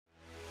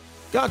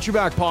Got Your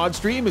Back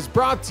Podstream is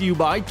brought to you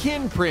by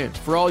Kinprint.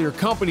 For all your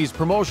company's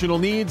promotional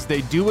needs,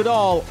 they do it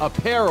all.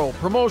 Apparel,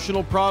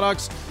 promotional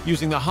products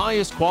using the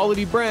highest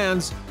quality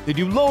brands. They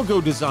do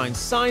logo design,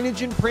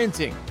 signage, and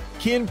printing.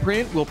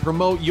 Kinprint will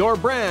promote your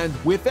brand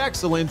with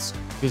excellence.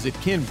 Visit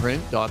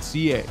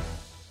kinprint.ca.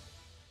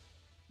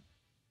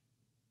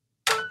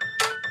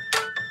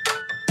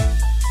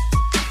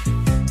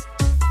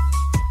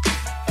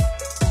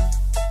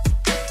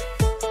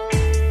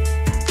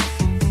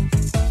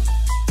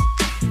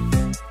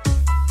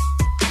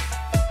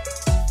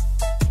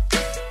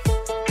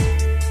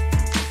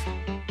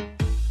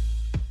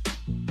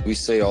 We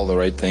say all the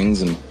right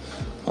things, and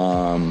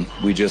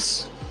we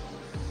just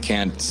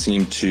can't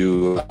seem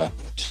to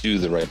do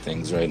the right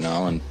things right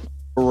now. And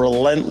we're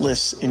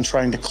relentless in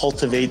trying to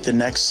cultivate the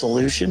next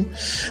solution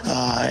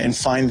and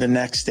find the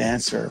next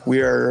answer.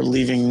 We are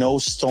leaving no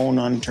stone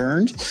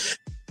unturned.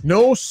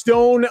 No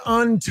stone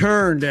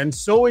unturned, and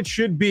so it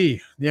should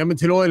be. The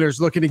Edmonton Oilers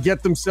looking to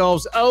get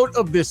themselves out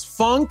of this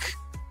funk,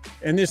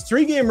 and this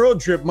 3-game road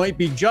trip might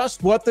be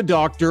just what the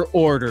doctor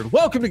ordered.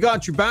 Welcome to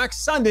Got Your Back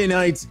Sunday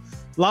night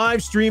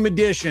live stream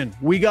edition.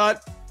 We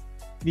got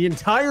the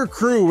entire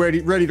crew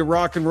ready to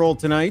rock and roll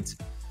tonight.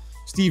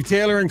 Steve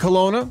Taylor in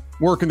Kelowna,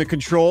 working the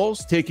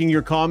controls, taking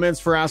your comments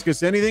for Ask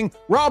Us Anything.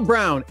 Rob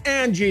Brown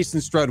and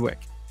Jason Strudwick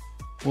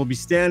will be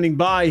standing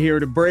by here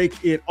to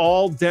break it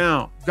all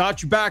down.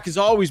 Got Your Back is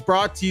always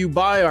brought to you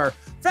by our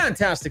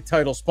fantastic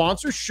title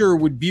sponsor,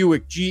 Sherwood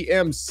Buick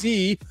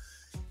GMC,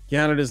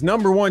 Canada's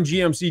 #1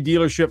 GMC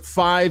dealership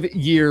 5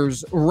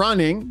 years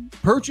running.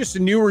 Purchase a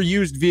new or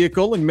used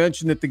vehicle and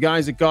mention that the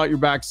guys at Got Your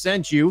Back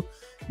sent you.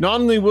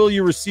 Not only will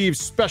you receive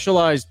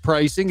specialized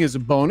pricing as a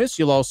bonus,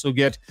 you'll also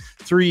get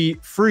 3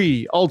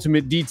 free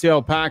ultimate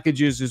detail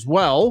packages as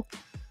well.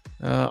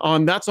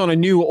 That's on a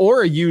new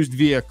or a used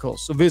vehicle.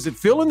 So visit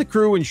Phil and the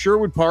crew in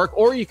Sherwood Park,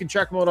 or you can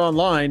check them out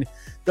online,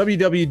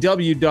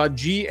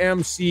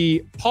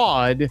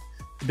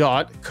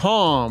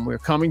 www.gmcpod.com. We're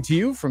coming to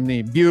you from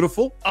the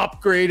beautiful,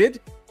 upgraded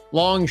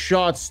Long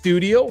Shot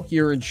studio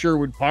here in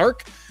Sherwood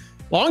Park.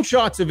 Long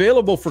Shot's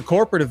available for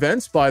corporate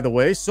events, by the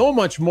way. So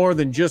much more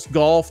than just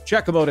golf.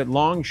 Check them out at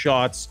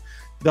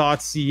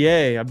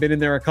longshots.ca. I've been in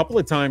there a couple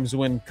of times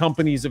when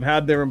companies have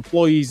had their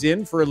employees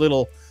in for a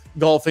little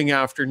golfing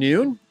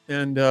afternoon,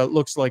 and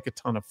looks like a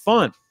ton of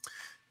fun.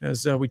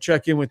 As we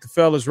check in with the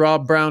fellas,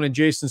 Rob Brown and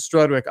Jason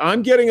Strudwick.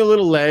 I'm getting a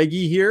little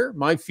laggy here.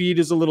 My feed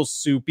is a little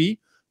soupy.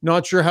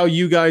 Not sure how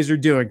you guys are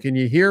doing. Can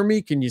you hear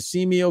me? Can you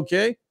see me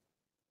okay?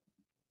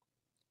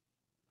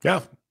 Yeah,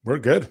 we're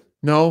good.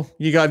 No,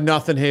 you got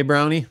nothing. Hey,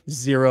 Brownie?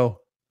 0.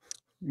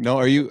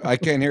 No, I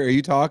can't hear. Are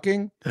you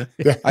talking?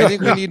 I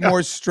think we need more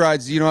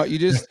Struds. You know what? You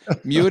just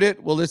mute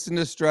it. We'll listen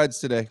to Struds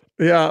today.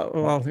 Yeah,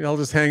 well, I'll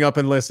just hang up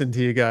and listen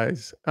to you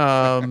guys.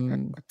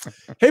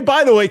 Hey,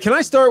 by the way, can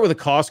I start with a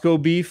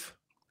Costco beef?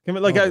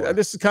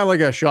 This is kind of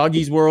like a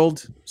Shoggy's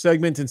World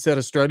segment instead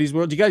of Struddy's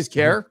World. Do you guys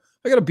care?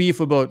 I got a beef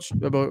about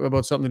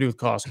something to do with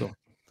Costco.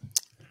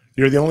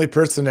 You're the only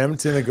person in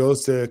Edmonton that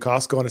goes to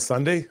Costco on a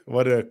Sunday?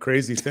 What a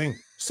crazy thing.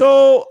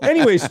 So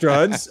anyway,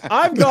 Struds,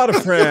 I've got a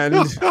friend.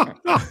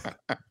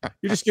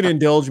 You're just going to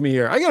indulge me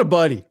here. I got a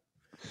buddy.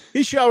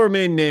 He shall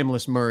remain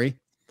nameless, Murray.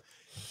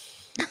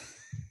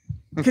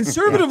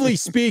 Conservatively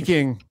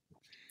speaking,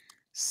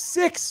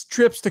 6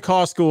 trips to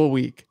Costco a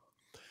week.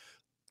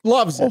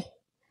 Loves it.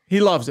 He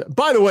loves it.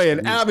 By the way,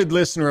 an avid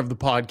listener of the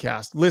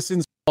podcast,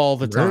 listens all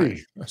the time.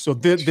 Murray. So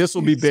this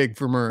will be big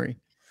for Murray.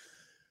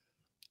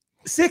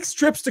 6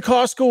 trips to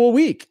Costco a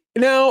week.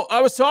 Now,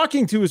 I was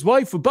talking to his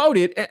wife about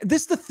it.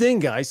 This is the thing,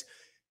 guys.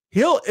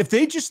 If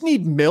they just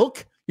need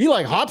milk, he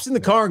hops in the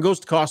car and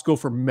goes to Costco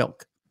for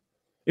milk.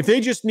 If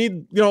they just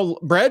need,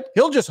 bread,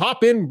 he'll just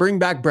hop in and bring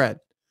back bread.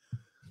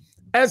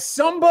 As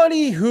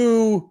somebody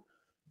who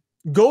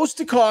goes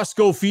to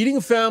Costco feeding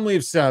a family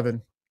of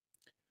 7,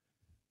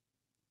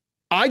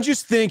 I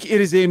just think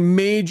it is a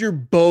major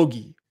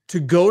bogey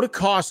to go to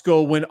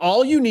Costco when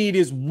all you need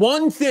is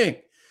one thing.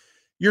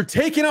 You're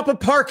taking up a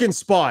parking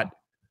spot.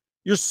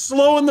 You're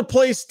slowing the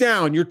place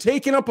down. You're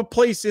taking up a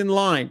place in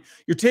line.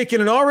 You're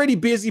taking an already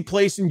busy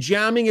place and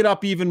jamming it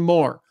up even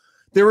more.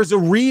 There is a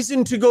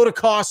reason to go to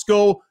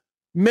Costco.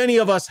 Many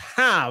of us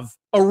have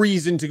a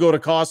reason to go to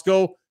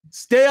Costco.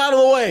 Stay out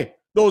of the way,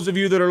 those of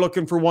you that are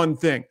looking for one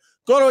thing.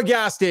 Go to a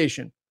gas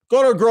station.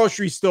 Go to a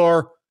grocery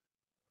store.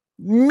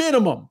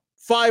 Minimum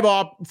 5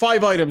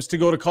 items to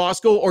go to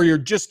Costco, or you're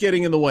just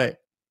getting in the way.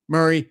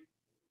 Murray,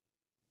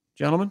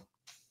 gentlemen?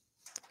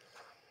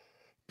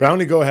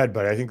 Brownie, go ahead,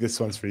 buddy. I think this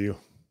one's for you.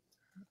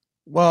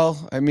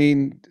 Well, I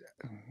mean,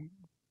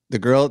 the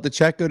girl at the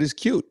checkout is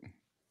cute.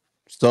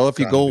 So if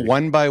you go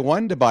one by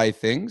one to buy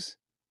things,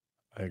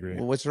 I agree.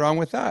 Well, what's wrong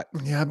with that?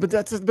 Yeah, but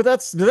that's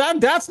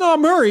not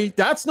Murray.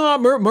 That's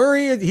not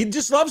Murray. He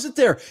just loves it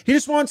there. He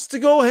just wants to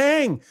go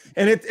hang.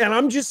 And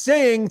I'm just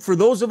saying, for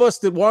those of us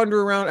that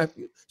wander around,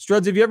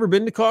 Struds, have you ever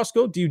been to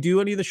Costco? Do you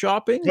do any of the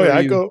shopping? Oh, yeah,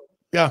 I go.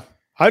 Yeah,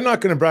 I'm not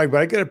going to brag,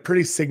 but I get a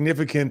pretty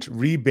significant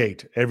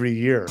rebate every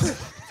year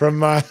from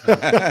Look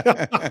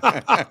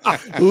I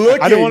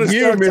don't at wanna you,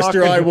 start Mr.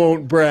 talking- I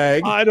won't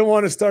brag. I don't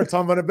want to start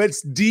talking about it, but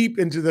it's deep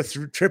into the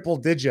triple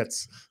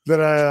digits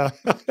that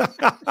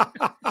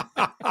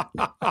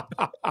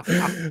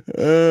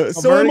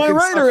So am I can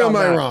right suck or on am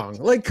I that. wrong?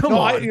 Like, come No,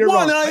 on. you're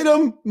One wrong.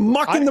 item,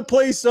 mucking the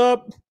place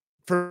up.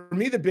 For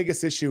me, the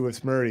biggest issue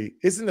with Murray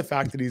isn't the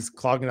fact that he's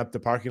clogging up the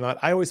parking lot.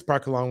 I always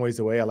park a long ways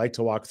away. I like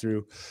to walk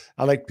through.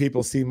 I like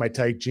people seeing my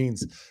tight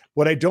jeans.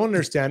 What I don't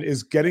understand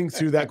is going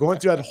through that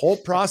whole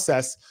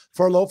process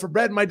for a loaf of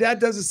bread. My dad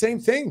does the same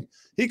thing.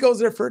 He goes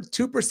there for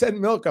 2%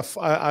 milk,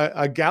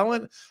 a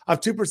gallon of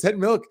 2%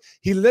 milk.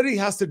 He literally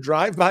has to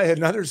drive by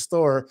another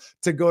store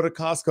to go to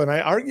Costco. And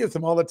I argue with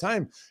him all the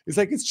time. It's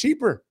like, it's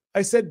cheaper.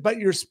 I said, but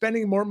you're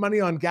spending more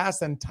money on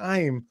gas and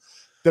time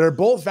that are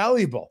both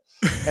valuable.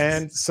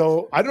 And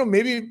so I don't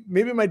know,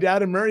 maybe my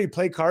dad and Murray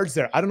play cards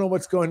there. I don't know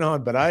what's going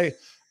on, but I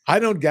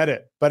don't get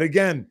it. But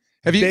again,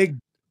 big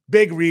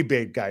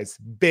rebate, guys.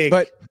 Big.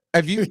 But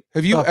have you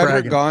Stop ever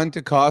bragging. gone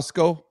to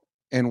Costco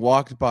and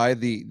walked by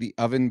the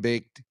oven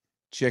baked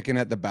chicken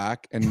at the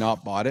back and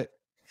not bought it?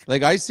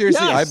 Like, I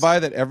seriously, Yes. I buy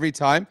that every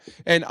time,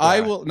 and I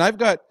Yeah. will. And I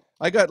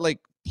got like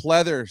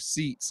pleather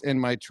seats in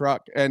my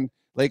truck, and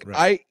like Right.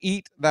 I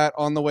eat that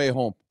on the way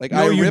home. Like,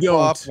 No, I you rip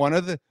off don't. one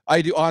of the.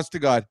 I do. Honest to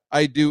God,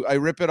 I do. I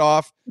rip it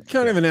off. What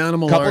kind of an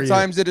animal A couple are you?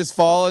 times it has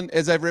fallen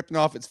as I've ripped it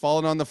off. It's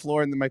fallen on the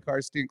floor, and then my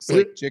car stinks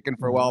like chicken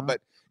for a while.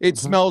 But it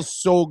smells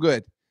so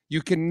good.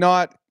 You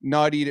cannot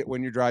not eat it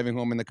when you're driving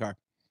home in the car.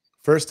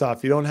 First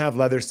off, you don't have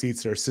leather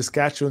seats or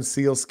Saskatchewan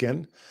seal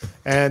skin.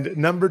 And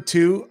number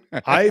two,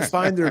 I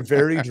find they're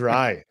very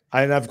dry.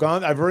 And I've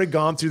already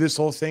gone through this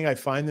whole thing. I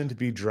find them to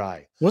be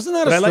dry. Wasn't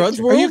that But a I like Struds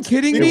to- World? Are you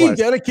kidding Did me? we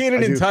dedicate an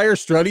I do. entire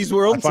Struddy's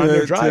World I find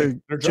they're to, dry.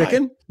 to They're dry.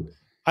 chicken?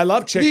 I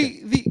love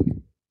chicken.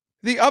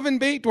 The oven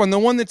baked one, the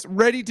one that's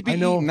ready to be I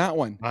know. eaten, that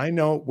one. I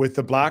know, with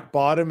the black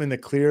bottom and the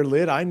clear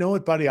lid. I know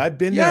it, buddy. I've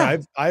been Yeah.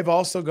 there. I've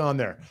also gone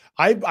there.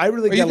 I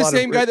really Are get you a the lot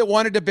same of guy that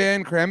wanted to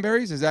ban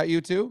cranberries? Is that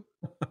you too?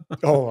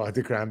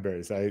 the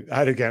cranberries. I've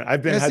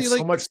had see,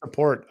 so much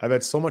support. I've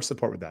had so much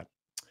support with that.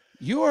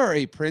 You are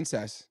a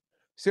princess.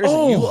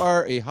 Seriously, you Oh.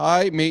 are a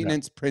high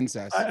maintenance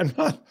princess. I'm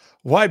not.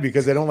 Why?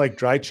 Because I don't like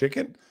dry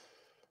chicken.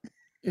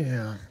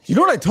 Yeah. You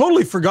know what I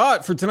totally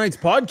forgot for tonight's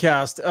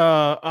podcast?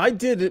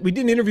 We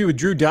did an interview with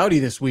Drew Doughty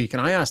this week,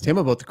 and I asked him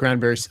about the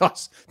cranberry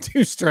sauce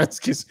too, Struts,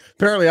 because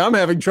apparently I'm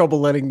having trouble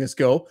letting this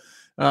go.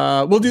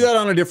 We'll do that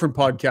on a different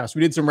podcast.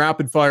 We did some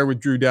rapid fire with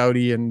Drew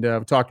Doughty and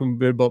talked to him a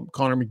bit about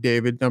Connor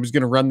McDavid. I was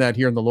going to run that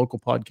here in the local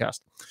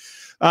podcast.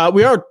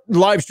 We are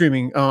live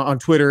streaming on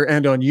Twitter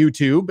and on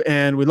YouTube,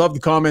 and we love the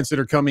comments that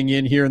are coming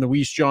in here in the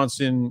Weiss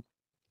Johnson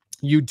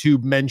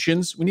YouTube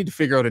mentions. We need to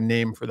figure out a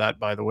name for that,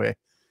 by the way.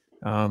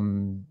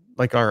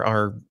 Like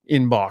our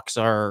inbox,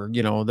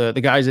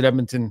 the guys at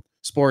Edmonton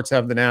Sports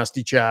have the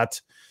nasty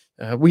chat.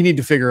 We need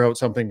to figure out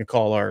something to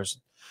call ours.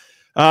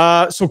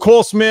 So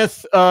Cole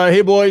Smith,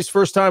 hey boys,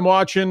 first time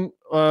watching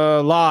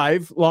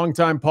live,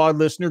 longtime pod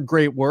listener,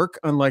 great work.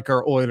 Unlike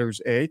our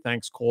Oilers,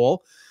 thanks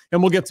Cole.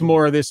 And we'll get to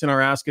more of this in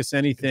our Ask Us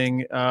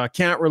Anything.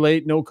 Can't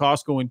relate, no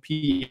Costco and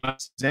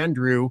PS.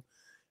 Andrew,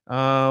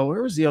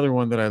 where was the other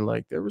one that I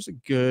liked? There was a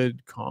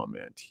good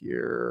comment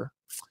here.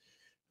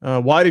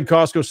 Why did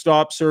Costco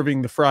stop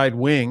serving the fried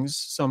wings?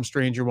 Some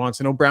stranger wants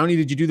to know. Brownie,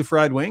 did you do the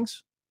fried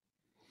wings?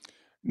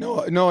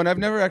 No, and I've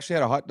never actually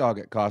had a hot dog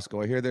at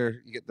Costco. I hear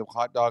you get the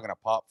hot dog and a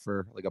pop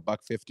for like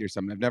 $1.50 or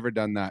something. I've never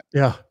done that.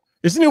 Yeah.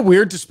 Isn't it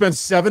weird to spend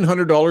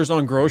 $700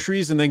 on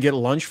groceries and then get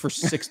lunch for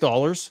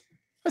 $6?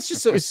 That's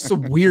just it's just a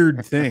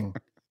weird thing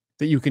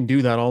that you can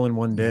do that all in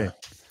one day.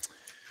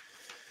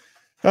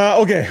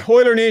 Okay,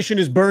 Oiler Nation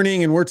is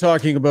burning, and we're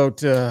talking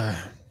about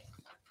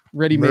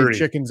ready-made Murray.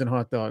 chickens and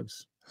hot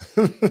dogs.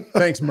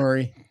 Thanks,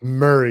 Murray.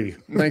 Murray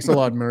Thanks a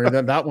lot, Murray.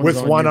 That one's with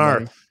on one you, R.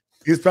 buddy.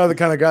 He's probably the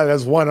kind of guy that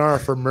has one R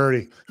for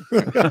Murray.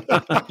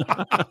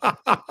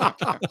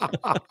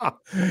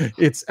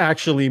 It's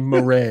actually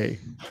Murray.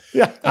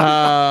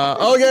 Yeah.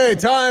 Okay,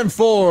 time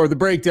for the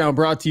breakdown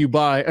brought to you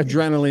by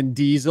Adrenaline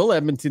Diesel,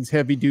 Edmonton's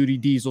heavy-duty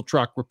diesel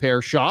truck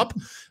repair shop.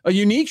 A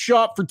unique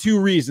shop for two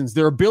reasons.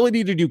 Their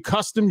ability to do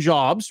custom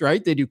jobs,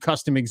 right? They do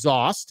custom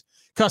exhaust,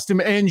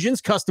 custom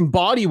engines, custom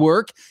body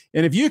work.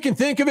 And if you can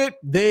think of it,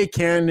 they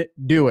can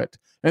do it.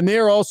 And they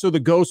are also the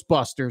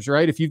Ghostbusters,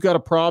 right? If you've got a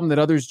problem that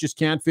others just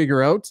can't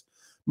figure out,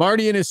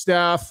 Marty and his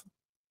staff,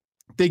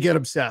 they get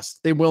obsessed.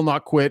 They will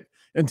not quit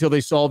until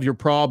they solve your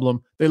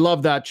problem. They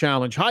love that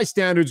challenge. High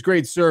standards,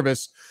 great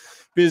service.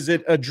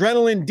 Visit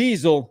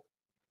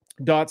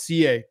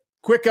adrenalinediesel.ca.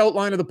 Quick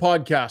outline of the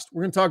podcast.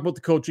 We're going to talk about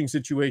the coaching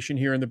situation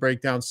here in the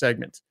breakdown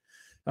segment.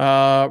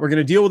 We're going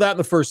to deal with that in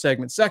the first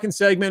segment. Second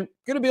segment,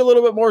 going to be a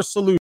little bit more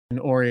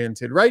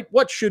solution-oriented, right?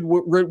 What should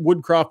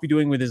Woodcroft be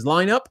doing with his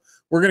lineup?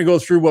 We're going to go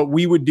through what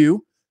we would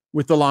do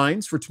with the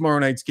lines for tomorrow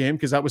night's game,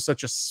 because that was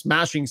such a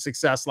smashing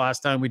success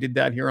last time we did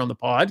that here on the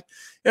pod.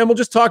 And we'll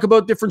just talk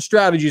about different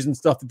strategies and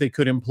stuff that they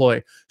could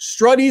employ.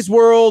 Struddy's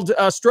World.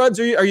 Struds,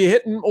 are you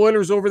hitting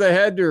Oilers over the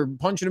head or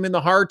punching them in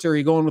the heart, or are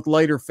you going with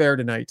lighter fare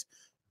tonight?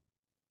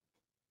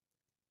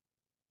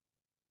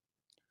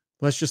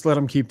 Let's just let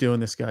them keep doing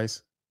this,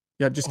 guys.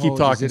 Yeah, just keep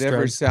talking. Does it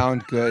ever Strud.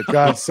 sound good?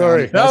 God,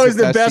 sorry. That was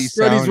the best he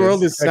Struddy's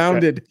World has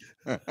sounded.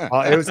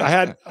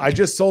 I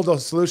just sold a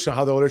solution on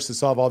how the Oilers to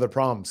solve all their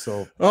problems.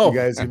 So you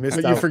guys, you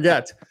missed you out.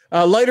 forget.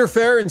 Lighter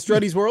fare in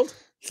Struddy's World.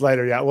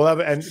 Slider, yeah. We'll have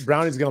it. And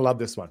Brownie's going to love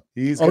this one.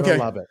 He's going to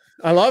love it.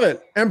 I love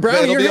it. And Brownie,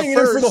 That'll you're be a hanging in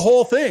for the first.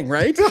 whole thing,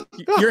 right?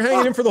 You're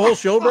hanging in for the whole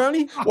show,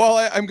 Brownie? Well,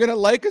 I'm going to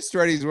like a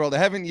Struddy's World. I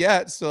haven't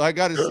yet, so I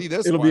got to see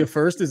this It'll one. be a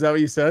first. Is that what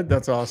you said?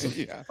 That's awesome.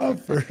 Yeah.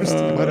 First,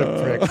 what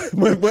a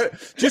prick.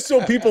 But just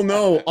so people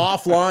know,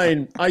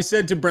 offline, I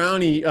said to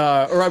Brownie,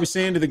 or I was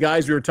saying to the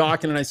guys we were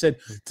talking, and I said,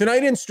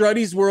 tonight in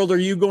Struddy's World, are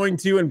you going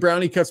to? And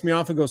Brownie cuts me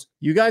off and goes,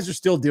 you guys are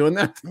still doing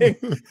that thing?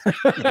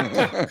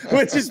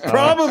 Which is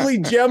probably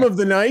gem of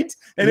the night.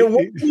 And it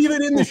wasn't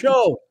even in the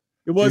show.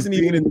 It wasn't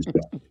even in the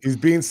show. He's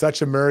being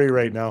such a Murray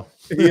right now.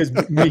 He's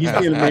being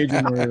a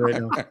major Murray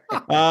right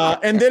now.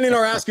 And then in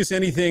our Ask Us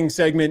Anything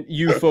segment,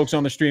 you folks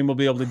on the stream will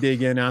be able to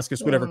dig in, ask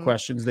us whatever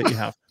questions that you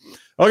have.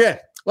 Okay,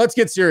 let's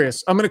get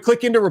serious. I'm going to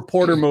click into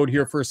reporter mode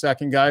here for a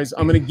second, guys.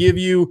 I'm going to give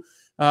you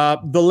the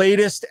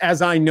latest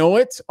as I know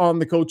it on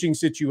the coaching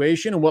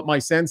situation and what my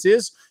sense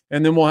is,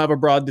 and then we'll have a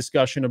broad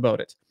discussion about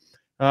it.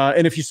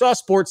 And if you saw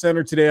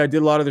SportsCenter today, I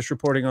did a lot of this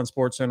reporting on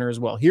SportsCenter as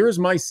well. Here is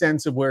my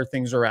sense of where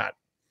things are at.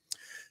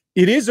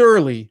 It is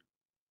early,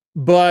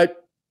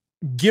 but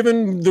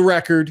given the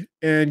record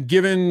and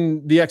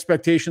given the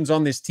expectations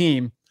on this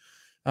team,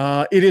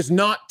 it is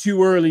not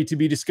too early to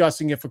be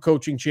discussing if a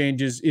coaching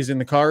change is in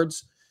the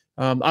cards.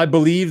 I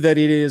believe that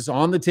it is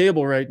on the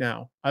table right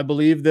now. I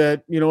believe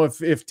that,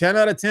 if 10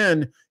 out of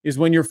 10 is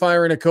when you're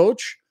firing a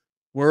coach,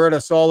 we're at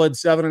a solid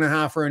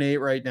 7.5 or an 8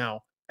 right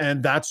now.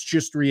 And that's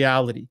just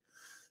reality.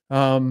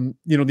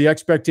 The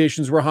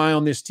expectations were high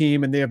on this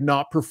team and they have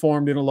not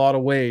performed in a lot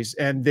of ways,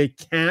 and they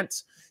can't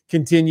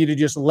continue to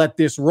just let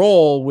this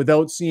roll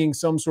without seeing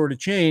some sort of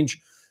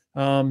change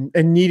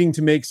and needing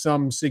to make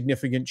some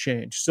significant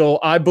change. So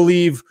I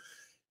believe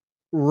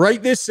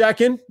right this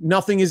second,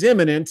 nothing is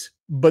imminent,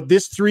 but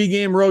this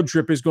 3-game road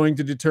trip is going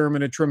to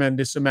determine a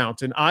tremendous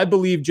amount. And I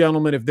believe,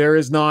 gentlemen, if there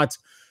is not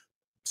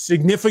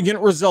significant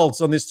results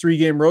on this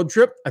 3-game road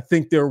trip, I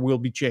think there will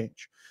be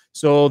change.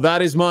 So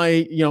that is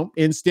my,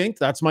 instinct.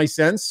 That's my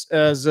sense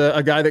as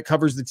a guy that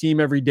covers the team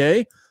every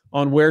day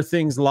on where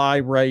things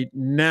lie right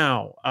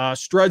now.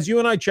 Struds, you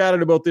and I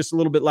chatted about this a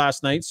little bit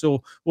last night,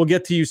 so we'll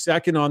get to you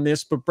second on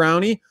this. But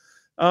Brownie,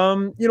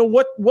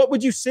 what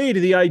would you say to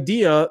the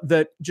idea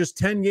that just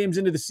 10 games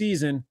into the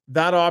season,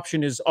 that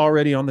option is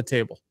already on the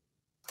table?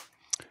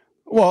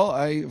 Well,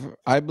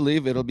 I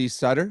believe it'll be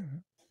Sutter.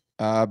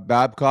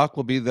 Babcock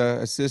will be the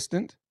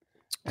assistant.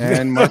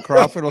 And Mark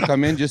Crawford will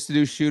come in just to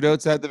do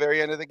shootouts at the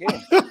very end of the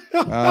game.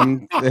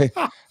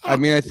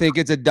 I think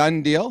it's a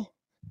done deal.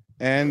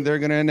 And they're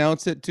going to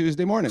announce it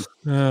Tuesday morning.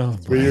 Oh,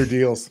 3-year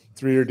deals.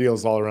 3-year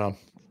deals all around.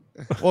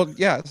 Well,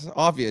 yes,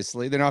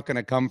 obviously. They're not going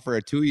to come for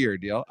a 2-year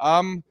deal.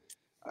 I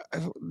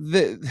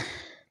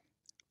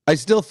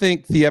still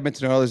think the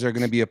Edmonton Oilers are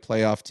going to be a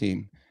playoff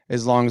team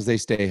as long as they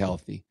stay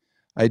healthy.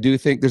 I do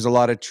think there's a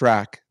lot of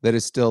track that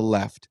is still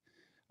left.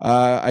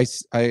 I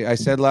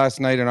said last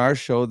night on our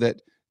show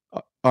that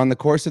on the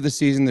course of the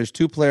season, there's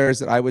 2 players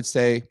that I would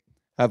say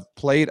have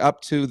played up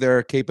to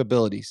their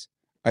capabilities.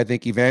 I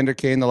think Evander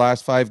Kane the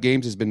last 5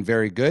 games has been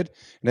very good.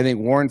 And I think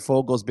Warren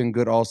Fogle has been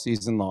good all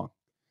season long.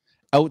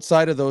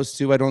 Outside of those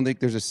 2, I don't think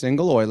there's a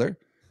single Oiler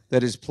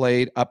that has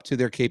played up to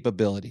their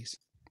capabilities.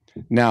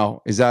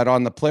 Now, is that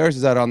on the players?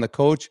 Is that on the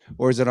coach?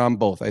 Or is it on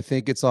both? I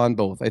think it's on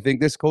both. I think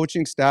this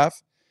coaching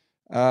staff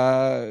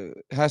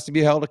has to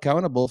be held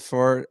accountable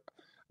for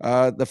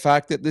the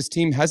fact that this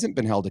team hasn't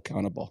been held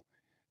accountable.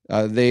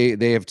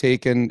 They have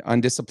taken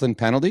undisciplined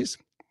penalties.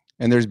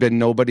 And there's been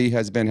nobody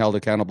has been held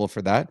accountable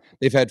for that.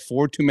 They've had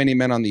 4 too many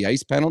men on the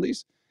ice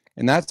penalties,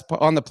 and that's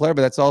on the player,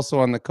 but that's also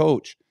on the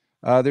coach.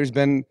 There's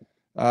been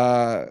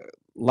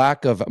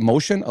lack of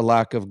emotion, a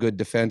lack of good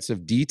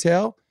defensive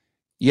detail,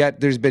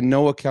 yet there's been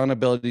no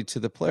accountability to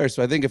the players.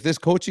 So I think if this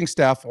coaching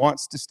staff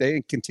wants to stay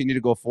and continue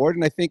to go forward,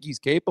 and I think he's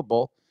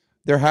capable,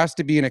 there has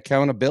to be an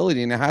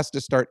accountability, and it has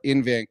to start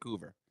in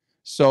Vancouver.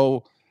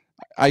 So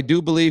I do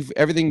believe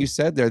everything you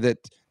said there,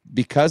 that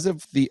because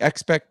of the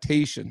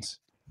expectations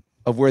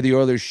of where the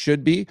Oilers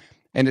should be.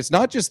 And it's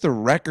not just the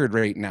record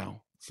right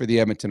now for the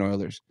Edmonton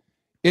Oilers.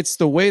 It's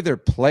the way they're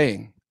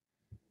playing,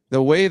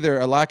 the way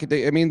they're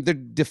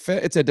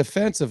it's a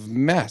defensive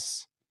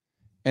mess.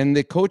 And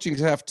the coaching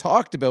staff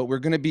talked about we're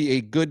going to be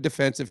a good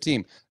defensive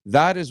team.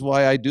 That is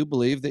why I do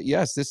believe that,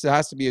 yes, this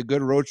has to be a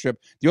good road trip.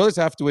 The Oilers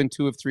have to win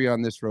 2 of 3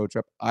 on this road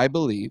trip, I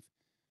believe,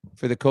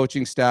 for the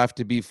coaching staff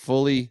to be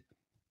fully,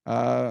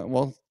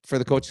 for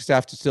the coaching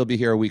staff to still be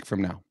here a week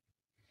from now.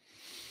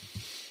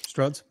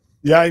 Struds?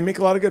 Yeah, you make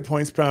a lot of good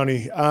points,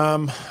 Brownie.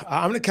 I'm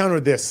going to counter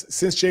this.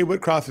 Since Jay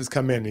Woodcroft has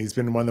come in, he's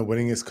been one of the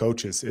winningest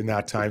coaches in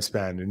that time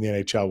span in the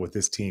NHL with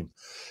this team.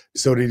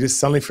 So did he just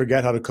suddenly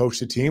forget how to coach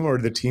the team, or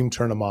did the team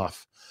turn him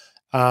off?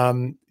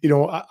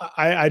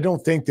 I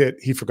don't think that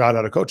he forgot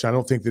how to coach. I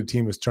don't think the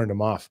team has turned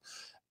him off.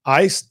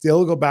 I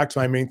still go back to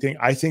my main thing.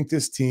 I think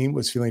this team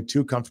was feeling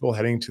too comfortable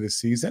heading into the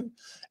season.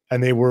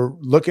 and they were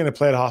looking to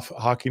play at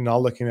hockey,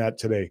 not looking at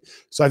today.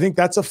 So I think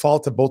that's a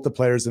fault of both the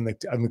players and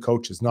the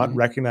coaches not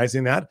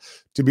recognizing that.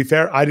 To be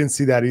fair, I didn't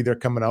see that either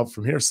coming out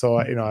from here. So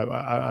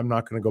I'm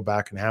not going to go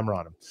back and hammer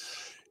on them.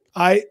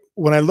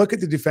 When I look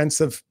at the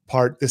defensive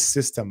part, this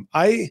system,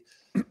 we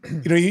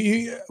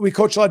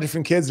coach a lot of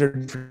different kids. They're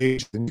different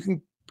ages, and you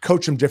can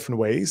coach them different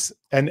ways.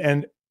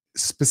 And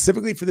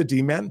specifically for the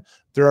D-man,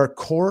 there are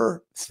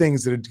core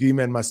things that a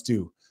D-man must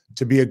do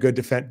to be a good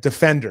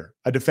defender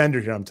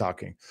here I'm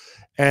talking.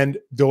 And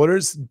the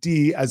Oilers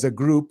D as a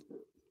group,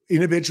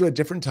 individually at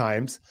different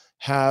times,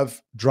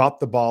 have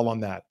dropped the ball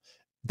on that.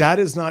 That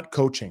is not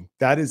coaching.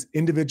 That is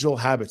individual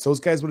habits. Those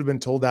guys would have been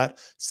told that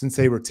since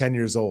they were 10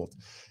 years old.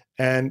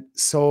 And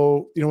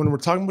so, when we're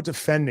talking about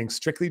defending,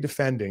 strictly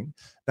defending,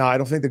 now I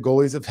don't think the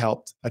goalies have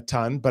helped a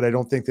ton, but I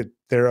don't think that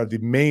they're the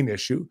main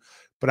issue.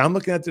 But I'm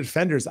looking at the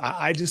defenders.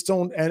 I just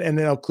don't, and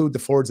then I'll include the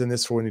forwards in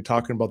this for when you're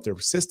talking about their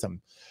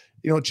system.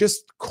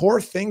 Just core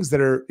things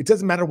that it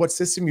doesn't matter what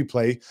system you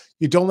play,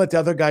 you don't let the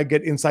other guy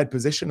get inside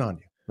position on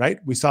you, right?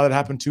 We saw that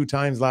happen 2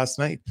 times last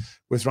night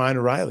with Ryan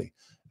O'Reilly.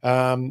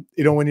 When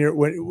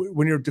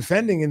you're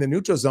defending in the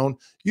neutral zone,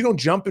 you don't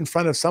jump in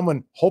front of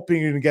someone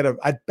hoping you're going to get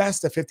at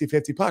best a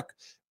 50-50 puck.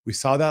 We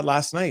saw that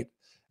last night.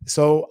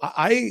 So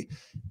I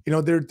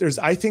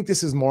think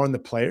this is more on the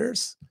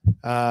players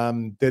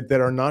that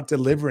are not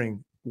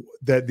delivering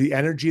the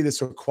energy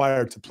that's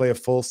required to play a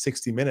full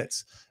 60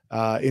 minutes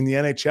in the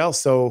NHL.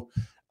 So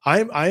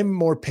I'm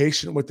more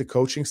patient with the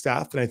coaching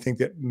staff than I think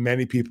that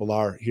many people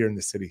are here in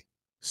the city.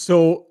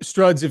 So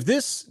Struds, if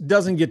this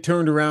doesn't get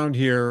turned around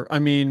here,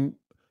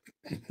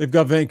 they've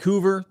got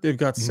Vancouver, they've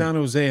got San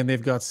Jose, and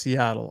they've got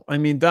Seattle.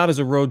 That is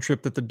a road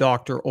trip that the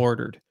doctor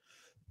ordered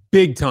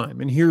big time.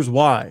 And here's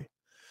why.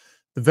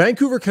 The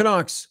Vancouver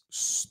Canucks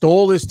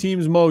stole this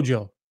team's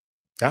mojo.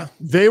 Yeah.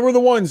 They were the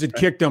ones that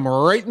kicked them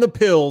right in the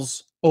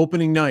pills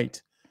opening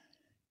night.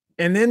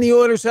 And then the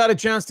Oilers had a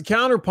chance to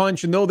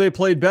counterpunch, and though they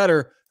played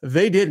better,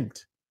 they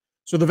didn't.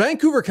 So the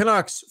Vancouver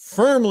Canucks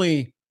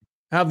firmly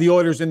have the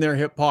Oilers in their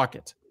hip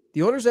pocket.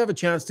 The Oilers have a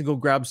chance to go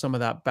grab some of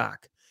that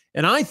back.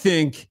 And I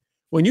think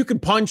when you can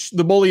punch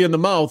the bully in the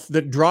mouth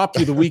that dropped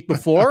you the week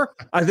before,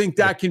 I think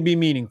that can be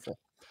meaningful.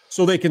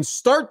 So they can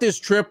start this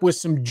trip with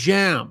some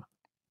jam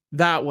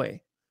that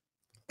way.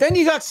 Then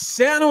you got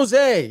San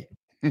Jose.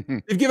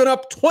 They've given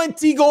up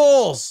 20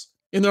 goals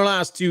in their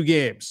last 2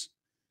 games.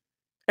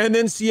 And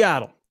then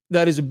Seattle.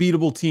 That is a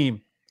beatable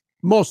team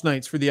most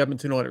nights for the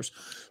Edmonton Oilers.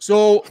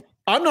 So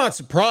I'm not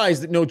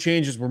surprised that no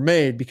changes were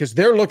made because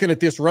they're looking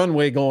at this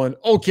runway going,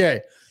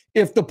 okay,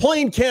 if the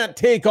plane can't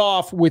take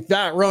off with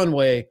that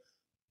runway,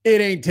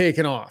 it ain't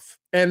taking off.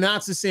 And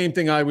that's the same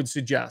thing I would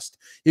suggest.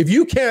 If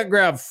you can't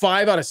grab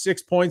 5 out of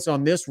 6 points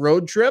on this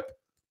road trip,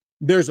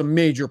 there's a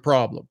major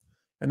problem.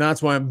 And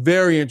that's why I'm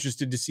very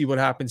interested to see what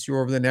happens here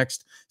over the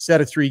next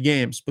set of 3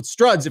 games. But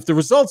Struds, if the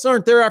results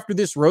aren't there after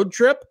this road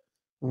trip,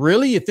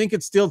 really, you think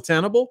it's still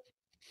tenable?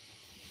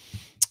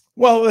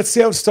 Well, let's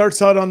see how it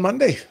starts out on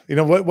Monday.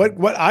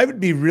 What I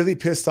would be really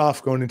pissed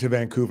off going into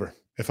Vancouver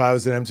if I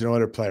was an Edmonton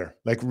Oilers player,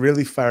 like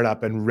really fired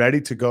up and ready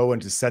to go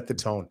and to set the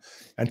tone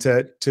and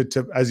to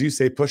as you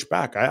say, push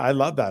back. I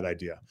love that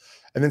idea.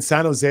 And then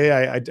San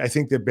Jose, I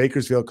think the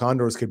Bakersfield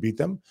Condors could beat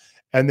them.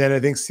 And then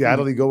I think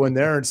Seattle, you go in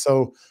there. And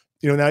so,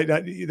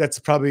 that's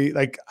probably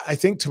I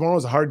think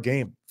tomorrow's a hard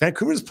game.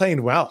 Vancouver's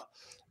playing well.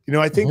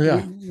 I think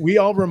we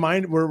all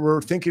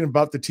we're thinking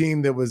about the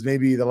team that was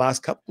maybe the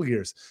last couple of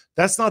years.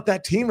 That's not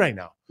that team right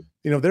now.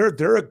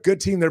 They're a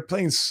good team. They're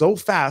playing so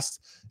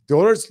fast. The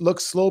Oilers look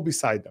slow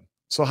beside them.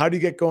 So how do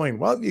you get going?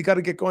 Well, you got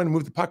to get going and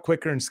move the puck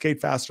quicker and skate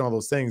faster and all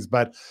those things.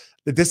 But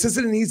this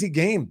isn't an easy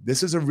game.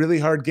 This is a really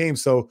hard game.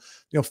 So,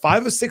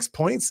 5 of 6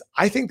 points,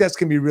 I think that's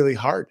going to be really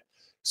hard.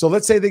 So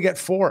let's say they get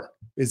 4.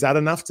 Is that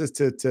enough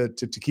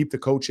to keep the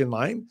coach in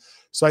line?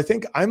 So I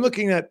think I'm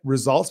looking at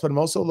results, but I'm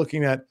also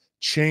looking at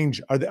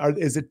change.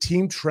 Is the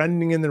team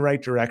trending in the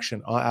right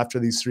direction after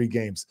these 3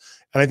 games?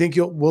 And I think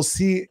we'll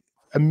see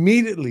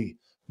immediately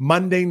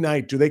Monday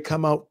night. Do they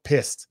come out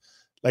pissed?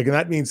 And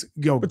that means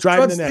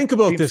driving the net. Think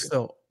about this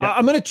though. Yeah.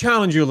 I'm going to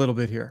challenge you a little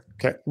bit here.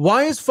 Okay.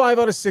 Why is 5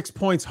 out of 6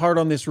 points hard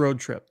on this road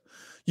trip?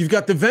 You've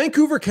got the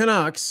Vancouver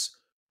Canucks,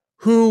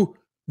 who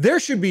there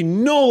should be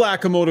no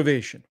lack of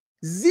motivation,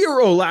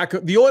 zero lack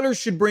of. The Oilers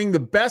should bring the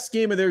best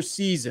game of their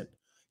season.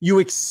 You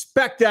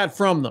expect that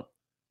from them.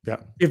 Yeah.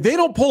 If they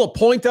don't pull a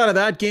point out of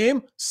that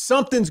game,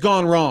 something's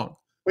gone wrong.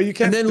 Well, you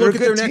can't. And then look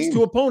at their next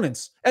 2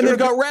 opponents, and they've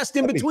got rest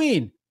in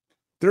between.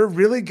 They're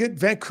really good.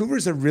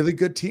 Vancouver's a really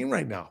good team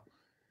right now.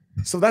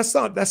 So that's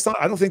not.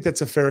 I don't think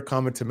that's a fair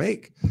comment to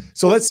make.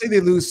 So let's say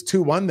they lose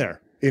 2-1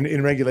 there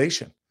in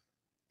regulation,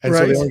 and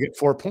so they only get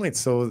 4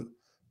 points. So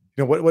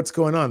what's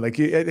going on? I think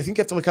you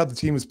have to look how the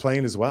team is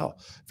playing as well.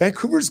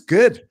 Vancouver's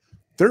good.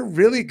 They're a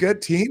really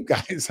good team,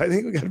 guys. I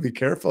think we got to be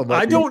careful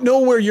about. I don't know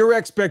where your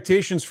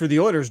expectations for the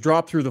Oilers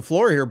drop through the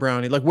floor here,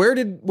 Brownie. Where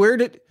did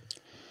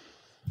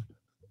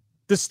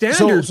the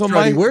standard?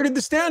 Where did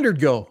the standard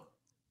go?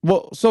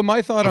 Well, so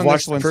my thought on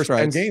this one, first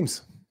 10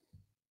 games.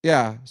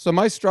 Yeah. So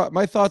my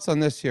thoughts on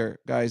this here,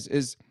 guys,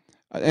 is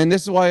And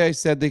this is why I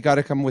said they got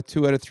to come with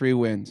 2 out of 3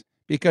 wins,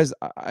 because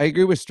I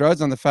agree with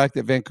Struds on the fact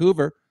that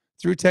Vancouver,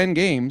 through 10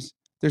 games,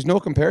 there's no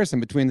comparison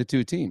between the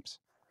two teams.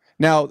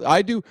 Now,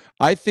 I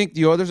think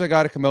the Oilers have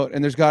got to come out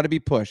and there's got to be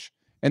push,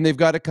 and they've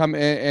got to come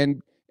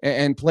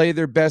and play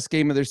their best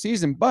game of their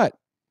season. But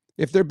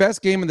if their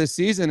best game of the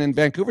season and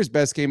Vancouver's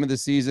best game of the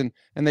season,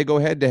 and they go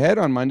head to head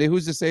on Monday,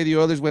 who's to say the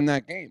Oilers win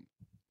that game?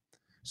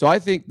 So I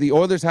think the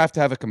Oilers have to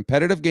have a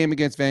competitive game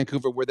against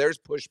Vancouver where there's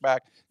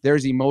pushback,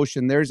 there's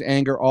emotion, there's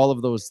anger, all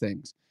of those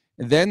things.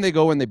 And then they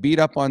go and they beat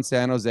up on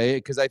San Jose,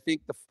 because I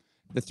think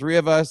the three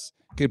of us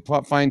could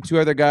find 2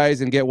 other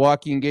guys and get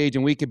Joaquin Gage,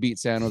 and we could beat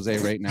San Jose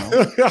right now.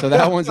 So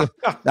that one's a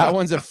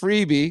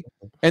freebie.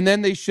 And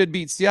then they should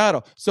beat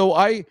Seattle.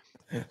 So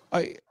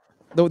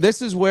though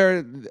this is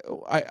where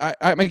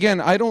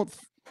I don't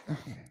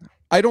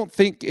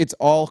think it's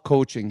all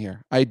coaching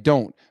here. I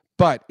don't.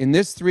 But in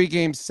this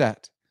 3-game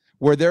set,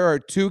 where there are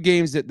 2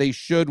 games that they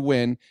should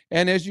win,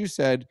 and as you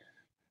said,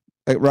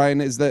 Ryan,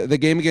 is the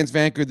game against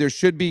Vancouver, there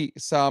should be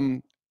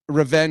some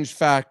revenge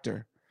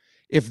factor.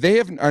 If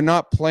they are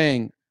not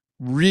playing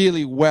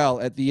really well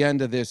at the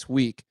end of this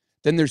week,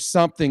 then there's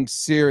something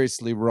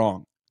seriously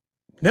wrong.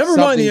 Never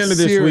mind the end of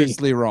this week.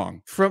 Seriously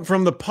wrong.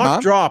 From the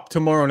puck drop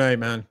tomorrow night,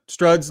 man.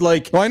 Struds,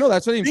 like... Well, I know,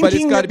 that's what I mean, but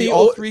it's got to be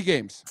all 3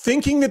 games.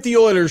 Thinking that the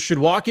Oilers should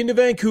walk into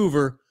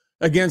Vancouver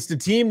against a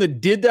team that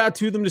did that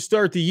to them to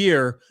start the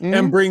year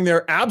and bring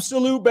their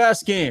absolute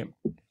best game.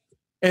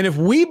 And if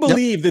we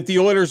believe that the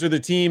Oilers are the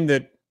team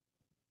that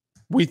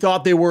we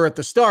thought they were at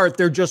the start,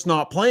 they're just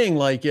not playing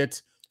like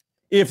it.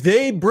 If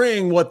they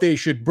bring what they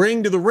should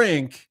bring to the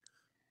rink,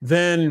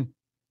 then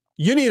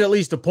you need at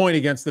least a point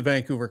against the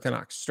Vancouver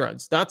Canucks,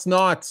 Struds. That's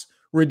not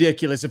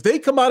ridiculous. If they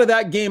come out of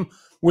that game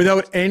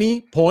without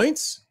any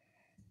points,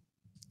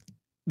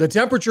 the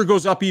temperature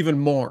goes up even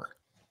more.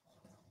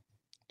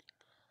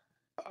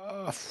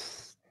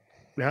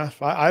 Yeah,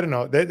 I don't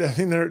know. I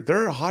mean,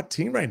 they're a hot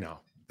team right now.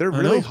 They're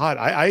really hot.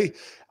 I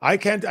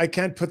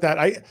can't put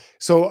that.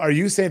 So are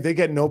you saying if they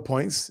get no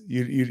points,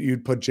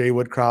 you'd put Jay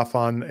Woodcroft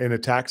on in a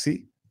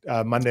taxi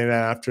Monday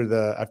night after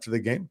the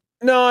game?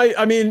 No,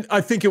 I mean,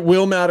 I think it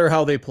will matter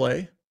how they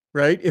play,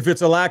 right? If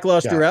it's a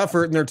lackluster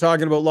effort and they're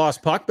talking about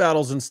lost puck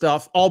battles and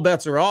stuff, all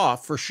bets are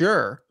off for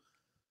sure.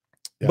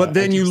 Yeah, but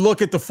then you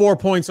look at the 4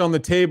 points on the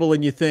table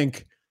and you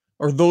think,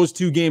 are those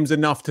 2 games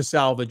enough to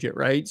salvage it,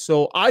 right?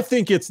 So I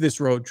think it's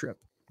this road trip.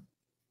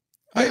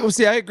 I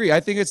agree. I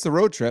think it's the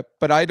road trip,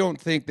 but I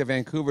don't think that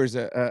Vancouver's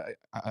a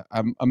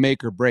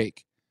make or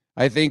break.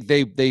 I think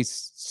they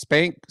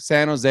spank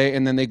San Jose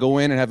and then they go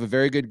in and have a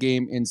very good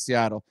game in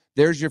Seattle.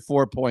 There's your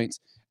 4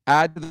 points.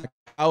 Add to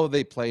how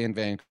they play in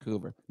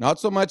Vancouver. Not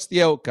so much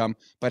the outcome,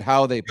 but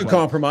how they play.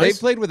 Compromise. They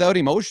played without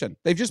emotion.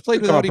 They've just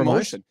played without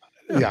emotion.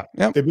 Yeah.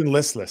 They've been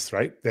listless,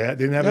 right? They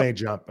didn't have any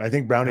jump. I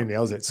think Brownie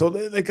nails it. So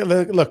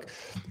look,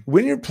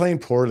 when you're playing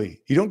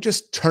poorly, you don't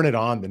just turn it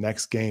on the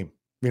next game.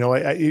 You know,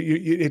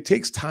 it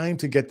takes time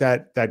to get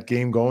that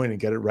game going and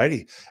get it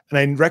ready. And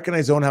I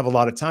recognize they don't have a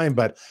lot of time,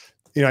 but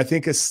you know, I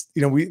think it's,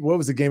 you know, what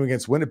was the game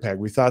against Winnipeg?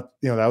 We thought,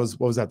 you know, that was,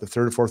 what was that, the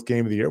 3rd or 4th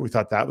game of the year? We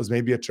thought that was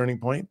maybe a turning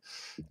point.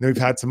 And we've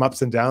had some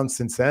ups and downs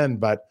since then,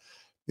 but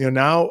you know,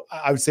 now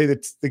I would say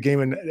that the game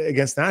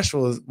against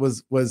Nashville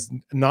was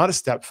not a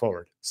step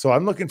forward. So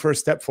I'm looking for a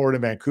step forward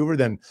in Vancouver,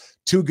 then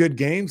 2 good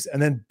games, and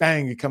then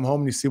bang, you come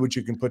home and you see what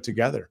you can put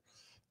together.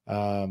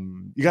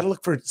 You got to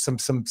look for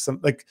some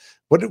like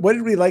what did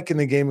we like in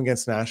the game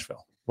against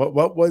Nashville?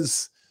 What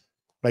was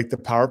like the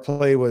power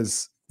play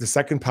was the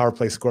second power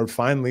play scored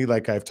finally,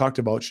 like I've talked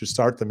about, should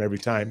start them every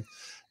time.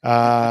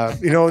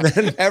 You know,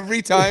 then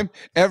every time.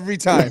 You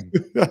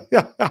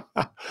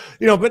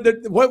know,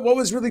 but what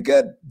was really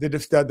good?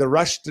 The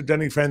rush to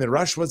Denny Friend, the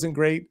rush wasn't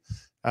great.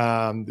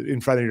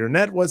 In front of your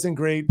net wasn't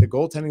great. The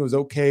goaltending was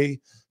okay.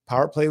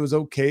 Power play was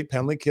okay.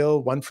 Penalty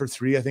kill 1 for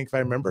 3, I think, if I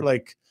remember.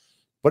 Like,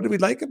 what did we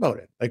like about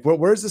it? Like,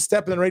 where's the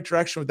step in the right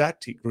direction with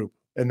that group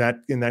in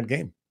that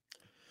game?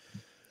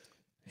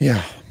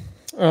 Yeah.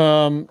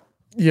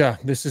 Yeah,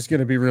 this is going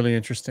to be really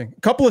interesting.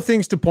 A couple of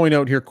things to point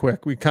out here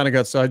quick. We kind of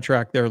got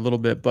sidetracked there a little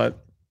bit,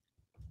 but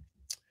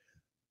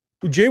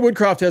Jay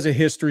Woodcroft has a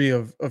history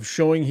of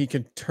showing he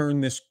can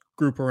turn this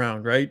group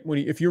around, right?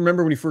 If you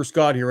remember when he first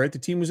got here, right? The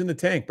team was in the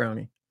tank,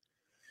 Brownie.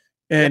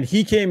 And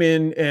he came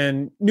in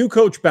and new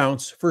coach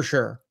bounce for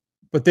sure,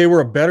 but they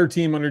were a better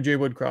team under Jay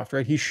Woodcroft,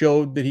 right? He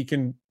showed that he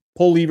can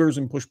pull levers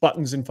and push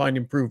buttons and find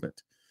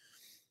improvement.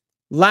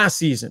 Last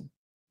season,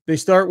 they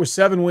start with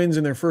 7 wins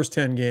in their first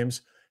 10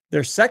 games.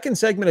 Their second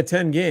segment of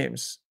 10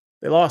 games,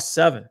 they lost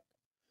 7.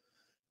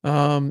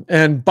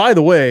 And by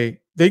the way,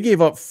 they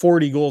gave up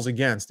 40 goals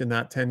against in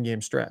that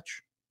 10-game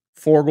stretch.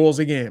 4 goals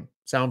a game.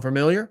 Sound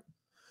familiar?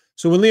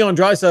 So when Leon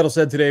Draisaitl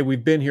said today,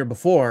 we've been here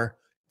before,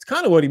 it's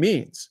kind of what he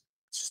means.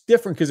 It's just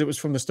different because it was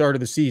from the start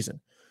of the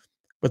season.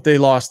 But they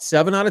lost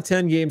 7 out of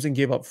 10 games and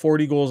gave up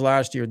 40 goals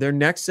last year. Their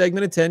next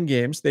segment of 10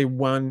 games, they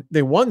won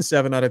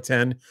 7 out of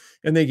 10,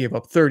 and they gave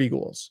up 30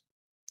 goals.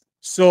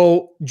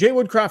 So Jay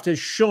Woodcroft has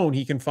shown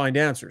he can find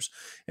answers.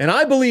 And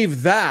I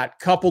believe that,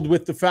 coupled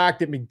with the fact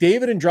that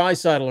McDavid and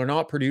Draisaitl are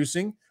not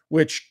producing,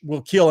 which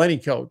will kill any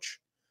coach,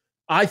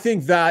 I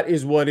think that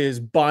is what is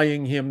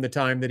buying him the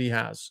time that he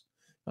has,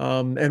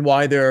 and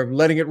why they're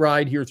letting it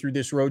ride here through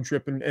this road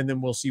trip, and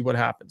then we'll see what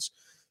happens.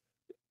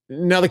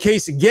 Now, the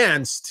case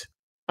against,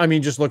 I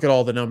mean, just look at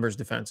all the numbers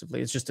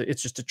defensively. It's just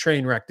a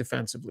train wreck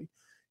defensively.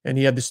 And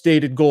he had the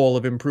stated goal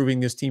of improving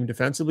this team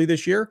defensively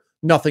this year.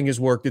 Nothing has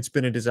worked. It's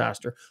been a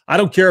disaster. I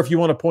don't care if you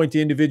want to point to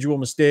individual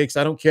mistakes.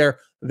 I don't care.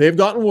 They've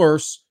gotten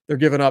worse. They're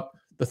giving up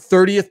the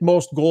 30th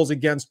most goals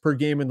against per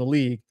game in the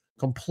league.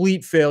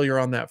 Complete failure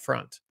on that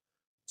front.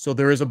 So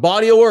there is a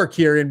body of work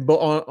here in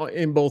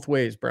both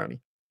ways,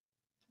 Brownie.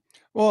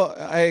 Well,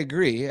 I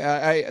agree.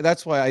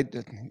 That's why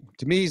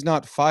to me, he's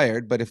not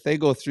fired. But if they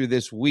go through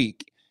this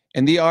week,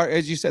 and they are,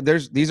 as you said,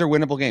 these are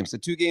winnable games. The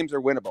 2 games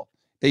are winnable.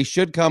 They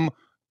should come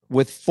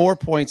with 4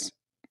 points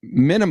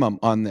minimum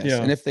on this.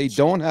 Yeah. And if they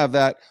don't have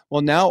that,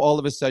 well, now all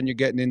of a sudden you're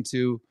getting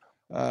into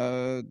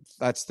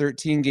that's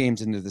 13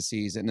 games into the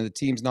season, and the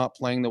team's not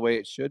playing the way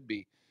it should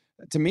be.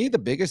 To me, the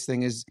biggest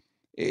thing is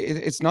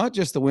it's not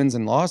just the wins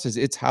and losses,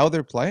 it's how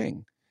they're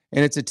playing.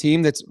 And it's a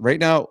team that's right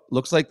now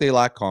looks like they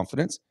lack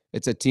confidence.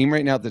 It's a team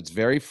right now that's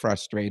very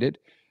frustrated.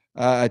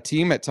 A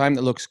team at time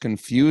that looks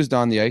confused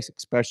on the ice,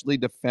 especially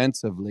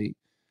defensively.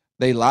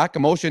 They lack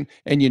emotion,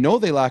 and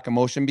they lack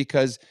emotion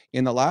because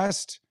in the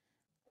last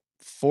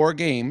 3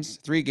 games,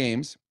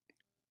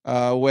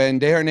 when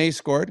Desharnais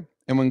scored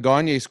and when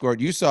Gagner scored,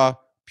 you saw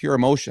pure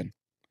emotion.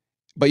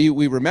 But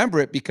we remember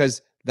it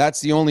because that's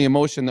the only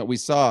emotion that we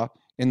saw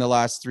in the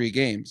last 3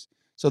 games.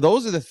 So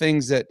those are the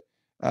things that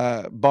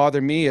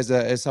bother me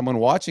as someone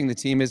watching the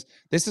team. Is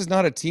this is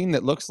not a team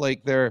that looks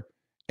like they're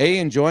A,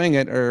 enjoying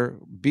it, or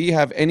B,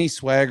 have any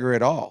swagger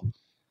at all.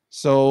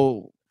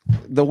 So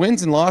the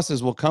wins and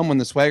losses will come when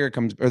the swagger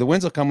comes, or the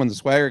wins will come when the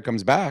swagger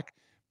comes back,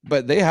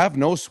 but they have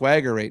no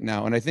swagger right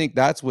now. And I think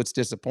that's what's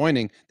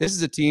disappointing. This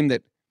is a team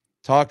that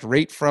talked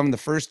right from the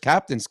first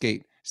captain's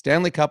skate,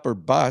 Stanley Cup or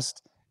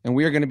bust, and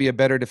we are going to be a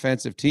better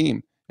defensive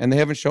team. And they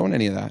haven't shown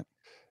any of that.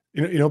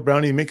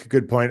 Brownie, you make a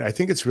good point. I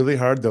think it's really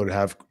hard, though, to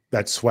have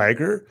that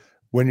swagger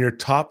when your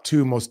top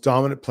 2 most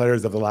dominant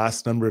players of the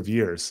last number of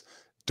years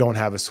don't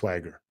have a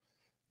swagger.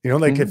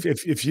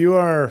 If you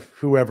are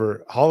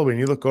whoever, Holloway, and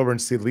you look over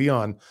and see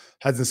Leon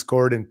hasn't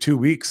scored in 2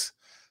 weeks,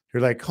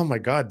 you're like, oh my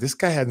God, this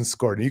guy hasn't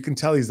scored. And you can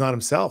tell he's not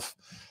himself.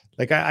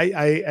 Like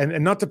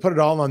and not to put it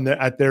all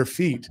at their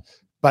feet,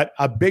 but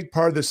a big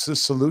part of the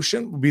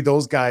solution would be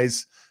those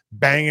guys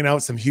banging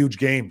out some huge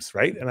games,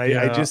 right? And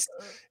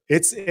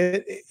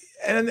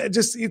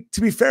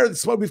to be fair,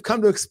 it's what we've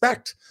come to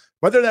expect.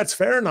 Whether that's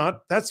fair or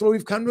not, that's what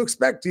we've come to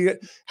expect.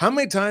 How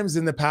many times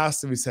in the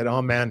past have we said,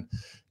 oh man,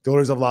 the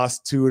Oilers have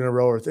lost 2 in a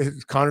row, or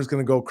Connor's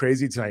going to go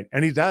crazy tonight?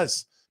 And he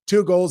does.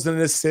 2 goals and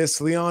an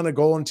assist. Leon, a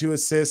goal and 2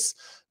 assists,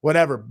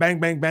 whatever. Bang,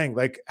 bang, bang.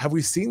 Like, have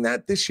we seen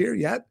that this year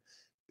yet?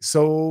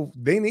 So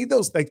they need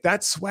those. Like,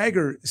 that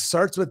swagger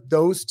starts with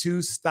those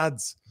 2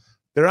 studs.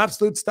 They're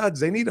absolute studs.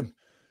 They need them.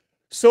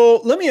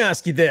 So let me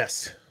ask you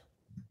this.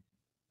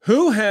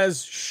 Who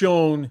has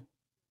shown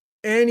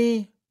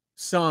any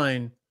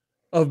sign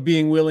of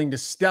being willing to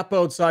step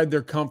outside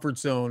their comfort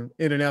zone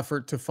in an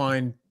effort to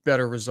find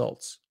better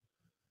results?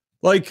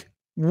 Like,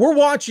 we're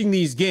watching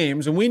these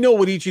games and we know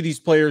what each of these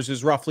players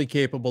is roughly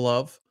capable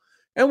of.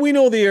 And we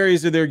know the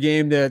areas of their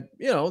game that,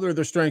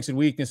 their strengths and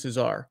weaknesses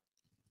are.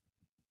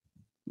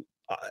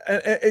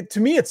 To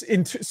me, it's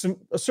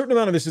a certain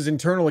amount of this is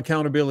internal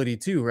accountability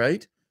too,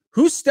 right?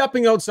 Who's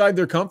stepping outside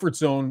their comfort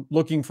zone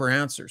looking for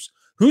answers?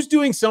 Who's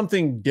doing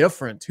something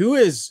different?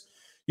 Who's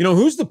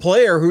the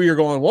player who you're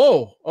going,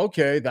 whoa,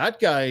 okay, that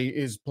guy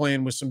is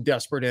playing with some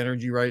desperate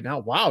energy right now.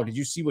 Wow, did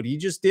you see what he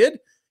just did?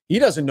 He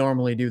doesn't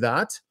normally do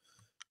that,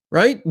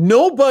 right?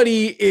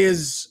 Nobody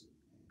is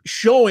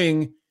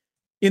showing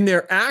in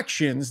their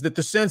actions that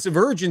the sense of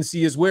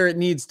urgency is where it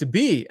needs to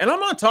be. And I'm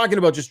not talking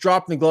about just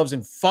dropping the gloves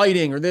and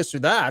fighting or this or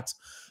that.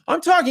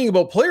 I'm talking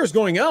about players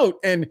going out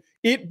and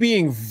it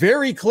being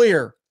very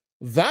clear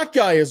that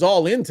guy is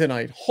all in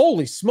tonight.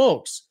 Holy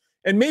smokes.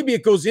 And maybe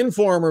it goes in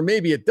for him or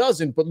maybe it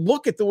doesn't, but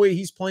look at the way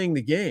he's playing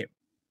the game.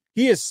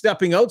 He is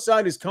stepping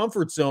outside his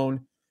comfort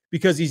zone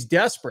because he's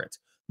desperate.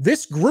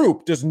 This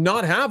group does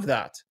not have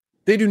that.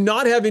 They do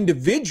not have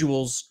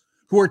individuals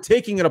who are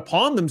taking it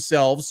upon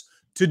themselves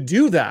to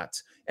do that.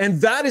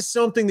 And that is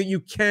something that you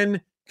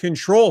can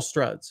control,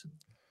 Struds.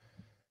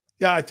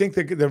 Yeah, I think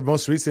the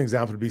most recent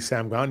example would be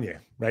Sam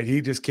Gagner, right?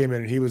 He just came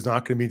in and he was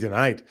not going to be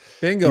denied.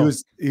 Bingo.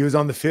 He was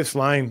on the 5th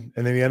line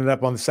and then he ended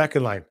up on the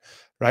 2nd line,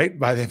 right?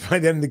 By the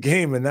end of the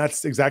game. And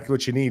that's exactly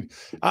what you need.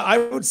 I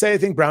would say, I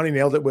think Brownie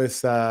nailed it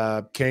with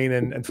Kane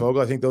and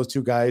Fogle. I think those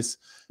 2 guys,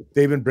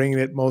 they've been bringing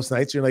it most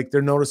nights. You're like,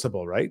 they're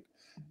noticeable, right?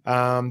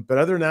 But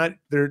other than that,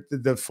 they're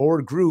the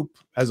forward group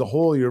as a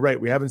whole, you're right.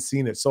 We haven't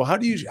seen it. So how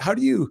do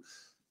you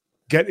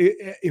get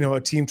a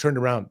team turned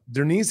around?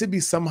 There needs to be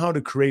somehow to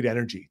create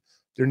energy.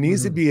 There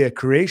needs to be a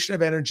creation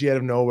of energy out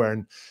of nowhere.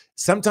 And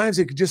sometimes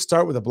it could just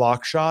start with a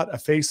block shot, a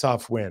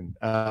face-off win.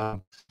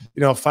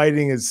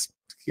 Fighting is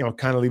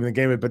kind of leaving the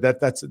game. But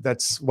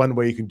that's one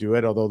way you can do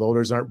it. Although the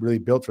Oilers aren't really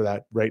built for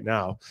that right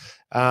now.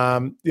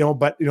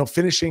 But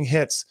finishing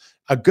hits,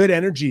 a good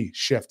energy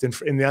shift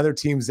in the other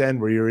team's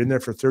end where you're in there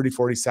for 30,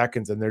 40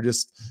 seconds and they're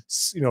just,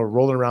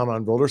 rolling around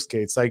on roller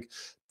skates. Like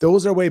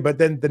those are way, but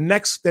then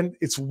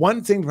it's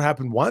one thing to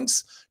happen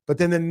once, but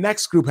then the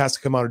next group has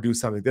to come out and do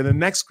something. Then the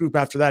next group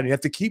after that, and you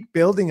have to keep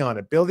building on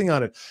it.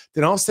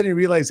 Then all of a sudden you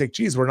realize like,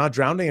 geez, we're not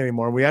drowning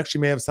anymore. We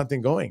actually may have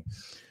something going.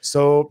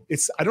 So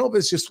I don't know if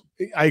it's just,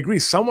 I agree.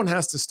 Someone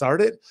has to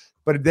start it,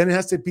 but then it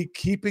has to be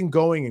keeping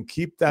going and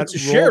keep that. It's a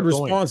shared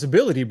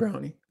responsibility,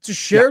 Brownie. It's a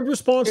shared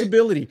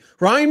responsibility.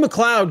 Ryan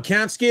McLeod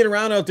can't skate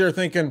around out there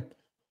thinking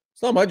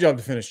it's not my job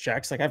to finish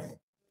checks. Like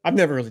I've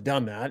never really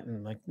done that.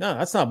 And like, no,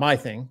 that's not my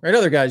thing, right?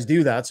 Other guys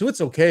do that. So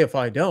it's okay if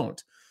I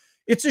don't.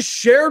 It's a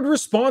shared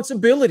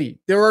responsibility.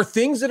 There are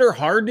things that are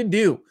hard to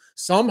do,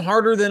 some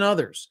harder than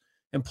others.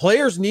 And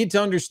players need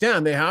to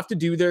understand they have to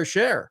do their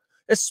share,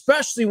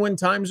 especially when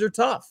times are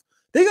tough.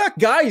 They got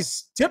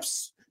guys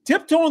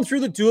tiptoeing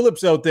through the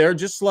tulips out there,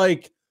 just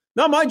like,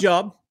 not my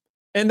job.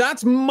 And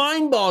that's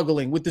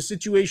mind-boggling with the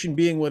situation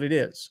being what it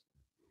is.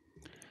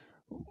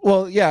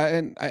 Well, yeah,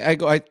 and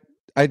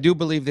I do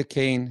believe that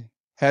Kane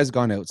has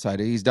gone outside.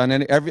 He's done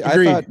I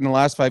thought in the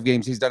last 5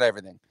 games he's done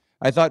everything.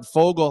 I thought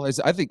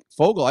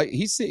Foegele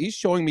he's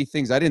showing me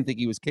things I didn't think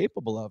he was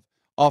capable of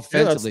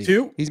offensively. Yeah,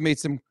 that's 2. He's made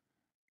some.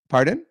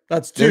 Pardon?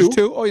 That's 2. There's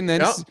 2. Oh, and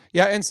then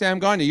and Sam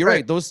Gagner. You're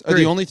right. Those are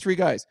the only 3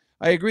 guys.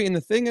 I agree. And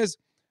the thing is,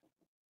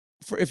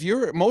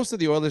 most of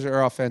the Oilers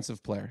are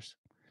offensive players,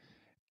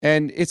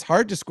 and it's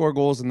hard to score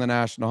goals in the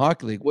National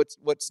Hockey League.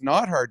 What's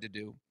not hard to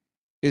do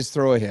is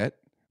throw a hit.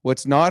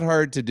 What's not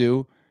hard to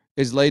do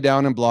is lay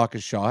down and block a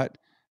shot.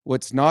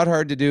 What's not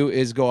hard to do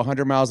is go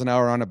 100 miles an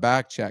hour on a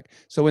back check.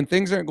 So when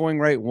things aren't going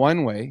right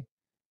one way,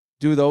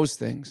 do those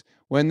things.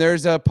 When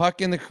there's a puck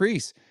in the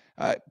crease,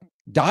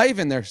 dive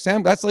in there.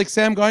 That's like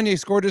Sam Gagner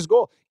scored his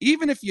goal.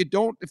 Even if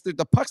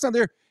the puck's not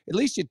there, at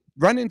least you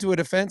run into a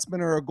defenseman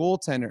or a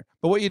goaltender.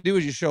 But what you do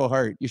is you show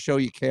heart. You show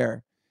you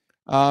care.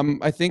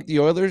 I think the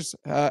Oilers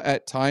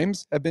at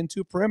times have been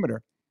too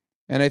perimeter.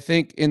 And I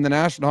think in the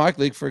National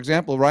Hockey League, for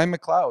example, Ryan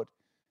McLeod,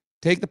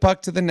 take the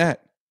puck to the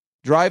net.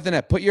 Drive the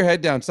net. Put your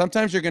head down.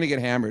 Sometimes you're going to get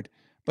hammered,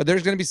 but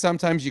there's going to be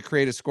sometimes you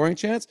create a scoring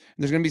chance, and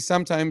there's going to be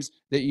sometimes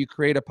that you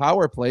create a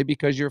power play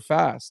because you're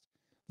fast.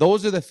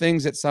 Those are the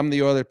things that some of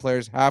the other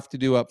players have to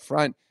do up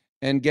front.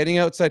 And getting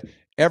outside,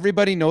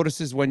 everybody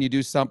notices when you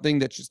do something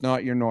that's just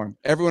not your norm.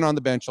 Everyone on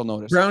the bench will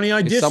notice. Brownie,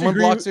 I disagree. If someone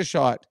blocks a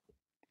shot.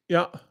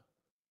 Yeah.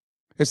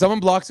 If someone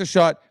blocks a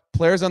shot,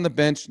 players on the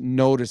bench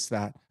notice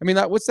that. I mean,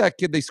 what's that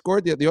kid? They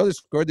scored the others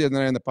scored the other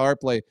night on the power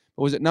play.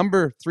 But was it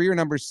number 3 or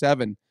number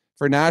 7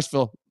 for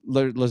Nashville?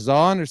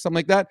 Lazon or something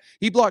like that.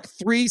 He blocked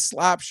 3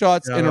 slap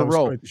shots in a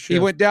row. He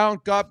went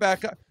down, got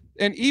back up.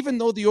 And even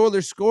though the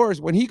Oilers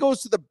scores, when he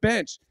goes to the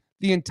bench,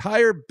 the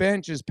entire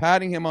bench is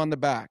patting him on the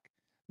back.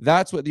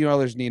 That's what the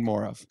Oilers need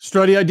more of.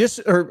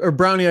 Struddy,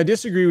 Brownie, I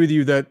disagree with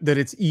you that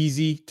it's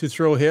easy to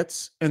throw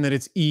hits and that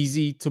it's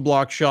easy to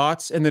block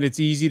shots and that it's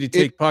easy to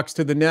take pucks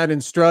to the net.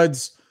 And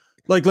Struds,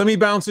 like, let me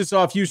bounce this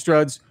off you,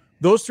 Struds.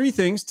 Those 3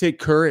 things take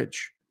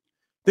courage.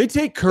 They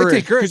take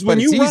courage because when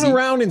you run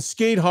around and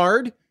skate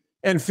hard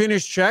and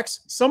finish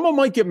checks, someone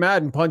might get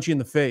mad and punch you in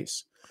the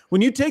face.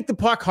 When you take the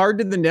puck hard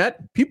to the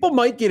net, people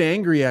might get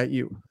angry at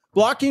you.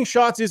 Blocking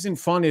shots isn't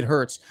fun. It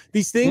hurts.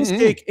 These things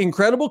take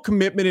incredible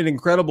commitment and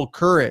incredible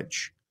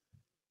courage.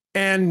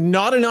 And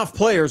not enough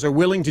players are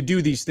willing to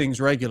do these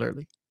things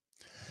regularly.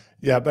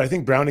 Yeah, but I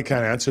think Brownie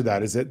kind of answered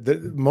that. Is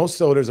that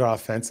most Oilers are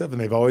offensive, and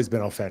they've always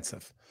been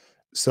offensive.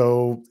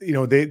 So,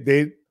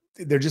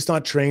 they're just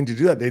not trained to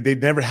do that. They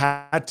never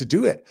had to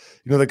do it.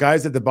 The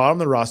guys at the bottom of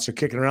the roster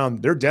kicking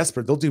around, they're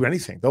desperate. They'll do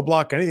anything. They'll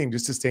block anything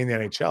just to stay in the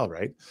NHL,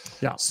 right?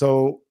 Yeah.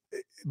 So,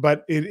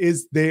 but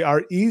they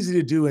are easy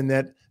to do in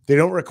that they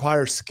don't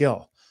require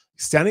skill.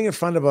 Standing in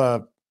front of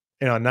a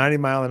 90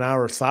 mile an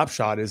hour slap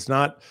shot is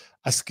not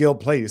a skill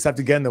play. You just have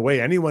to get in the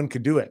way. Anyone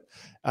could do it.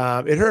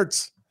 It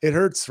hurts. It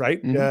hurts,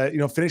 right?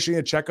 Mm-hmm. Finishing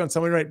a check on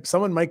someone, right?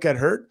 Someone might get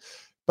hurt.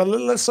 But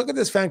let's look at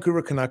this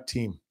Vancouver Canuck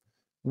team.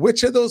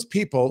 Which of those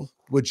people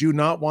would you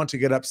not want to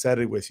get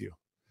upset with you?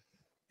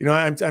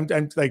 I'm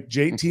like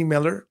JT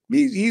Miller.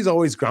 He's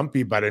always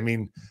grumpy, but I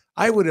mean,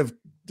 I would have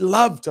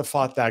loved to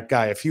fought that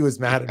guy if he was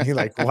mad at me.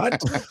 Like,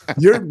 what?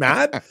 You're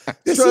mad?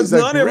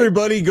 Not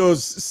everybody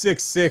goes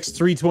 6'6",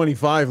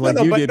 325 like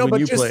you did when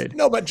you played.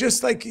 No, but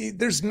just like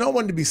there's no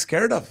one to be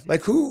scared of.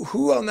 Like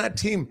who on that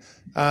team?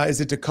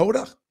 Is it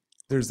Dakota?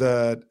 There's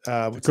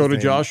Dakota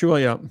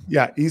Joshua.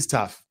 Yeah, he's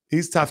tough.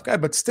 He's a tough guy,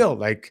 but still,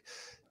 like,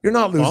 you're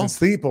not losing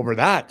sleep over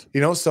that,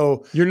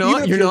 So you're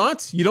not. You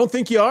don't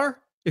think you are?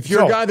 If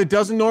you're a guy that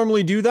doesn't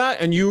normally do that,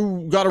 and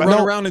you got to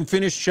run around and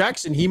finish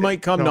checks, and he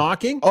might come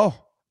knocking. Oh,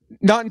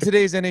 not in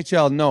today's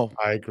NHL. No,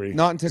 I agree.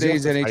 Not in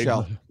today's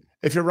NHL.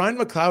 If you're Ryan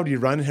McLeod, you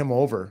run him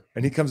over,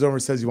 and he comes over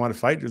and says, "You want to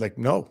fight?" You're like,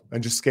 "No,"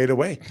 and just skate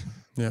away.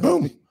 Yeah.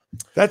 Boom.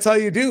 That's how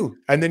you do.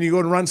 And then you go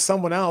and run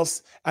someone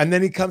else, and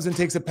then he comes and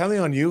takes a penalty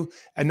on you,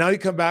 and now you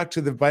come back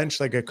to the bench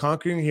like a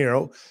conquering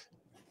hero.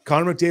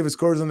 Connor McDavid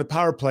scores on the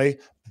power play.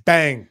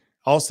 Bang.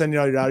 all of a sudden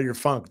you're out of your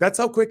funk. That's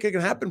how quick it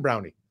can happen,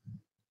 Brownie.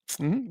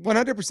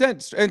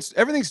 100%. And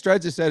everything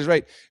Strudge just says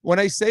right. When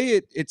I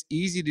say it's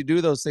easy to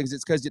do those things,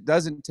 it's because it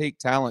doesn't take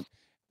talent.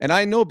 And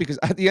I know, because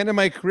at the end of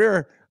my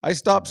career, I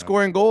stopped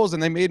scoring goals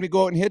and they made me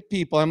go out and hit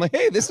people. I'm like,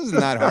 hey, this isn't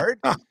that hard.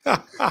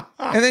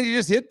 And then you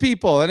just hit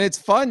people and it's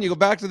fun. You go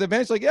back to the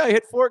bench like, yeah, I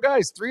hit 4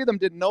 guys. 3 of them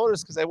didn't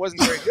notice because I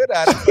wasn't very good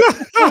at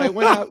it. But I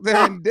went out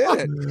there and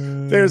did it.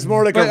 There's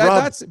more like a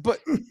rub. But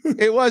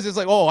it's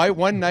like,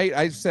 one night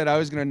I said I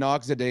was going to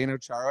knock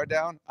Zdeno Chara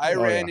down. I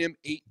ran him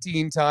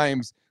 18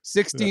 times.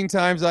 16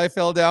 times I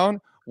fell down.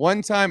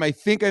 One time, I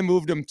think I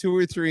moved him 2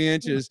 or 3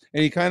 inches,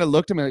 and he kind of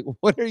looked at me like,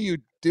 what are you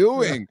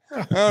doing?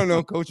 I don't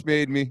know. Coach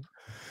made me.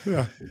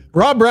 Yeah.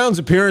 Rob Brown's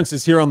appearance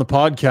is here on the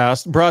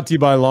podcast, brought to you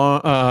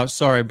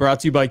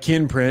by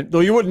Kinprint, though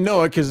you wouldn't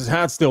know it because his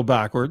hat's still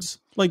backwards.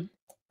 Like,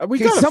 we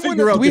got to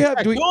figure out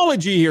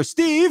technology here.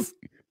 Steve,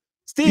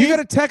 you got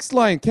a text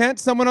line. Can't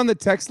someone on the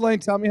text line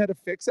tell me how to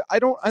fix it? I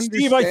don't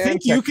understand. Steve, I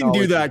think you can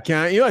do that,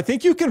 can't you? I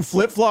think you can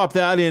flip-flop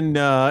that in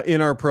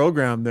our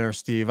program there,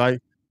 Steve.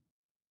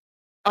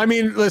 I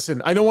mean,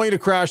 listen, I don't want you to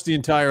crash the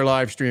entire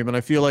live stream, and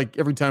I feel like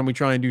every time we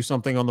try and do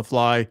something on the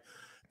fly,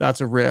 that's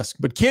a risk.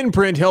 But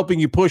Kinprint, helping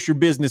you push your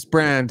business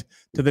brand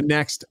to the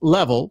next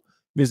level.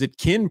 Visit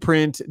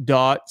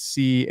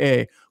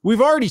kinprint.ca.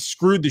 We've already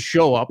screwed the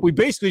show up. We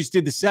basically just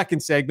did the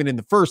second segment in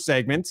the first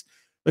segment,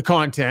 the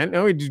content.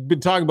 Now we've been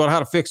talking about how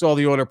to fix all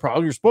the other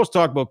problems. You're supposed to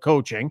talk about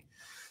coaching,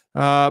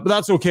 but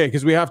that's okay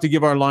because we have to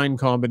give our line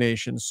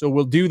combinations. So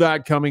we'll do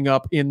that coming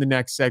up in the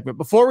next segment.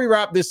 Before we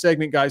wrap this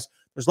segment, guys,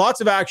 there's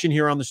lots of action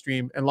here on the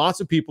stream, and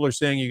lots of people are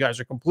saying you guys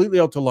are completely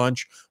out to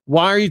lunch.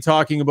 Why are you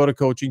talking about a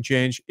coaching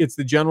change? It's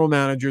the general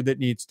manager that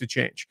needs to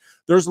change.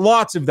 There's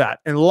lots of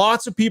that, and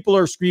lots of people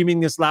are screaming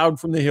this loud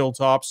from the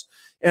hilltops,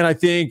 and I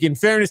think, in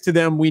fairness to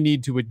them, we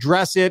need to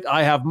address it.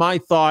 I have my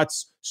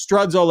thoughts.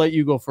 Struds, I'll let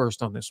you go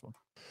first on this one.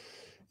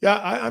 Yeah,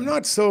 I'm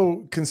not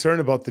so concerned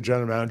about the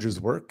general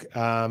manager's work.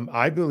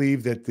 I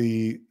believe that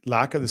the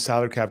lack of the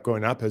salary cap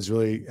going up has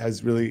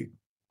really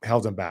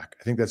held him back.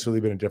 I think that's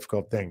really been a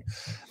difficult thing.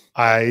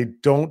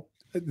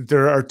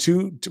 There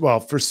are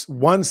for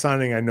one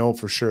signing, I know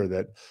for sure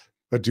that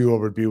a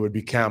do-over would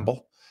be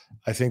Campbell.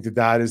 I think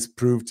that has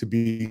proved to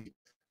be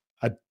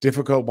a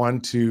difficult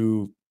one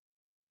to,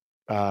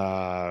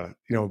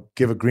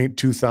 give a green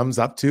 2 thumbs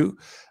up to.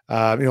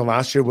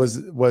 Last year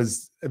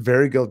was a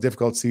very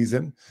difficult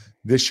season.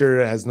 This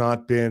year has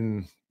not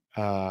been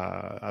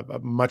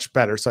much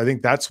better. So I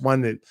think that's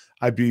one that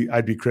I'd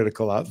be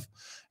critical of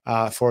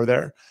for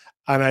there.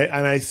 And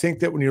I think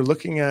that when you're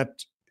looking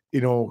at,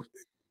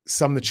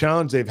 some of the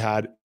challenge they've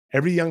had,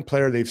 every young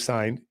player they've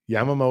signed,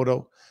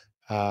 Yamamoto,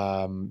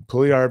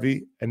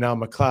 Puljujarvi, and now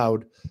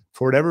McLeod,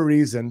 for whatever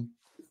reason,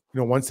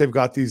 once they've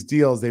got these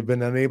deals, they've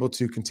been unable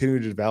to continue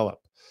to develop.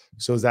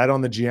 So is that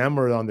on the GM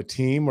or on the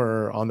team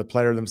or on the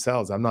player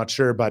themselves? I'm not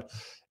sure, but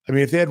I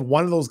mean, if they had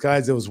one of those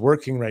guys that was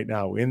working right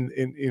now,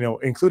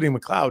 including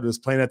McLeod, who was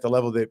playing at the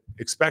level they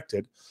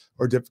expected,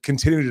 or to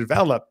continue to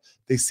develop,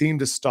 they seem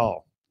to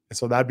stall. And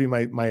so that'd be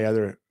my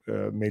other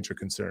major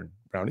concern,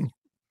 Brownie.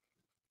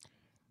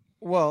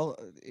 Well,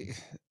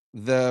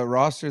 the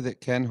roster that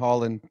Ken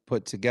Holland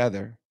put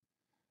together,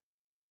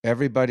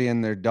 everybody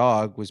and their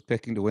dog was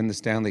picking to win the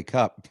Stanley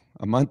Cup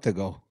a month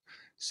ago.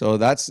 So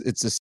it's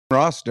the same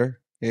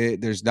roster.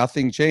 There's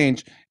nothing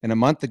changed. And a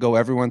month ago,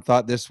 everyone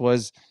thought this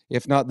was,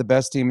 if not the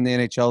best team in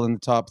the NHL, in the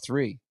top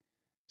 3.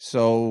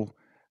 So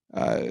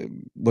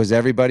was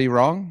everybody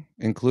wrong,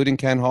 including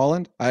Ken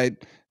Holland?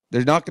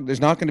 There's not going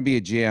to be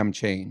a GM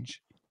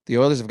change. The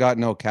Oilers have got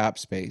no cap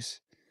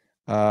space.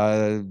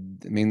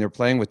 They're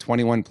playing with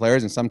 21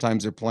 players, and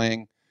sometimes they're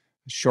playing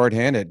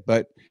shorthanded.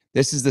 But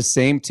this is the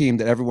same team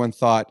that everyone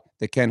thought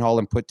that Ken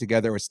Holland put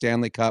together a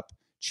Stanley Cup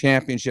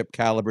championship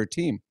caliber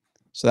team.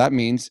 So that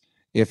means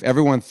if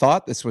everyone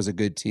thought this was a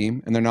good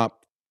team and they're not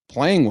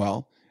playing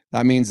well,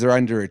 that means they're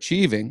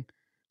underachieving.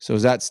 So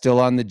is that still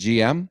on the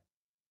GM?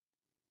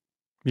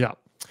 Yeah.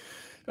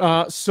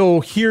 So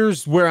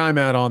here's where I'm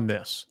at on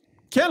this.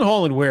 Ken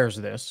Holland wears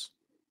this.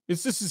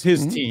 This is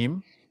his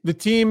team. The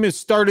team has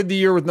started the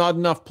year with not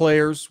enough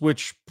players,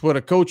 which put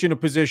a coach in a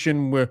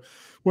position where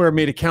it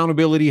made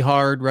accountability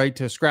hard, right?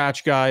 To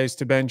scratch guys,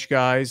 to bench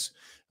guys.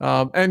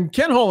 And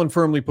Ken Holland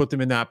firmly put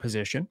them in that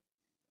position.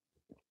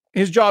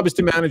 His job is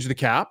to manage the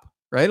cap,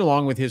 right?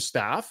 Along with his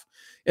staff.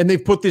 And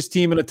they've put this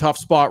team in a tough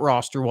spot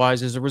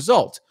roster-wise as a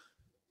result.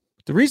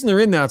 The reason they're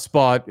in that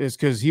spot is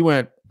because he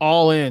went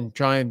all in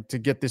trying to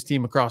get this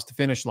team across the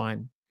finish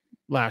line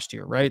last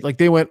year, right? Like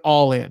they went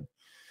all in.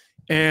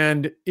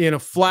 And in a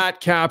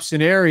flat cap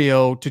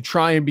scenario, to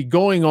try and be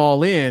going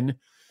all in,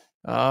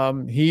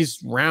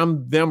 he's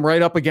rammed them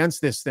right up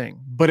against this thing.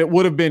 But it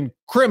would have been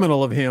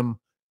criminal of him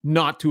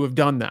not to have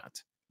done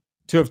that,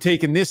 to have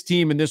taken this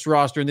team and this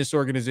roster and this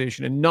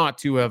organization and not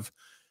to have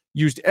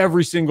used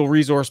every single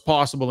resource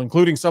possible,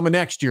 including some of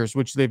next year's,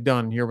 which they've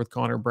done here with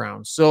Connor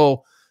Brown.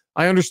 So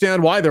I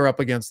understand why they're up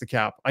against the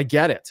cap. I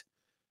get it.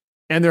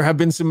 And there have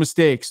been some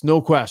mistakes,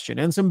 no question,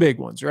 and some big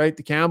ones, right?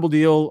 The Campbell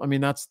deal, I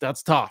mean,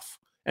 that's tough.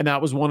 And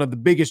that was one of the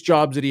biggest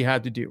jobs that he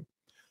had to do.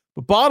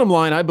 But bottom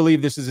line, I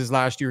believe this is his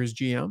last year as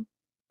GM.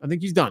 I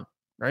think he's done,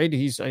 right?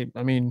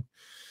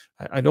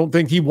 I don't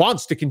think he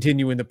wants to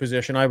continue in the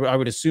position, I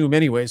would assume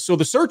anyways. So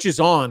the search is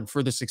on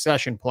for the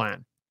succession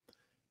plan.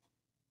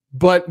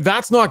 But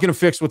that's not going to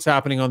fix what's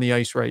happening on the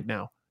ice right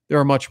now. There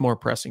are much more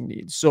pressing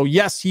needs. So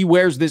yes, he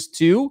wears this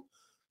too,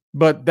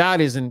 but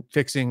that isn't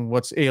fixing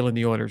what's ailing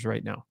the Oilers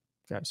right now,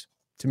 guys,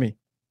 to me.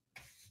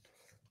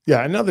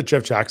 Yeah, and now that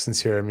Jeff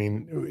Jackson's here, I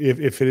mean,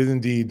 if it is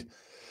indeed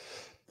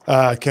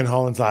Ken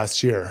Holland's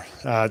last year,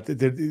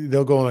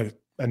 they'll go in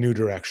a new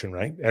direction,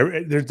 right?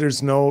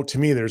 There's no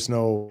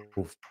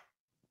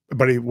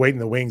buddy waiting in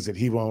the wings that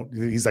he won't.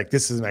 He's like,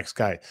 this is the next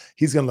guy.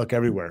 He's going to look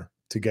everywhere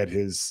to get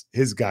his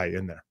guy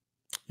in there.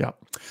 Yeah.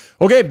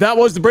 Okay, that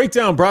was the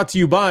breakdown brought to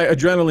you by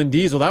Adrenaline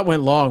Diesel. That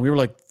went long. We were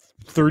like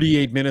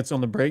 38 minutes on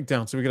the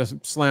breakdown, so we got to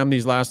slam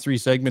these last 3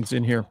 segments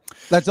in here.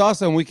 That's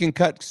awesome. We can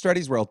cut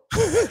Struddy's World.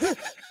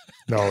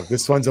 No,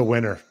 this one's a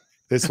winner.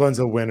 This one's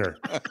a winner.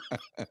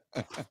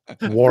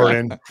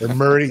 Warren or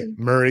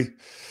Murray.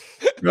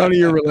 Brownie,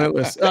 you're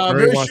relentless.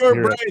 Very short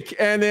break,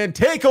 and then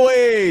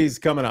takeaways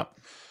coming up.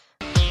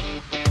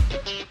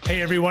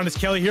 Hey everyone, it's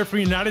Kelly here from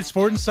United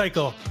Sport &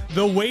 Cycle.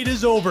 The wait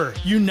is over.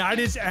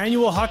 United's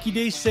annual Hockey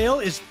Day sale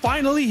is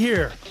finally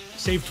here.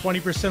 Save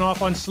 20%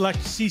 off on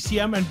select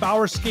CCM and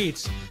Bauer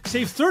skates.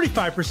 Save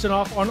 35%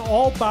 off on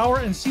all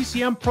Bauer and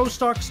CCM Pro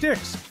Stock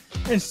sticks.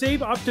 And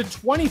save up to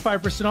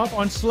 25% off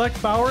on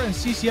select Bauer and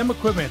CCM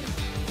equipment.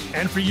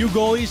 And for you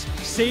goalies,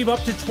 save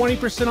up to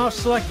 20% off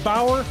select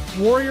Bauer,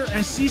 Warrior,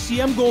 and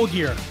CCM goal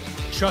gear.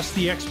 Trust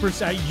the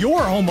experts at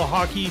your home of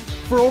hockey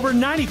for over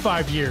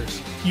 95 years.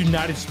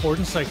 United Sport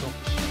 & Cycle.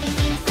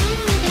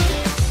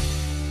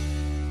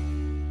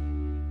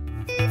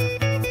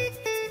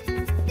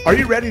 Are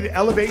you ready to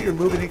elevate your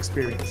moving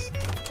experience?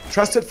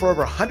 Trusted for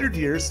over 100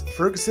 years,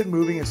 Ferguson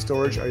Moving and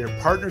Storage are your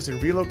partners in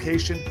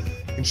relocation,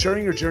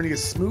 ensuring your journey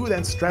is smooth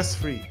and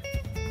stress-free.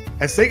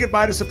 And say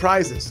goodbye to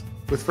surprises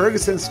with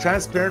Ferguson's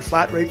transparent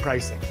flat rate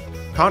pricing.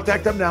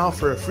 Contact them now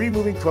for a free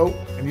moving quote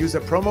and use a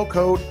promo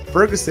code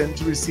Ferguson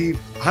to receive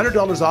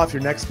 $100 off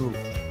your next move.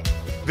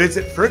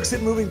 Visit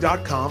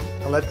FergusonMoving.com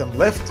and let them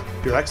lift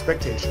your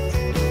expectations.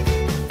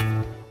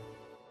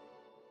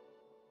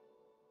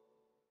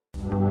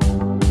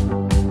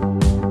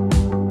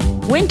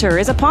 Winter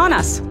is upon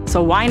us,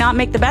 so why not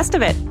make the best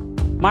of it?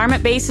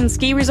 Marmot Basin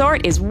Ski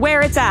Resort is where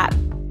it's at.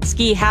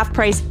 Ski half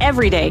price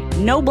every day,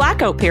 no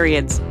blackout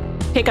periods.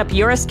 Pick up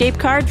your escape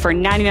card for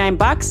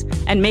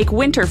 $99 and make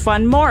winter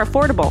fun more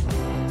affordable.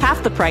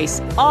 Half the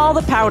price, all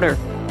the powder.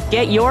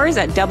 Get yours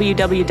at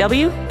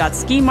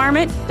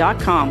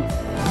www.skimarmot.com.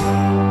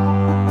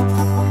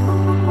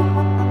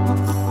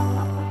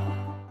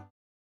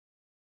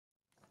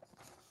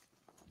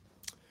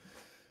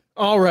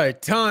 All right,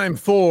 time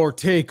for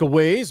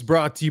takeaways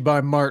brought to you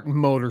by Martin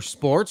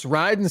Motorsports.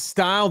 Ride in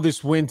style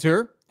this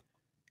winter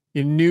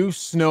in new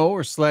snow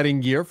or sledding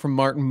gear from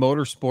Martin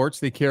Motorsports.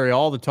 They carry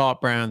all the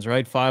top brands,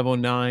 right?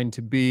 509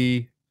 to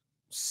be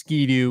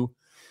Ski-Doo.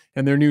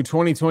 And their new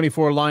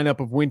 2024 lineup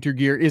of winter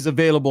gear is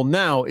available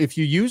now. If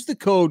you use the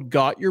code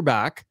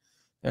GOTYOURBACK,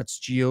 that's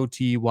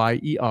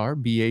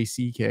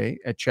GOTYERBACK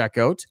at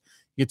checkout,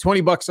 you get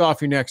 $20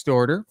 off your next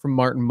order from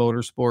Martin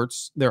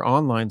Motorsports, their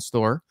online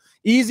store.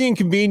 Easy and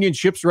convenient,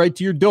 ships right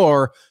to your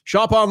door.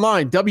 Shop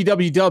online,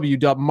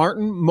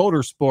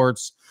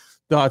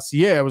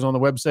 www.martinmotorsports.ca. I was on the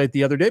website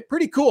the other day.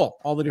 Pretty cool,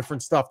 all the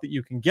different stuff that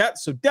you can get.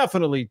 So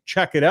definitely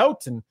check it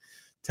out and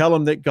tell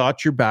them that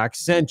Got Your Back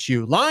sent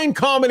you. Line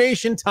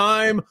combination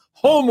time,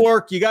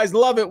 homework. You guys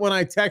love it when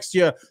I text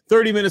you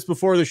 30 minutes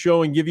before the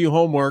show and give you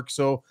homework.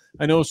 So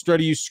I know,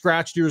 Struddy, you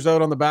scratched yours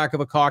out on the back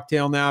of a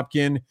cocktail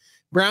napkin.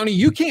 Brownie,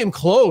 you came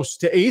close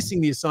to acing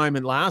the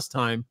assignment last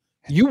time.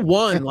 You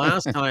won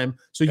last time.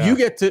 So you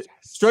get to,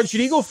 Strud,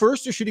 should he go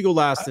first or should he go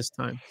last this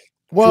time?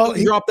 Well,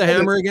 he dropped the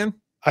hammer again.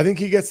 I think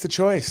he gets the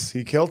choice.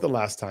 He killed it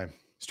last time.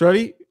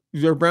 Struddy,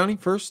 or Brownie,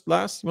 first,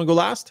 last? You want to go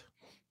last?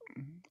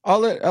 I'll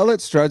let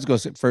Struds go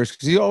first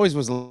because he always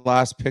was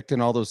last picked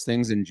in all those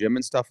things in gym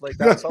and stuff like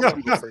that. So I'll let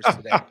him go first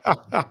today.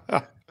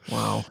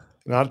 Wow.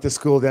 Not at the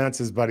school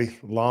dances, buddy.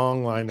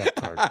 Long lineup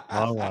card.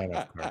 Long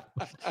lineup card.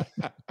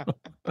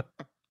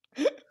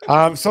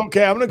 So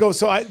okay, I'm gonna go.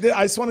 So I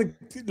just want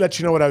to let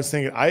you know what I was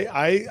thinking.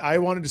 I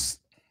wanted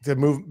to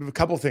move a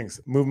couple things.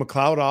 Move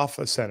McLeod off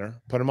a center,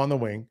 put him on the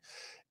wing.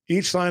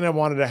 Each line I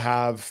wanted to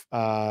have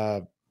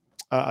a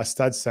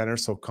stud center,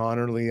 so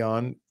Connor,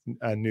 Leon,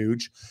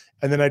 Nuge,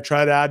 and then I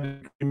try to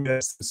add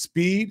some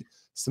speed,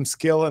 some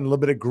skill, and a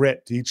little bit of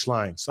grit to each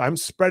line. So I'm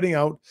spreading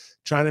out,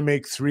 trying to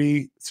make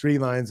three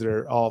lines that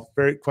are all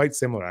quite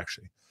similar,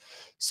 actually.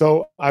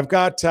 So I've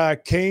got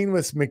Kane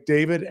with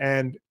McDavid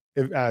and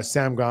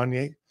Sam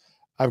Gagner.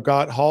 I've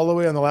got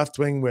Holloway on the left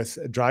wing with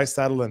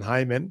Draisaitl and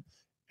Hyman,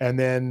 and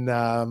then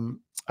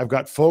I've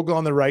got Fogle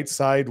on the right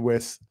side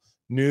with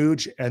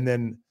Nuge, and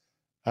then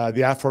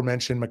the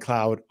aforementioned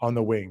McLeod on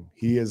the wing.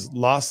 He has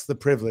lost the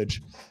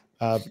privilege.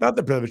 Not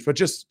the privilege, but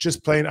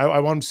just playing. I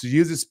want him to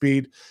use his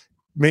speed,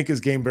 make his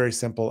game very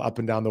simple up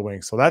and down the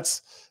wing. So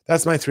that's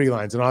my three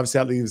lines. And obviously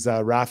that leaves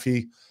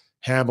Rafi,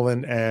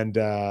 Hamblin, and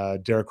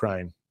Derek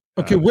Ryan.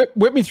 Okay, whip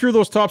me through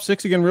those top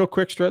 6 again real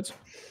quick, Streds.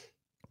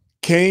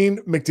 Kane,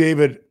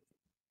 McDavid,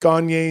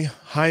 Gagne,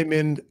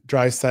 Hyman,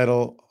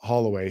 Draisaitl,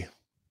 Holloway,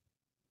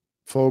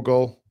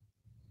 Fogle,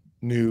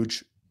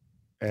 Nuge,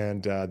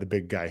 and the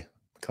big guy,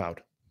 McLeod,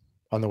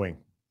 on the wing.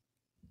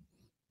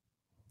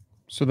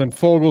 So then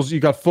you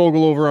got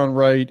Fogle over on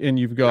right, and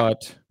you've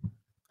got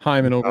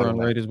Hyman over on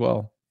right as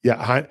well.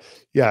 Yeah,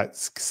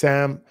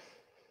 Sam.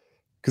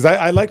 Because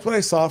I liked what I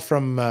saw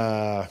from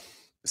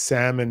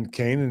Sam and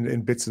Kane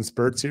in bits and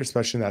spurts here,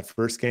 especially in that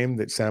first game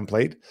that Sam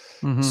played.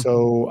 Mm-hmm.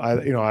 So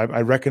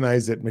I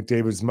recognize that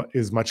McDavid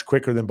is much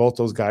quicker than both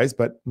those guys,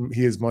 but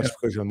he is much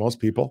quicker than most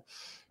people.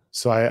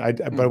 So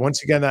but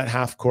once again, that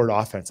half court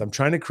offense, I'm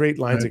trying to create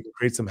lines that can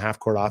create some half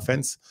court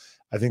offense.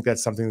 I think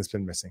that's something that's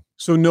been missing.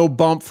 So no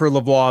bump for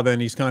Lavoie then.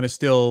 He's kind of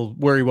still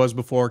where he was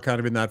before, kind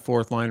of in that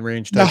fourth line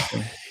range type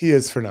thing. He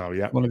is for now,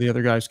 yeah. One of the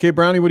other guys. Okay,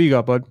 Brownie, what do you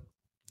got, bud?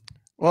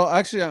 Well,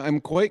 actually, I'm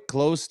quite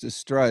close to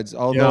Struds,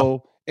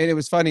 although, and it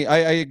was funny. I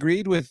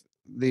agreed with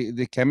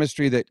the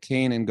chemistry that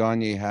Kane and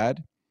Gagne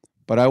had,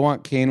 but I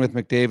want Kane with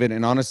McDavid,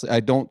 and honestly,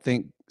 I don't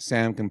think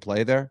Sam can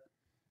play there.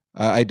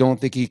 I don't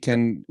think he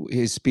can.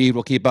 His speed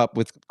will keep up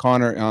with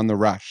Connor on the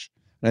rush,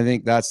 and I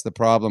think that's the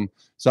problem.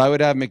 So I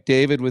would have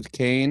McDavid with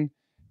Kane,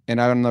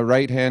 and on the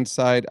right-hand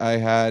side, I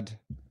had.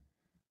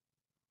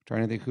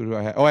 Trying to think, who do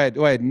I have? I had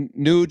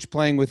Nuge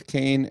playing with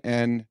Kane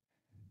and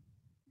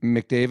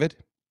McDavid.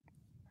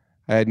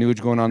 I had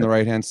Nuge going on the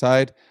right-hand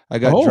side. I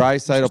got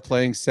Draisaitl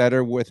playing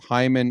center with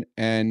Hyman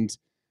and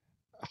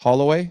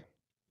Holloway.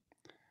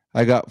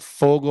 I got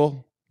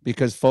Fogle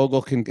because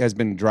Fogle has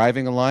been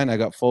driving a line. I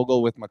got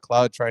Fogle with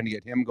McLeod trying to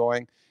get him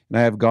going. And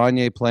I have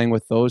Gagne playing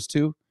with those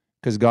two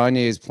because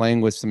Gagne is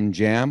playing with some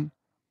jam.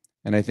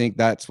 And I think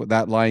that's what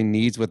that line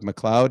needs with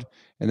McLeod.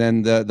 And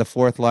then the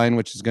fourth line,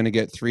 which is going to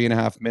get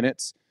 3.5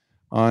 minutes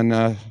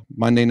on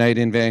Monday night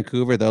in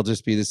Vancouver, they'll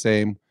just be the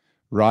same.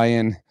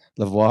 Ryan,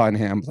 Lavoie, and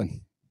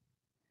Hamblin.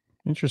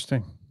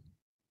 Interesting.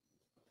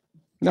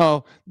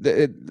 No,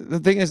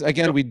 the thing is,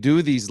 again, we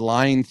do these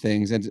line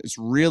things, and it's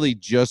really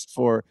just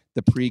for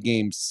the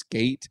pregame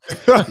skate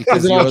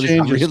because they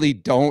really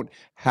don't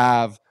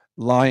have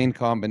line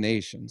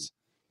combinations.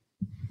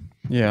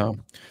 Yeah.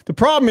 The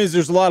problem is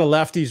there's a lot of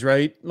lefties,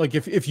 right? Like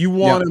if you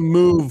want to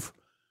move,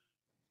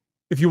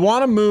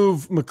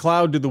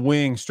 McLeod to the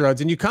wing, Struds,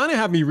 and you kind of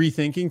have me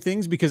rethinking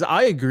things because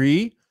I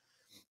agree.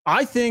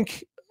 I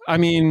think,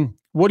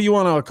 what do you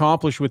want to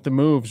accomplish with the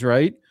moves,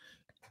 right?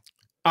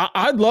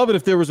 I'd love it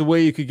if there was a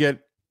way you could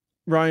get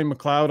Ryan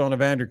McLeod on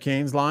Evander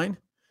Kane's line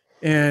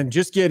and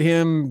just get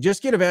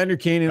Evander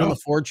Kane in on the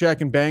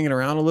forecheck and banging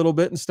around a little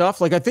bit and stuff.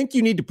 Like, I think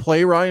you need to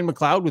play Ryan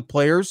McLeod with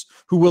players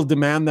who will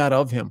demand that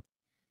of him,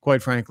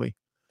 quite frankly.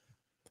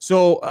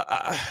 So,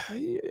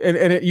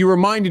 you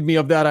reminded me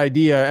of that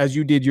idea as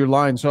you did your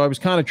line. So I was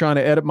kind of trying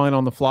to edit mine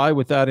on the fly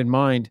with that in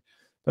mind.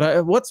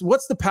 But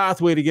what's the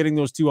pathway to getting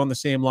those two on the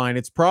same line?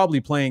 It's probably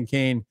playing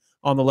Kane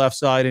on the left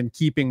side and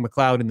keeping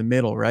McLeod in the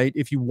middle, right?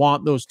 If you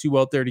want those two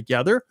out there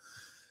together.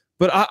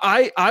 But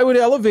I would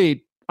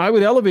elevate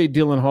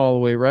Dylan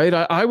Holloway, right?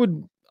 I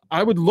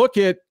would look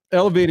at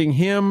elevating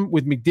him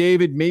with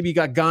McDavid. Maybe you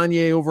got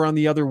Gagne over on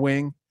the other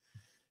wing.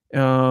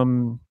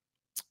 Zach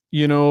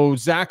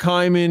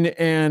Hyman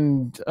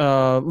and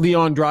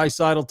Leon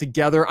Draisaitl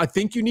together. I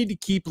think you need to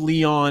keep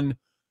Leon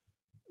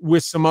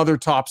with some other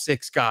top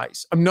 6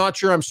 guys. I'm not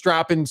sure I'm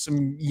strapping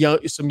some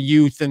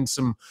youth and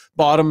some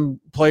bottom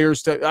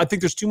players to. I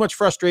think there's too much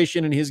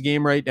frustration in his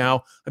game right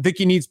now. I think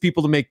he needs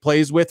people to make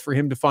plays with for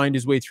him to find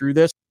his way through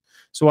this.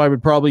 So I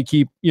would probably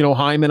keep,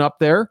 Hyman up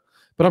there.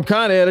 But I'm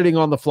kind of editing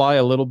on the fly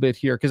a little bit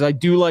here because I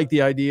do like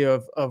the idea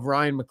of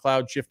Ryan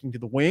McLeod shifting to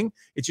the wing.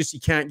 It's just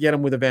you can't get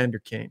him with Evander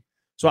Kane.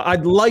 So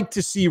I'd like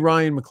to see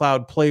Ryan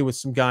McLeod play with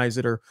some guys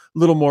that are a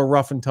little more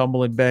rough and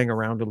tumble and bang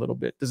around a little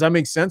bit. Does that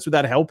make sense? Would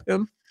that help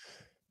him?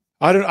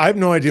 I have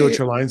no idea what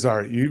your lines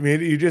are.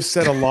 You just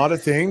said a lot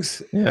of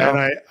things, and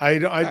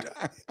I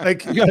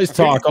like you guys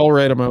talk. I'll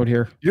write them out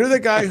here. You're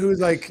the guy who's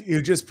like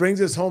who just brings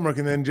his homework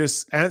and then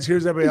just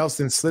hears everybody else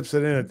and slips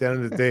it in at the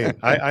end of the day.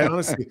 I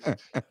honestly,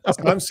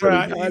 I'm sorry.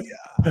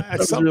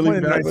 At some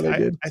point,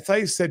 I thought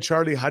you said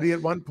Charlie Huddy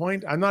at one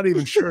point. I'm not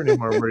even sure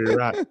anymore where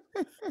you're at.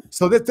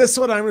 So that's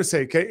what I'm going to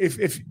say. Okay,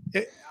 if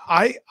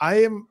I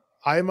am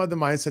of the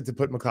mindset to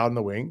put McLeod in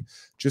the wing,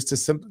 just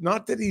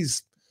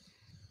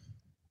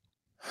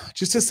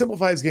to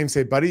simplify his game,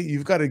 say, buddy,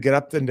 you've got to get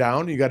up and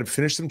down. You got to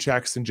finish some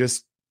checks and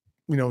just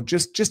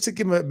to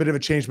give him a bit of a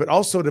change, but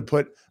also to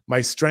put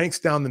my strengths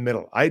down the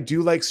middle. I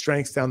do like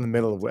strengths down the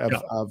middle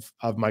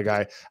of my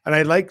guy. And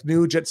I like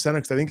Nuge at center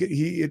because I think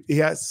he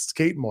has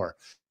skate more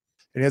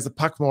and he has the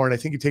puck more. And I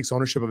think he takes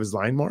ownership of his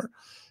line more.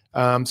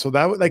 So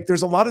that would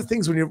there's a lot of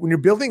things when you're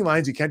building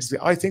lines, you can't just say,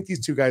 I think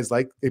these two guys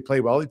they play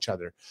well each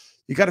other.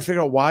 You got to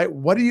figure out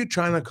what are you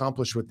trying to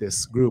accomplish with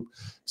this group?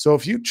 So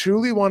if you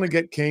truly want to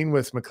get Kane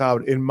with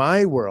McLeod, in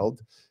my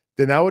world,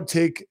 then I would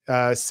take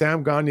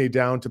Sam Gagne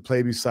down to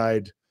play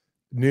beside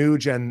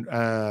Nuge and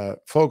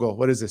Fogle.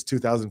 What is this,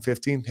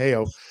 2015?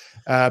 Heyo.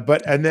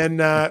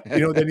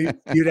 Then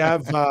you'd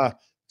have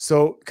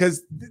So,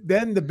 because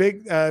then the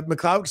big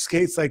McLeod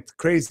skates like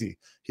crazy.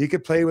 He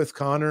could play with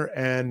Connor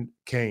and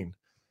Kane,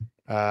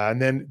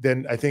 and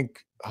then I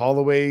think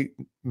Holloway,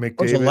 McDavid.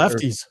 Those are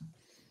lefties.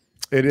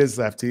 It is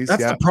lefties.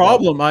 That's the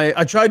problem. I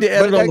tried to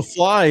edit on the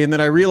fly, and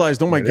then I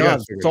realized, oh my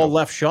God, it's all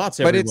left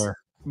shots everywhere.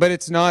 But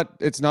it's not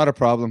a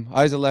problem.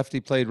 I, as a lefty,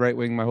 played right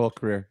wing my whole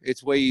career.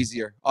 It's way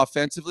easier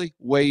offensively,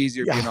 way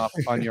easier being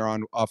on your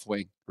off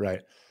wing.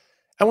 Right.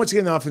 And once you get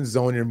in the offense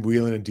zone, you're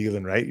wheeling and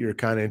dealing, right? You're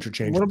kind of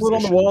interchanging. What about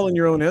on the wall in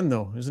your own end,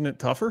 though? Isn't it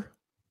tougher?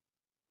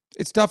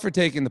 It's tougher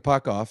taking the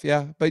puck off,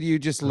 yeah. But you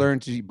just learn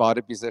to body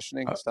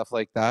positioning and stuff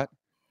like that.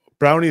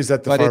 Brownie's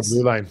at the far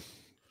blue line.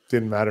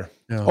 Didn't matter.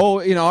 Yeah. Oh,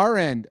 in our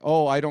end.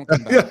 Oh, I don't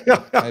come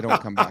back. I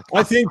don't come back.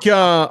 I think,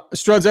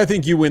 Struds, I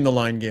think you win the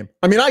line game.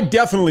 I mean, I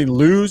definitely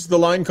lose the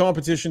line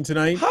competition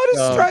tonight. How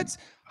does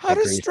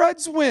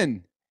Struds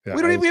win? Yeah,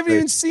 we haven't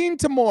even seen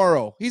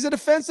tomorrow. He's a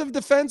defensive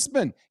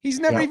defenseman. He's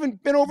never even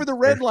been over the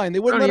red line. They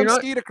wouldn't let him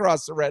skate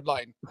across the red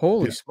line.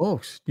 Holy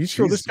smokes. You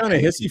show this kind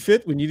of hissy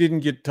fit when you didn't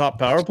get top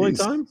power play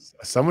time?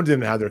 Someone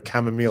didn't have their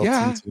chamomile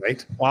tea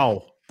tonight.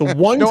 Wow. The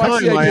one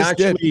time I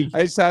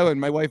just had one.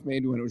 My wife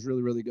made one. It was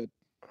really, really good.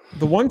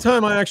 The one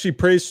time I actually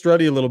praised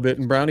Struddy a little bit,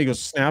 and Brownie goes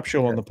snap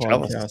show on the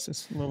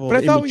podcast. But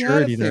I thought we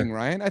had a thing,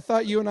 Ryan. I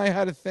thought you and I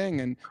had a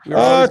thing, and we were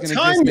always going to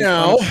time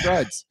now.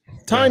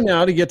 Time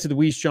now to get to the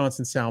Weiss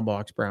Johnson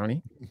soundbox,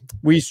 Brownie.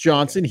 Weiss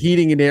Johnson,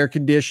 heating and air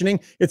conditioning.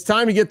 It's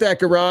time to get that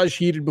garage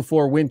heated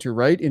before winter,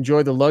 right?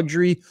 Enjoy the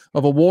luxury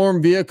of a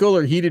warm vehicle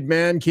or heated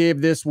man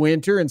cave this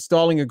winter.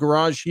 Installing a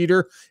garage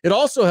heater. It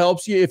also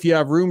helps you if you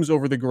have rooms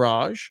over the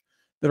garage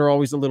that are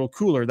always a little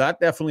cooler. That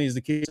definitely is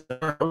the case in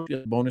our house. We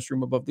have a bonus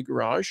room above the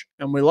garage.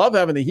 And we love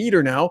having the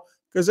heater now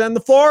because then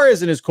the floor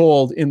isn't as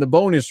cold in the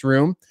bonus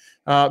room.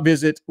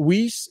 Visit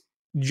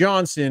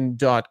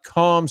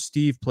WeissJohnson.com.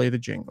 Steve, play the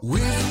jingle.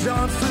 Weiss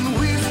Johnson,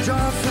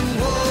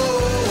 whoa.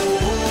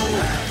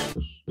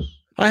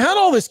 I had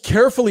all this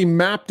carefully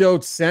mapped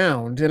out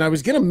sound, and I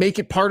was going to make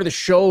it part of the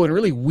show and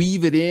really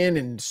weave it in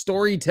and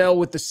story tell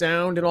with the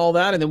sound and all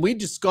that. And then we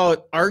just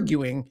got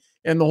arguing,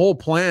 and the whole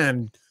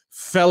plan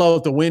fell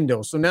out the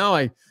window. So now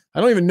I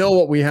don't even know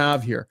what we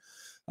have here.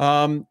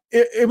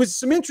 It was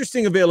some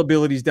interesting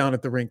availabilities down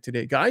at the rink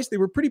today, guys. They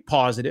were pretty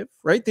positive,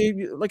 right?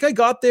 I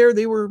got there,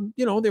 they were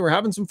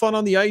having some fun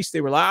on the ice. They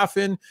were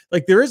laughing.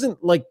 Like, there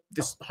isn't like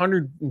this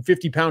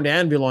 150-pound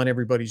anvil on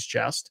everybody's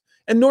chest,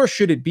 and nor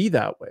should it be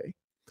that way.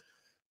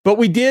 But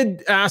we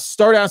did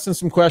start asking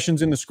some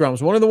questions in the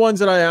scrums. One of the ones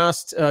that I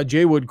asked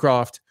Jay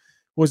Woodcroft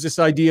was this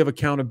idea of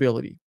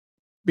accountability,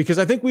 because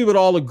I think we would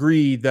all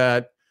agree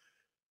that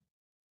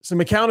some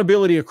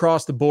accountability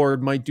across the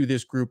board might do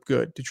this group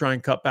good to try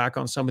and cut back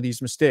on some of these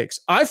mistakes.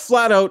 I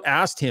flat out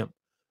asked him,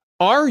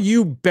 are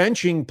you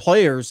benching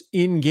players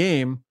in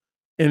game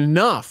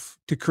enough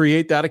to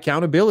create that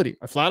accountability?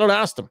 I flat out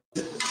asked him.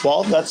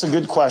 Well, that's a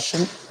good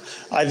question.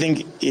 I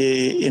think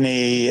in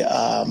a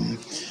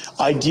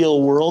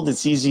ideal world,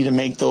 it's easy to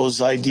make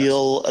those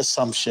ideal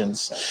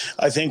assumptions.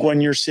 I think when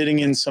you're sitting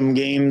in some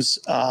games,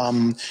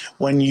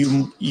 when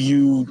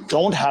you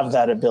don't have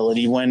that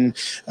ability, when,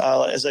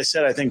 as I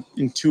said, I think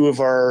in 2 of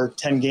our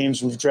 10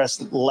 games, we've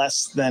dressed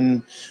less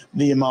than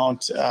the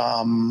amount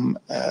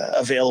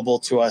available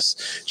to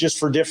us, just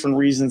for different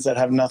reasons that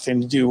have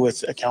nothing to do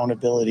with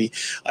accountability.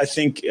 I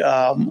think,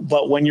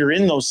 but when you're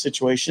in those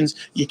situations,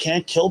 you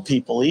can't kill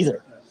people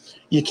either.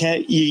 You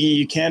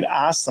can't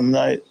ask them.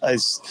 I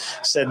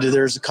said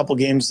there's a couple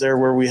games there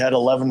where we had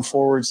 11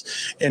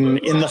 forwards, and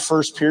in the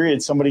first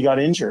period somebody got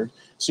injured,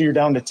 so you're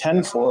down to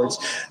 10 forwards.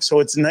 So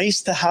it's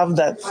nice to have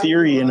that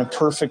theory in a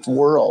perfect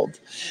world,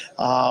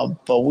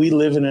 but we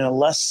live in a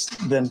less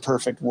than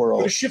perfect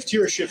world. But a shift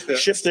here, a shift there.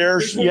 Shift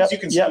there. Yeah,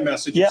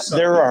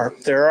 there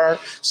are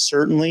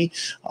certainly.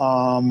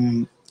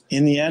 In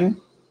the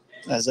end,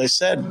 as I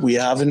said, we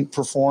haven't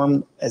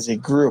performed as a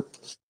group.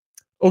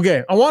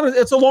 Okay,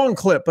 it's a long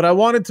clip, but I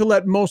wanted to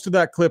let most of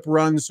that clip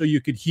run so you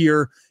could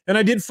hear. And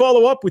I did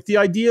follow up with the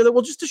idea that,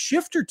 well, just a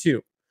shift or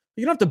two.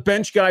 You don't have to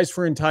bench guys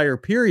for entire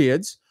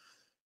periods.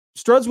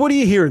 Struds, what do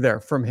you hear there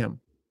from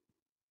him?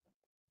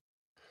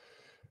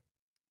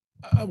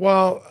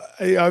 Well,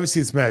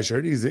 obviously it's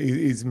measured.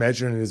 He's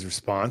measuring his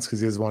response because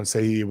he doesn't want to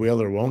say he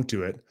will or won't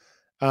do it.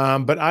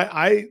 But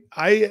I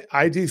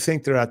do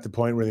think they're at the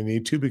point where they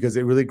need to, because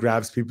it really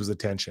grabs people's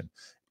attention.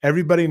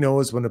 Everybody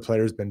knows when a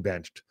player's been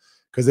benched.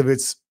 Because if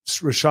it's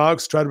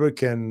Rashad,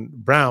 Strudwick, and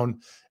Brown,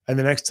 and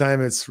the next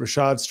time it's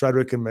Rashad,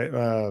 Strudwick, and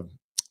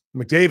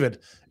McDavid,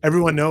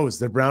 everyone knows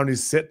that Brown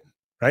is sitting,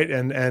 right?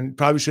 And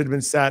probably should have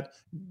been sat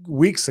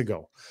weeks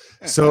ago.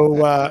 So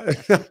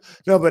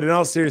no, but in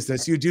all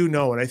seriousness, you do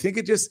know, and I think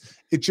it has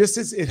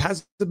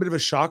a bit of a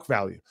shock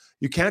value.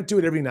 You can't do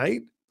it every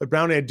night, but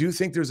Brown, I do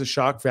think there's a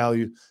shock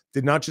value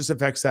that not just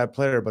affects that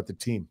player but the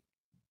team.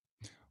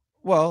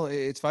 Well,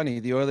 it's funny.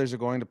 The Oilers are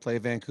going to play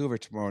Vancouver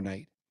tomorrow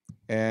night.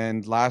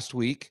 And last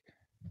week,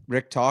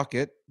 Rick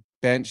Tocchet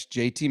benched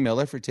JT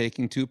Miller for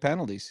taking 2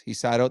 penalties. He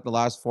sat out the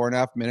last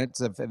 4.5 minutes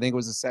of, I think it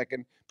was the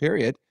second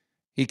period.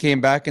 He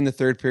came back in the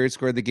third period,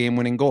 scored the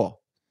game-winning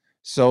goal.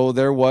 So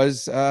there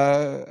was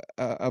a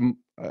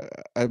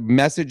a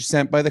message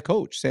sent by the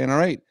coach saying, all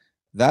right,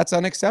 that's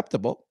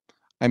unacceptable.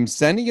 I'm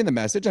sending you the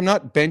message. I'm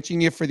not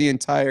benching you for the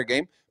entire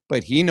game,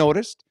 but he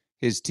noticed,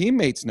 his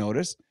teammates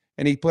noticed,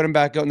 and he put him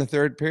back out in the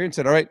third period and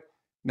said, all right,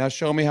 now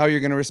show me how you're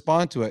going to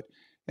respond to it.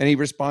 And he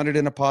responded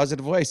in a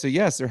positive way. So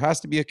yes, there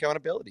has to be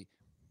accountability.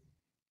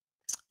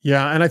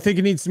 Yeah, and I think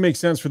it needs to make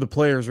sense for the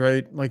players,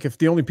 right? Like if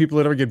the only people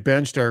that ever get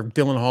benched are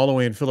Dylan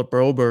Holloway and Philip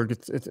Broberg,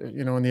 it's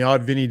and the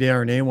odd Vinny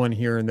Desharnais one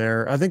here and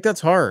there, I think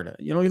that's hard.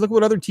 You look at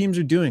what other teams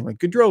are doing. Like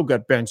Gaudreau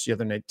got benched the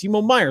other night.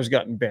 Timo Meyer's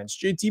gotten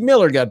benched. JT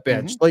Miller got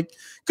benched. Mm-hmm. Like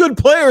good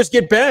players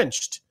get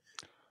benched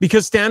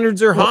because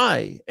standards are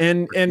high.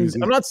 And I'm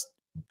not.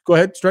 Go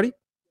ahead, Struddy.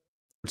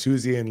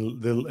 Tuesday in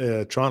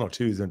the Toronto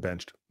too has been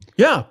benched.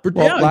 Yeah,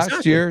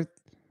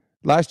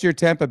 Last year,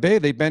 Tampa Bay,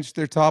 they benched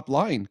their top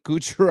line,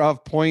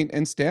 Kucherov, Point,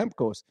 and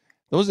Stamkos.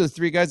 Those are the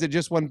three guys that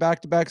just won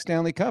back-to-back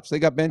Stanley Cups. They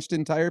got benched the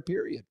entire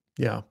period.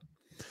 Yeah.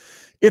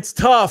 It's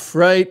tough,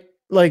 right?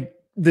 Like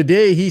the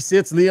day he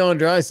sits Leon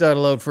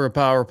Draisaitl out for a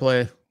power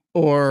play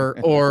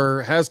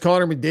or has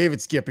Connor McDavid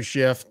skip a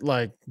shift,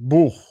 like,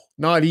 boo,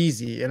 not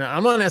easy. And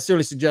I'm not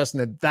necessarily suggesting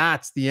that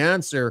that's the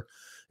answer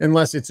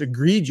unless it's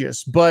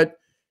egregious. But,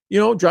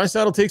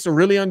 Draisaitl takes a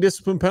really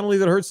undisciplined penalty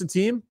that hurts the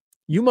team.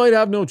 You might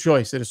have no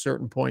choice at a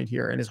certain point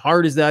here. And as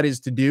hard as that is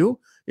to do,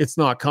 it's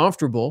not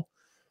comfortable.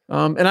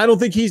 And I don't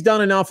think he's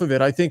done enough of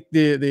it. I think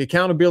the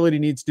accountability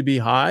needs to be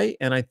high.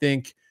 And I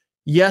think,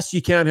 yes,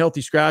 you can't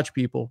healthy scratch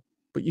people,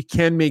 but you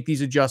can make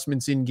these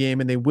adjustments in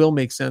game and they will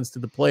make sense to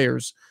the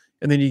players.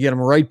 And then you get them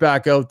right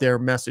back out there,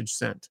 message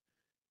sent.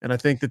 And I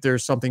think that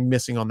there's something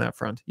missing on that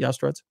front. Yeah,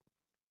 Struds?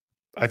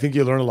 I think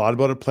you learn a lot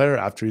about a player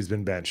after he's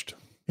been benched.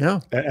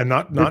 Yeah. And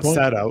not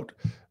sat out,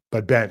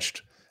 but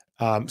benched.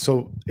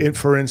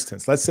 For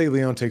instance, let's say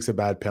Leon takes a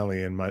bad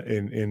penalty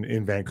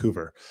in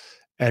Vancouver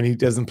and he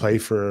doesn't play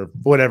for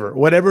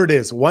whatever it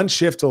is. One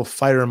shift will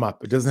fire him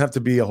up. It doesn't have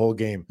to be a whole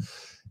game.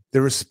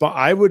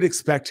 I would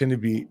expect him to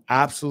be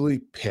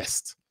absolutely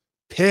pissed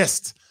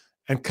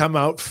and come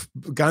out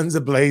guns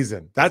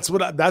a-blazing. That's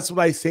what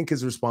I think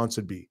his response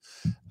would be.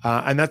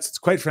 And that's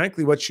quite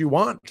frankly what you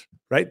want,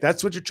 right?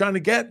 That's what you're trying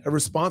to get, a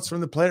response from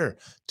the player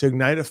to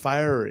ignite a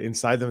fire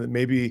inside them that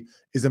maybe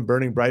isn't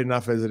burning bright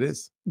enough as it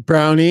is.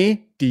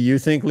 Brownie, do you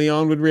think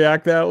Leon would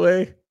react that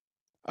way?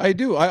 I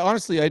do. I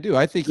do.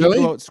 I think Really?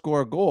 he'd go out,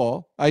 score a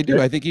goal. I do.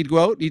 Yeah. I think he'd go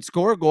out, he'd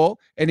score a goal,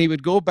 and he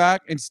would go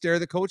back and stare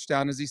the coach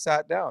down as he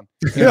sat down.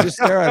 He'd just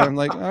stare at him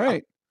like, all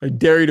right. I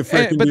dare you to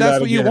freaking But do that's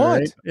that what again, you want.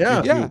 right?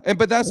 Yeah. Yeah.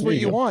 But that's There what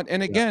you you go. want.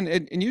 And again,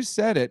 and you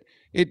said it,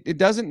 it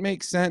doesn't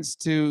make sense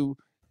to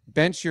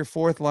bench your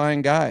fourth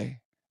line guy.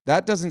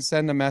 That doesn't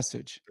send a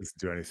message. Doesn't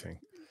do anything.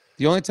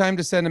 The only time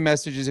to send a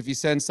message is if you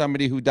send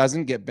somebody who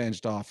doesn't get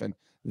benched often.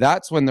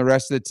 That's when the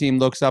rest of the team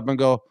looks up and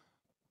go,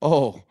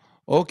 oh,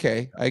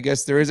 okay, I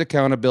guess there is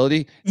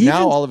accountability.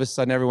 Now all of a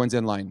sudden everyone's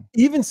in line.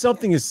 Even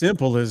something as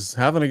simple as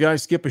having a guy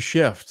skip a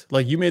shift.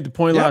 Like you made the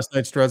point last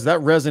night, Struds, that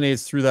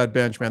resonates through that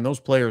bench, man. Those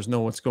players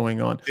know what's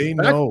going on. They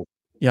know.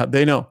 Yeah,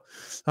 they know.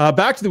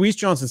 Back to the Weiss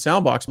Johnson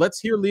soundbox. Let's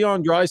hear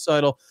Leon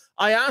Draisaitl.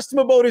 I asked him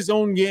about his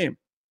own game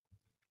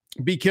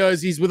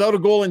because he's without a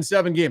goal in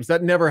 7 games.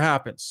 That never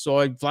happens. So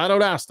I flat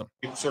out asked him.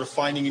 Sort of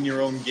finding in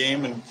your own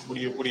game, and what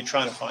are you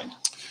trying to find?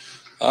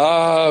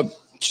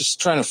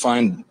 Just trying to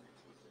find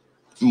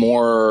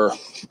more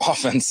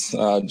offense,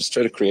 just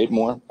try to create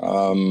more.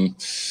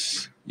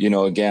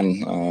 Again,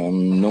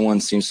 no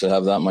one seems to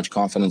have that much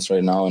confidence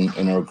right now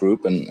in our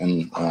group,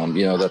 and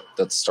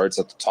that starts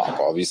at the top,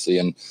 obviously,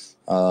 and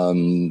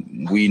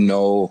we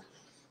know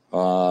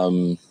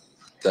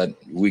that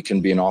we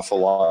can be an awful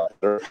lot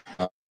better.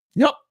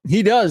 Yep,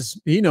 he does.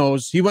 He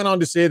knows. He went on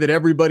to say that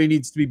everybody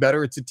needs to be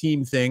better. It's a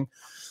team thing.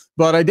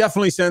 But I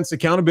definitely sense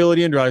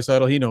accountability in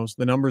Draisaitl. He knows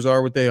the numbers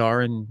are what they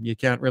are, and you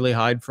can't really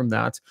hide from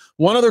that.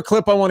 One other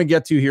clip I want to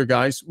get to here,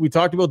 guys. We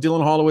talked about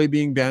Dylan Holloway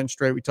being benched,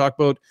 right? We talked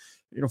about,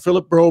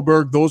 Philip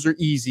Broberg. Those are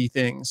easy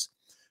things.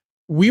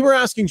 We were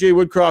asking Jay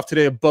Woodcroft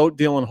today about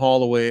Dylan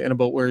Holloway and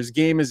about where his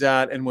game is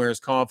at and where his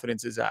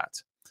confidence is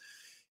at.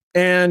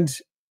 And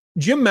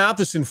Jim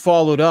Matheson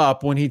followed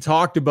up when he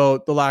talked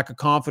about the lack of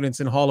confidence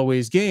in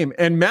Holloway's game.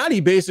 And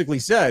Matty basically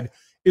said,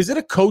 is it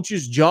a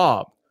coach's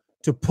job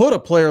to put a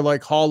player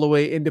like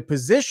Holloway into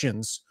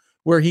positions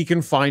where he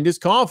can find his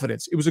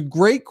confidence? It was a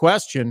great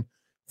question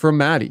from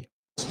Matty.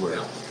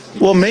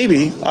 Well,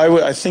 maybe.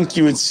 I think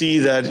you would see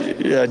that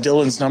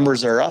Dylan's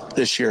numbers are up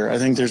this year. I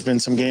think there's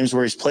been some games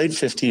where he's played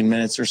 15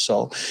 minutes or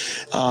so.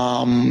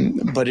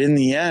 But in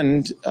the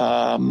end,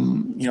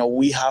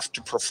 we have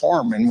to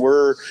perform, and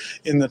we're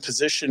in the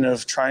position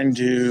of trying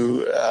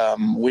to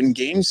win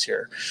games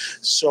here.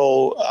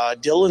 So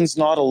Dylan's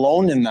not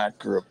alone in that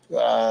group.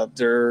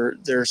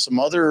 There's some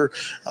other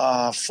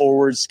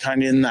forwards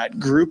kind of in that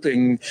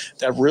grouping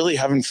that really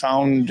haven't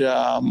found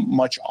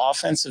much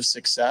offensive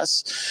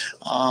success.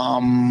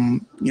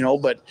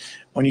 But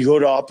when you go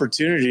to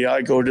opportunity,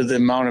 I go to the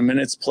amount of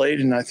minutes played,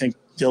 and I think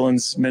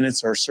Dylan's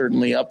minutes are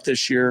certainly up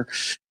this year.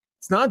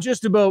 It's not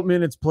just about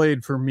minutes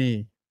played for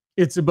me.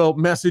 It's about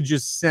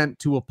messages sent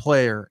to a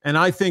player. And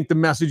I think the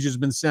message has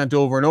been sent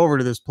over and over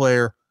to this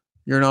player.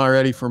 you're not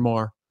ready for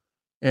more,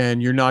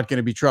 and you're not going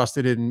to be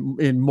trusted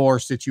in more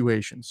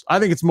situations. I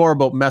think it's more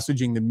about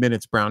messaging than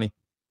minutes, Brownie.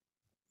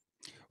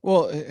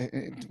 Well,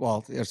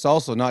 it's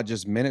also not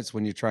just minutes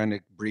when you're trying to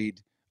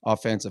breed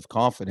offensive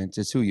confidence.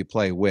 It's who you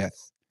play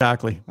with.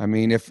 Exactly. I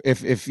mean,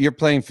 if you're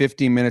playing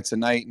 15 minutes a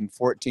night and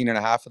 14 and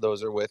a half of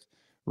those are with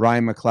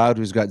Ryan McLeod,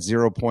 who's got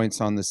 0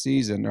 points on the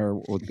season, or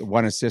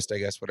 1 assist, I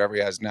guess, whatever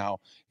he has now,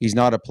 he's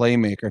not a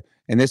playmaker.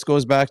 And this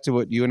goes back to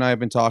what you and I have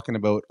been talking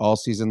about all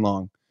season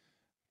long.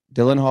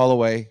 Dylan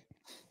Holloway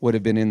would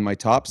have been in my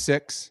top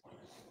 6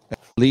 at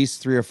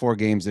least 3 or 4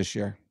 games this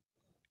year,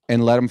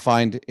 and let him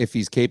find if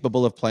he's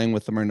capable of playing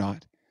with them or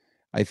not.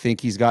 I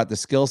think he's got the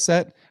skill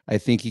set. I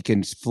think he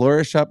can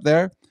flourish up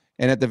there.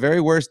 And at the very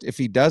worst, if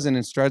he doesn't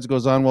and Struds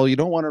goes on, well, you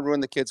don't want to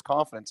ruin the kid's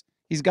confidence.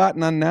 He's got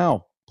none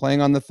now,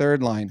 playing on the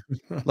third line.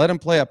 Let him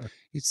play up.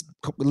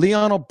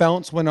 Leon will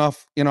bounce one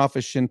off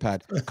his shin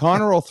pad.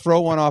 Connor will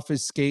throw one off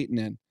his skating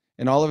in.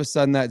 And all of a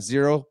sudden, that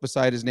 0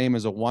 beside his name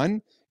is a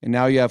 1. And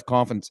now you have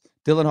confidence.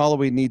 Dylan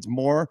Holloway needs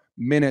more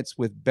minutes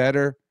with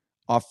better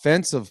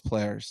offensive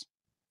players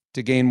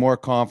to gain more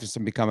confidence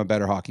and become a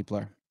better hockey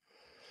player.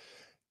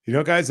 You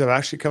know, guys, I've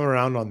actually come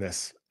around on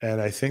this, and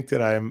I think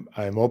that I'm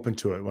open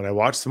to it. When I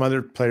watch some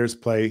other players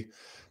play,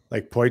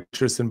 like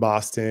Poitras in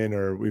Boston,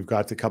 or we've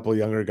got a couple of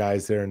younger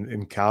guys there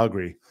in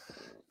Calgary,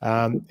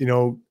 you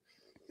know,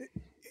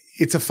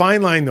 it's a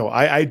fine line, though.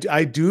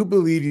 I do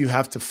believe you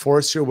have to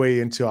force your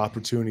way into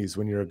opportunities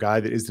when you're a guy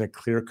that isn't a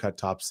clear-cut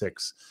top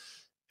 6.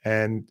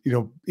 And, you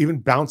know, even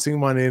bouncing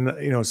one in,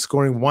 you know,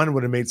 scoring one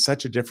would have made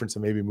such a difference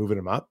and maybe moving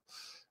them up.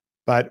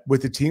 But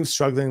with the team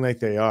struggling like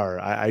they are,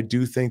 I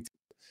do think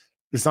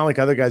it's not like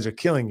other guys are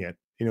killing it.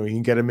 You know, you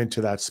can get them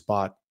into that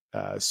spot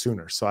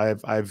sooner. So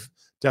I've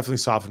definitely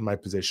softened my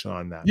position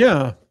on that.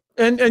 Yeah.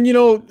 And you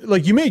know,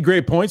 like you made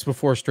great points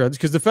before, Struds,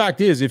 because the fact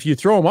is, if you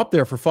throw him up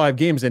there for 5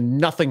 games and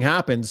nothing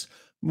happens,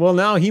 well,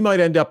 now he might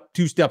end up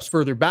 2 steps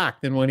further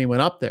back than when he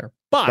went up there.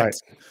 But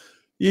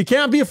you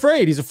can't be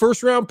afraid. He's a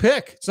first-round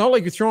pick. It's not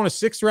like you're throwing a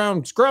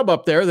 6th-round scrub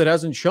up there that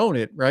hasn't shown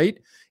it, right?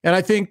 And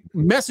I think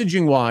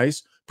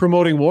messaging-wise,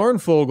 promoting Warren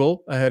Foegele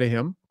ahead of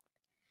him,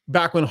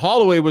 back when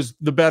Holloway was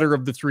the better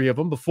of the 3 of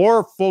them,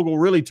 before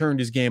Foegele really turned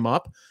his game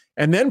up,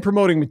 and then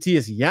promoting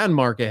Matthias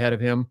Janmark ahead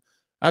of him,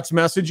 that's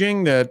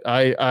messaging that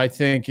I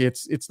think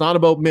it's not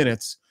about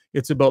minutes.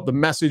 It's about the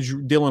message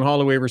Dylan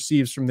Holloway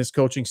receives from this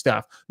coaching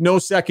staff. No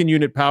second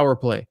unit power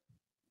play.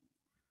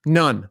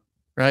 None,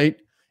 right?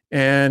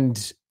 And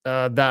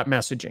that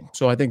messaging.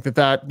 So I think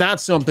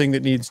that's something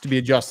that needs to be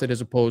adjusted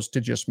as opposed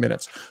to just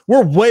minutes.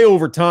 We're way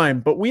over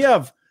time, but we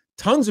have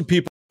tons of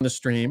people on the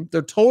stream.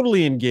 They're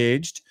totally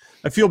engaged.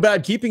 I feel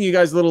bad keeping you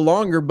guys a little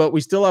longer, but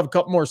we still have a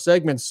couple more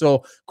segments.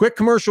 So quick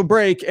commercial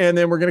break, and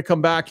then we're going to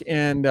come back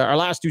and our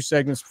last 2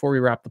 segments before we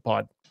wrap the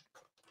pod.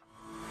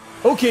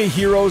 Okay,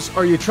 heroes,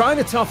 are you trying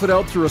to tough it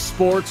out through a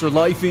sports or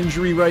life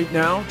injury right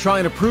now?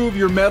 Trying to prove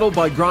your mettle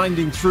by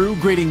grinding through,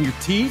 gritting your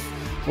teeth?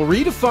 Well,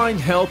 Redefined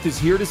Health is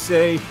here to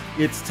say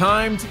it's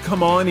time to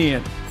come on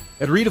in.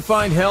 At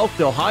Redefined Health,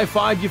 they'll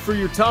high-five you for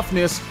your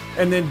toughness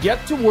and then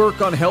get to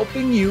work on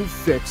helping you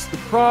fix the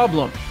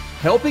problem.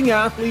 Helping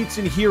athletes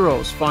and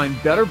heroes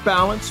find better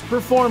balance,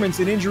 performance,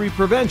 and injury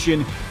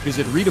prevention.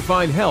 Visit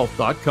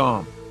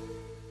redefinedhealth.com.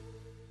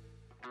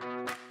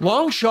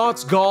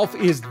 Longshots Golf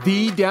is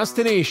the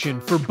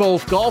destination for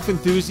both golf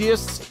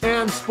enthusiasts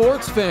and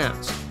sports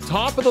fans.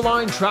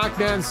 Top-of-the-line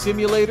TrackMan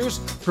simulators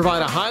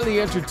provide a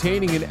highly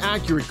entertaining and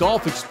accurate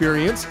golf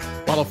experience,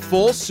 while a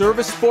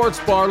full-service sports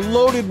bar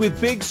loaded with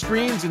big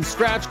screens and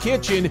scratch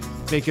kitchen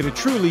make it a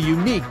truly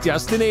unique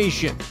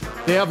destination.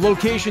 They have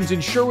locations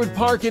in Sherwood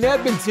Park in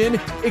Edmonton.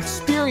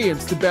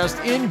 Experience the best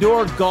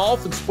indoor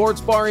golf and sports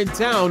bar in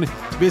town.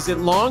 Visit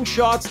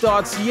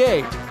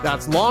longshots.ca.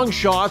 That's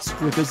longshots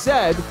with a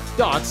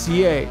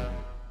Z.ca.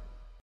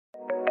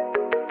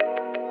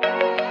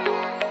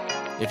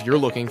 If you're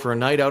looking for a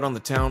night out on the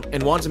town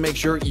and want to make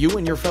sure you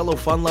and your fellow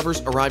fun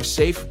lovers arrive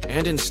safe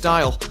and in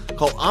style,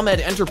 call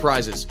Ahmed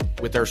Enterprises.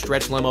 With their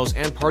stretch limos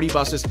and party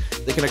buses,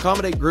 they can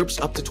accommodate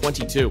groups up to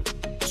 22.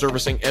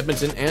 Servicing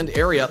Edmonton and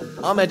area,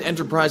 Ahmed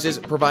Enterprises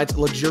provides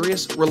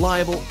luxurious,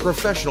 reliable,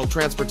 professional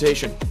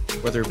transportation.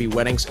 Whether it be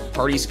weddings,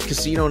 parties,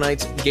 casino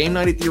nights, game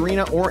night at the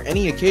arena, or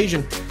any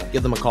occasion,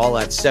 give them a call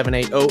at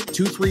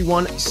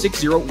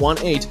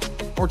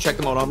 780-231-6018 or check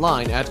them out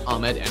online at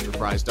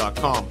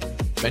ahmedenterprise.com.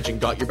 Benching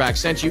Got Your Back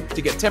sent you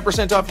to get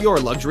 10% off your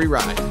luxury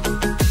ride.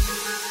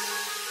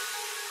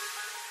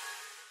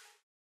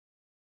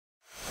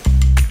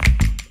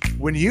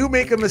 When you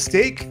make a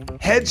mistake,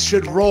 heads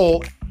should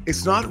roll.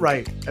 It's not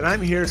right. And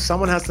I'm here.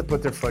 Someone has to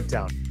put their foot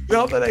down.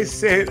 Now that I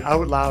say it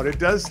out loud, it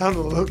does sound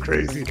a little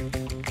crazy.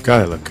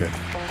 Gotta look good.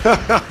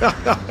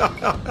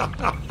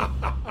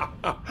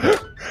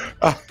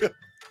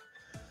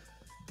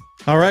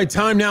 All right,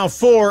 time now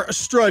for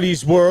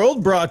Struddy's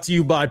World, brought to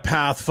you by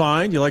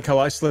Pathfind. You like how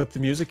I slipped the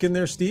music in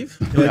there, Steve?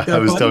 You like that,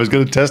 I was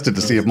going to test it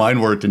to see if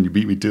mine worked, and you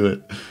beat me to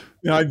it.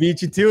 No, I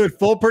beat you to it.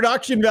 Full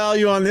production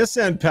value on this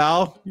end,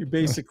 pal. You're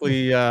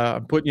basically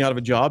putting you out of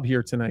a job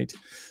here tonight.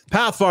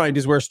 Pathfind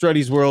is where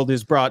Struddy's World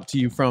is brought to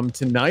you from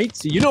tonight.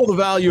 So you know the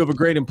value of a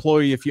great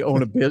employee if you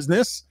own a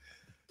business.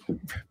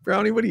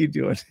 Brownie, what are you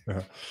doing?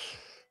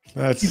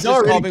 Just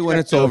call me when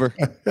it's over.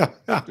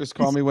 Just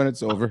call me when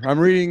it's over. I'm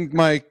reading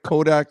my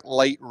Kodak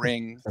Light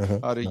Ring,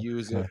 how to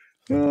use it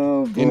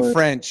in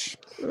French.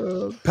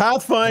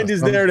 Pathfind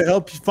is there to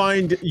help you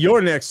find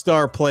your next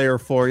star player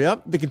for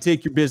you. They can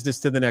take your business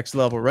to the next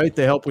level, right?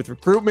 They help with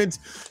recruitment,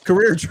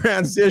 career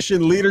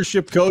transition,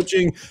 leadership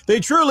coaching.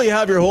 They truly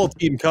have your whole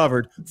team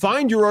covered.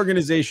 Find your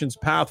organization's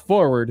path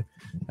forward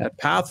at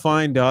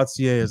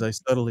pathfind.ca as I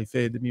subtly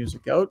fade the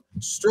music out.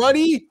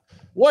 Struddy,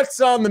 what's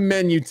on the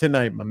menu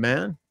tonight, my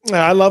man?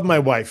 I love my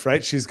wife,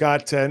 right? She's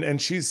got and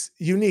she's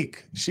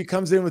unique. She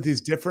comes in with these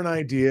different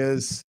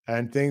ideas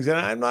and things. And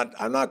I'm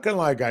not gonna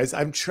lie, guys.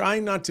 I'm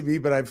trying not to be,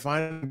 but I'm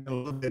finding a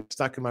little bit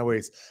stuck in my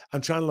ways.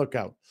 I'm trying to look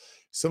out.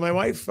 So my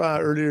wife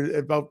earlier,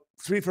 about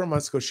 3-4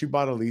 months ago, she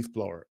bought a leaf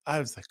blower. I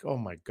was like, oh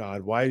my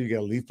God, why do you get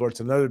a leaf blower?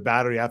 It's another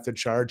battery I have to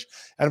charge.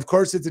 And of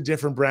course, it's a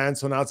different brand.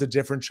 So now it's a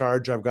different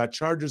charge. I've got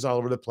chargers all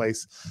over the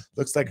place.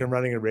 Looks like I'm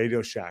running a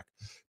Radio Shack.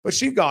 But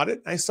she got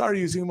it. I started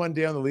using it one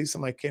day on the lease.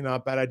 I'm like, okay, not a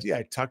bad idea.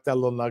 I tucked that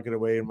little nugget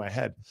away in my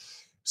head.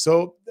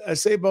 So I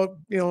say about,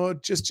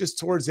 just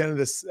towards the end of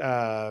this,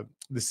 the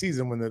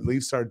season when the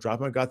leaves started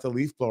dropping, I got the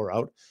leaf blower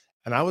out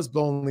and I was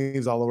blowing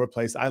leaves all over the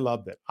place. I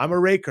loved it. I'm a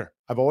raker.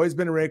 I've always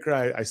been a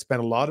raker. I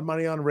spent a lot of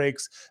money on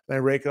rakes and I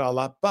rake it all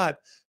up, but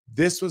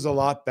this was a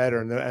lot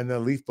better. And the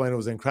leaf blowing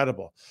was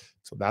incredible.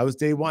 So that was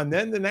day one.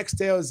 Then the next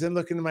day I was in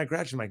looking in my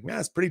garage. I'm like, man,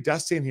 it's pretty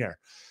dusty in here.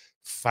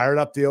 Fired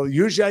up the old,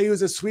 usually I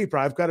use a sweeper.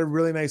 I've got a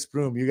really nice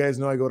broom. You guys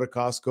know I go to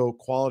Costco,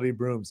 quality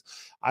brooms.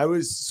 I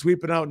was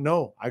sweeping out.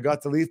 No, I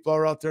got the leaf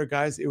blower out there,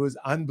 guys. It was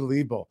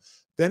unbelievable.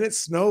 Then it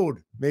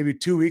snowed maybe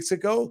 2 weeks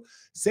ago.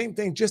 Same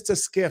thing, just a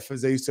skiff,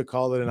 as they used to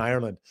call it in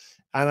Ireland.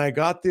 And I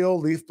got the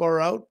old leaf blower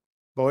out.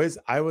 Boys,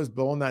 I was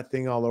blowing that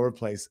thing all over the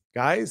place.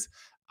 Guys,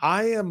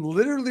 I am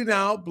literally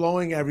now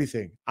blowing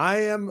everything.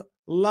 I am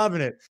loving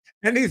it.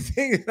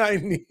 Anything that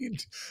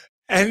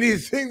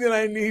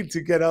I need to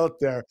get out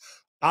there.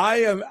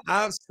 I am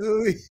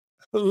absolutely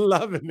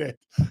loving it.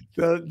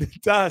 The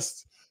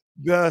dust,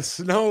 the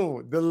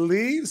snow, the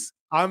leaves,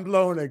 I'm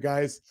blowing it,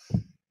 guys.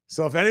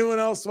 So if anyone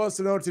else wants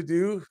to know what to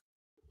do,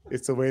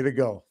 it's the way to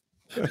go.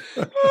 That's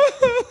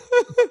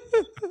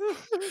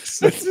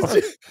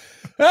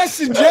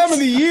the gem of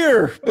the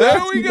year.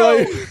 There we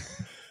go.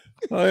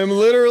 I am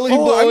literally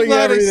blowing I'm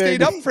glad everything. I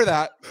stayed up for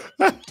that.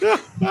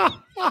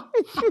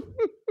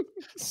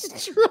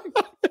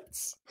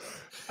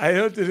 I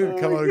know it didn't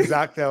come out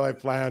exactly how I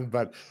planned,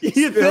 but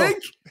you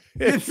think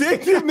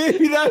that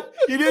maybe that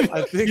you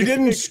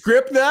didn't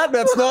script that?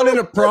 That's not in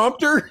a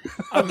prompter.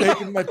 I'm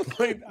making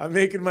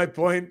my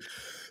point.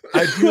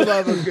 I do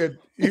love a good.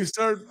 You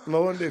start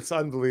blowing, it's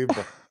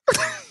unbelievable.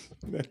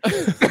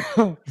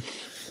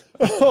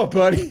 Oh,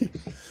 buddy.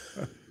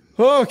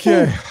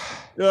 Okay.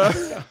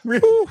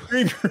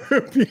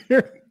 Regroup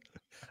here.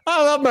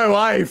 I love my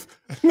wife.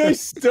 Nice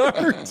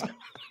start.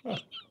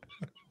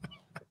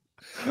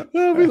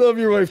 Oh, we love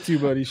your wife too,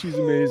 buddy. She's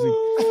amazing.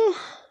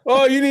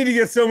 Oh, you need to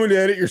get someone to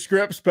edit your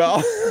scripts,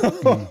 pal.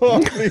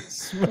 Holy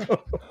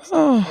smokes.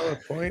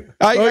 Point.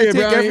 I take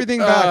Brownie,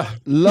 everything back.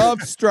 Love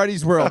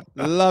Struddy's World.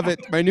 Love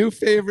it. My new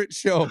favorite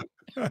show.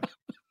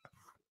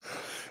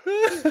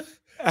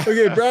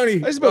 Okay, Brownie. I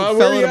just about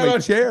fell out of my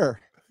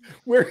chair.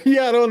 Where are you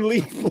at on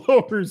leaf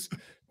blowers?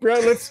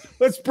 Brad,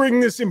 let's bring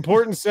this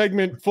important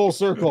segment full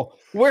circle.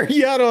 Where are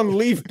you at on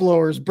leaf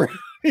blowers, Brownie?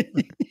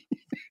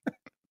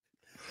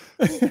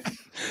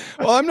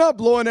 Well, I'm not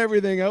blowing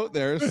everything out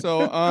there,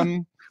 so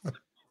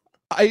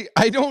I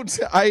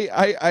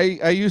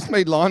use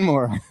my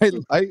lawnmower.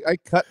 I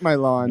cut my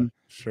lawn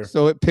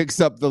so it picks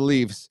up the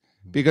leaves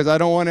because I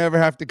don't want to ever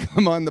have to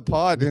come on the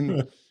pod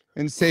and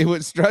say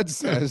what Strud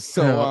says.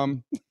 So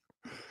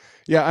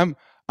yeah,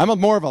 I'm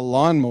more of a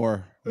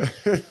lawnmower,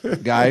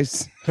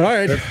 guys. All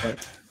right,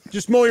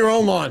 just mow your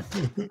own lawn.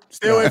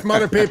 Stay away from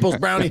other people's,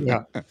 Brownie.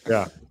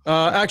 Yeah.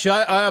 Actually,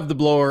 I have the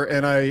blower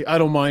and I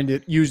don't mind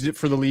it. Used it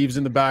for the leaves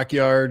in the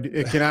backyard.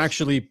 It can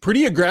actually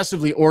pretty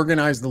aggressively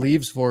organize the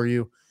leaves for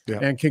you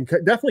and can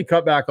definitely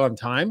cut back on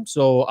time.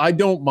 So I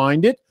don't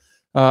mind it.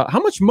 How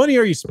much money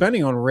are you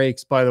spending on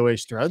rakes, by the way,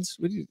 Struds?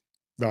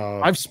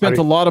 I've spent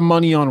a lot of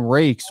money on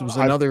rakes. Was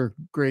another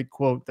great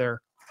quote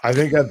there. I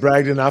think I've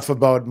bragged enough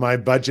about my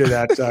budget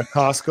at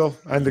Costco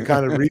and the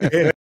kind of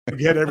rebate I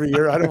get every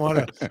year. I don't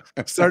want to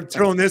start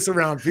throwing this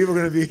around. People are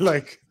going to be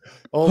like,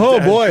 oh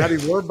boy, Daddy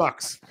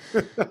Warbucks.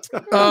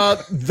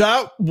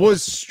 That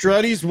was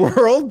Struddy's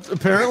World,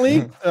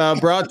 apparently,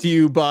 brought to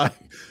you by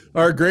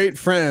our great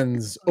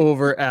friends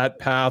over at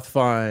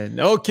Pathfind.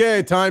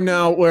 Okay, time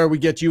now where we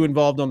get you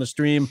involved on the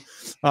stream.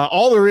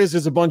 All there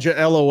is a bunch of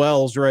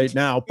LOLs right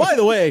now. By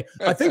the way,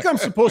 I think I'm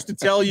supposed to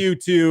tell you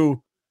to.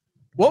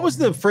 What was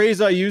the phrase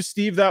I used,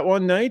 Steve, that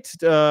one night?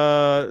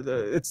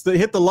 It's the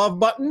hit the love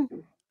button.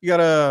 You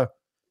gotta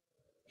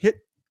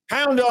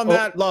pound on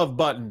that love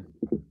button.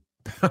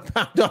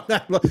 Pound on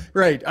that.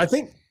 Right. I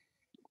think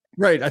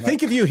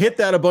if you hit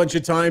that a bunch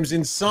of times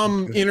in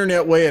some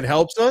internet way, it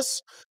helps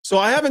us. So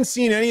I haven't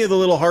seen any of the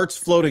little hearts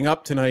floating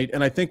up tonight,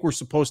 and I think we're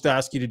supposed to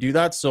ask you to do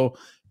that. So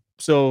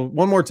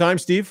one more time,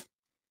 Steve.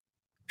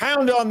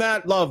 Pound on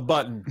that love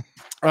button.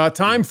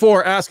 Time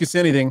for Ask Us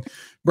Anything,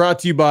 brought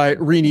to you by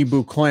Rini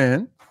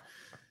Bouclan.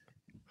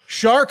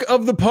 Shark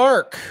of the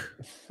Park.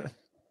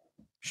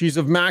 She's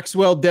of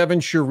Maxwell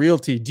Devonshire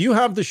Realty. Do you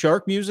have the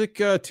shark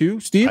music too,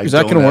 Steve? Is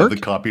that going to work? The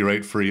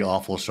copyright-free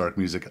awful shark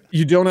music.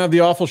 You don't have the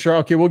awful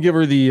shark. Okay, we'll give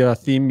her the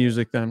theme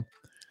music then.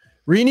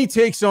 Rini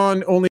takes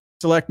on only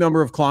a select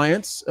number of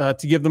clients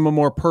to give them a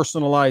more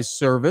personalized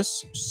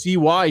service. See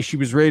why she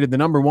was rated the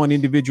 #1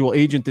 individual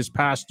agent this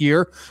past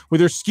year with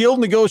her skilled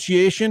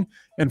negotiation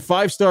and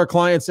 5-star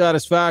client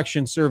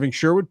satisfaction, serving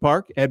Sherwood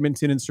Park,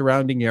 Edmonton, and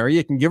surrounding area.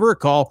 You can give her a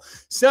call,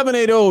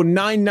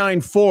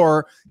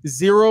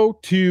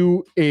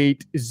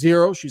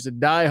 780-994-0280. She's a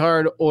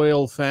diehard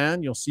Oil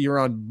fan. You'll see her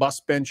on bus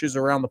benches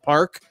around the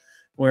park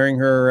wearing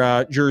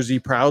her jersey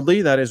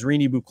proudly. That is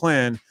Rini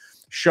Bouclan,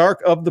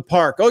 Shark of the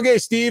Park. Okay,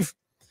 Steve.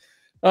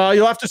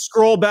 You'll have to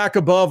scroll back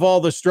above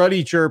all the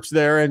strutty chirps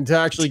there and to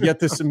actually get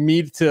this some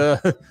meat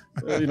to,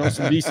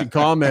 some decent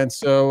comments.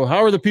 So how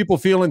are the people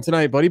feeling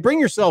tonight, buddy? Bring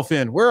yourself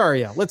in. Where are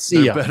you? Let's see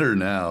you. They're better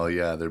now.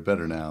 Yeah, they're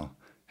better now.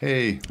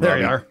 Hey, there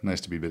you are. Nice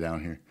to be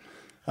down here.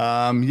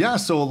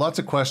 So lots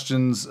of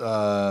questions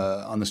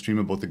on the stream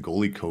about the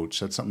goalie coach.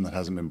 That's something that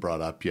hasn't been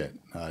brought up yet.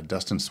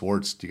 Dustin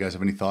Schwartz, do you guys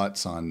have any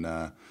thoughts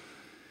on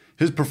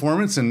his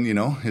performance and,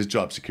 his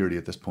job security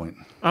at this point?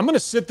 I'm going to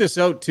sit this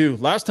out too.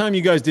 Last time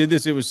you guys did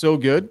this, it was so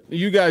good.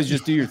 You guys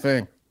just do your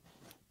thing.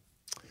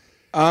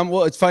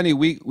 Well, it's funny.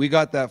 We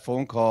got that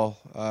phone call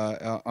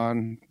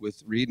on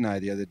with Reed and I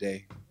the other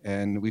day,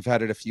 and we've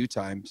had it a few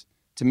times.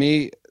 To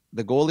me,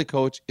 the goalie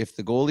coach, if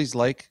the goalies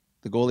like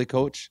the goalie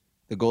coach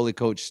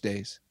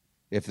stays.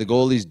 If the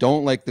goalies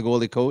don't like the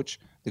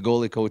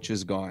goalie coach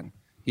is gone.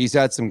 He's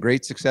had some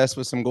great success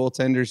with some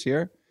goaltenders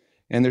here,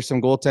 and there's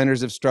some goaltenders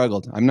have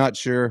struggled. I'm not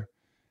sure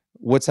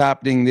what's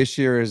happening this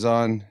year is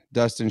on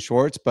Dustin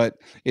Schwartz, but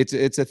it's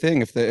a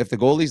thing. If the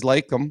goalies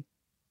like him,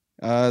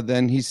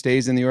 then he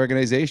stays in the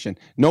organization.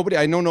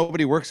 I know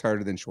nobody works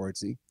harder than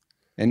Schwartzy,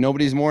 and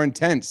nobody's more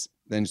intense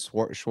than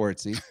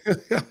Schwartzy.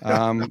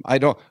 I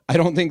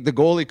don't think the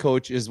goalie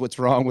coach is what's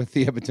wrong with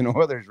the Edmonton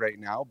Oilers right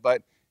now,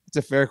 but it's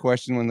a fair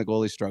question when the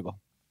goalies struggle.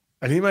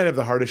 And he might have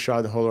the hardest shot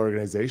in the whole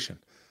organization.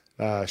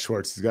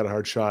 Schwartz, he's got a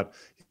hard shot.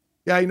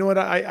 Yeah, you know what?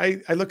 I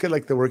look at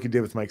like the work he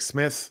did with Mike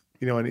Smith,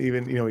 and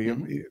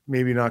even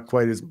maybe not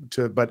quite as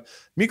to, but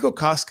Mikko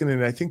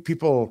Koskinen. I think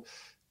the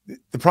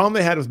problem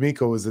they had with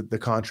Mikko was the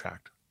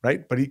contract,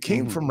 right? But he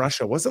came from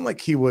Russia. It wasn't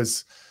like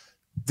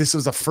this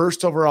was a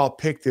first overall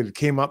pick that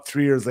came up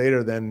 3 years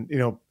later. Then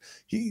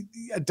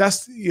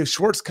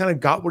Schwartz kind of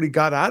got what he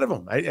got out of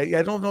him.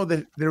 I don't know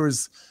that there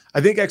was.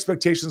 I think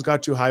expectations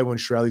got too high when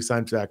Chiarelli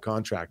signed for that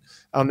contract.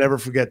 I'll never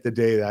forget the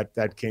day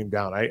that came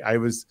down. I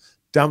was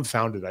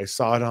dumbfounded. I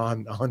saw it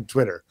on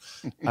Twitter.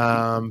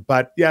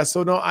 But yeah,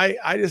 so no, I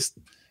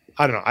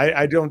don't know.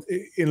 I don't,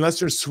 unless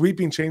there's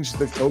sweeping changes to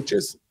the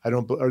coaches,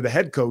 or the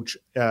head coach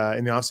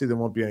in the offseason, there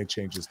won't be any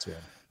changes to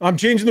him. I'm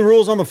changing the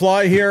rules on the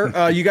fly here.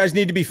 You guys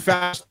need to be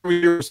fast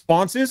with your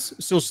responses.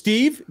 So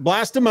Steve,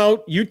 blast them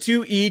out. You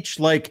two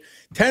each, like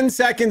 10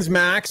 seconds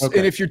max. Okay.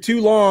 And if you're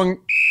too long,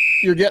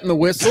 you're getting the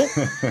whistle.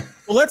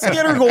 Well, let's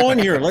get her going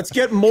here. Let's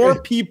get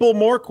more people,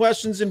 more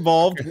questions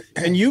involved,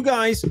 and you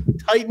guys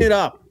tighten it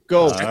up.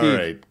 Go, Steve. All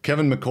right.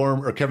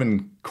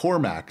 Kevin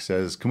Cormack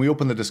says, can we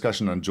open the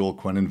discussion on Joel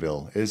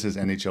Quenneville? Is his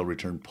NHL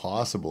return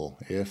possible?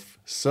 If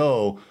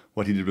so,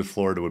 what he did with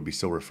Florida would be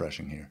so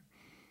refreshing here.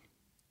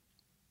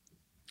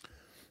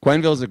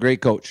 Quenneville's a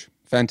great coach,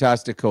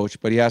 fantastic coach,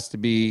 but he has to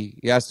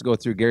go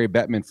through Gary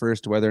Bettman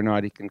first, whether or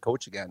not he can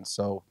coach again.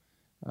 So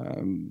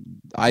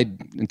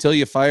until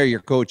you fire your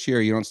coach here,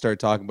 you don't start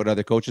talking about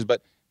other coaches,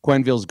 but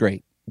Quenneville's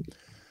great.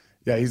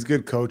 Yeah, he's a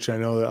good coach. I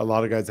know that a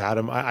lot of guys had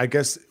him. I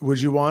guess, would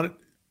you want it?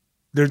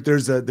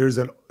 There's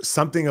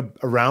something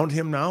around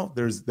him now.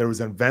 There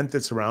was an event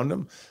that's around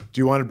him. Do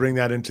you want to bring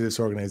that into this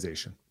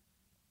organization?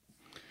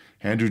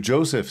 Andrew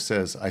Joseph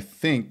says, I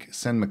think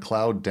send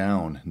McLeod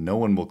down. No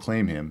one will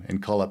claim him,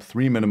 and call up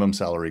 3 minimum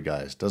salary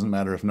guys. Doesn't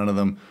matter if none of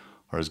them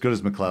are as good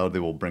as McLeod. They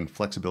will bring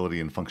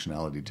flexibility and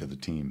functionality to the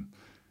team.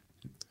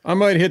 I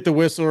might hit the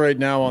whistle right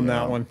now on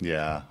that one.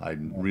 Yeah, I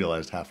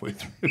realized halfway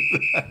through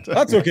that.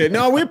 That's okay.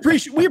 No, we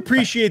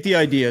appreciate the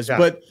ideas,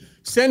 but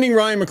sending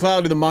Ryan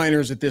McLeod to the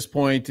minors at this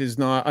point is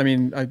not. I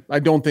mean, I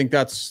don't think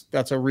that's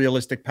a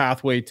realistic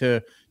pathway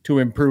to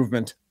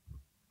improvement.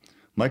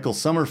 Michael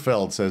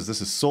Sommerfeld says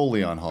this is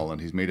solely on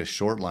Holland. He's made a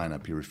short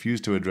lineup. He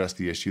refused to address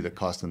the issue that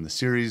cost him the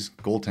series,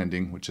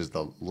 goaltending, which is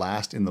the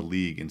last in the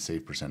league in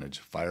save percentage.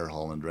 Fire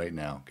Holland right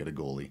now. Get a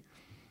goalie.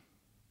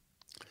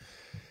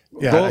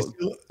 Yeah,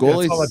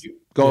 goalies.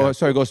 Go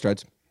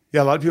Struds.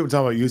 Yeah, a lot of people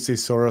talk about UC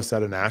Soros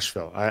out of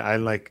Nashville.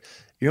 I'm like,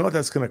 you know what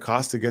that's going to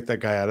cost to get that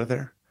guy out of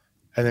there,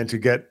 and then to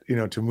get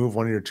to move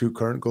one of your 2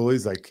 current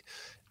goalies. Like,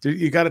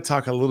 you got to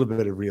talk a little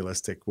bit of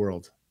realistic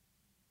world.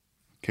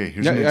 Okay,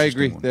 here's Yeah, an I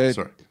interesting agree. one.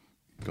 Sorry.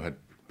 Go ahead,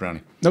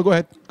 Brownie. No, go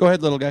ahead. Go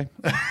ahead, little guy.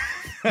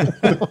 You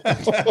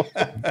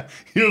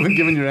haven't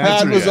given your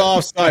answer That was yet.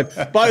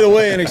 offside. By the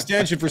way, an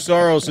extension for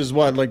Saros is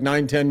what, like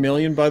 9-10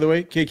 million, by the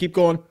way? Okay, keep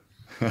going.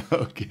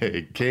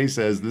 Okay, Kay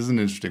says, this is an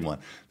interesting one.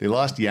 They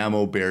lost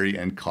Yamo, Barry,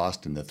 and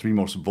Costin, the three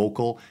most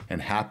vocal and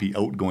happy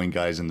outgoing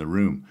guys in the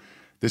room.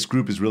 This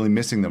group is really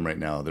missing them right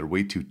now. They're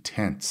way too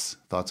tense.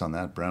 Thoughts on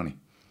that, Brownie?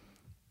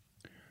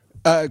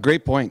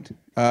 Great point.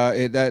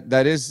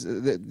 That is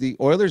the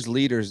Oilers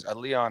leaders,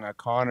 Leon,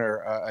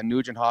 Connor,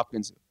 Nugent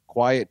Hopkins,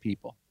 quiet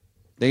people.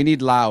 They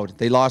need loud.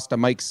 They lost a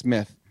Mike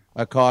Smith,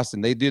 a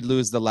Costin. They did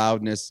lose the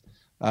loudness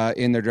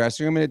in their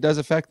dressing room, and it does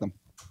affect them.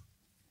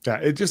 Yeah,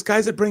 it's just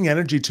guys that bring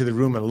energy to the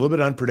room and a little bit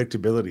of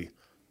unpredictability.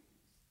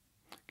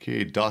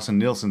 Okay, Dawson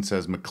Nielsen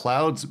says,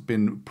 McLeod's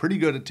been pretty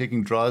good at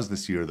taking draws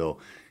this year, though.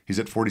 He's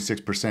at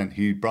 46%.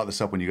 He brought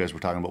this up when you guys were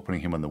talking about putting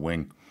him on the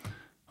wing.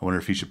 I wonder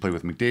if he should play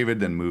with McDavid,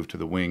 then move to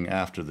the wing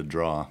after the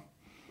draw.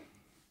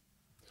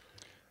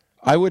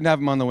 I wouldn't have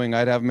him on the wing.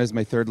 I'd have him as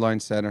my third line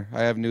center.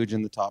 I have Nuge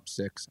in the top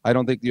six. I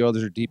don't think the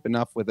Oilers are deep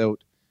enough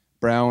without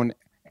Brown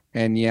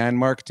and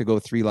Janmark to go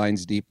three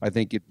lines deep. I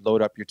think you'd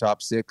load up your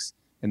top six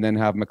and then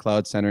have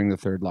McLeod centering the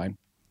third line.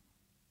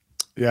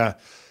 Yeah.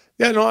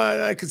 Yeah, no,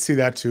 I could see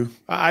that too.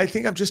 I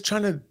think I'm just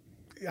trying to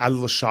add a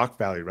little shock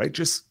value, right?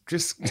 Just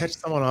catch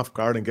someone off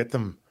guard and get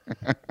them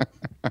out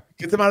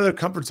of their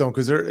comfort zone,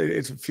 because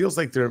it feels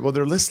like they're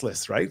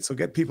listless, right? So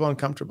get people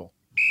uncomfortable.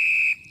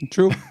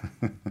 True.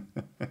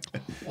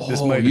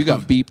 You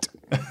got beeped.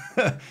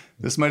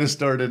 This might have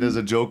started as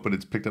a joke, but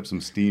it's picked up some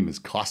steam. Is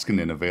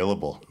Koskinen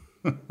available?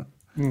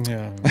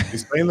 Yeah,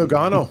 he's playing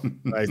Lugano,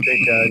 I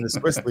think, in the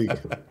Swiss league.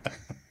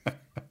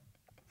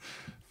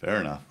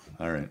 Fair enough.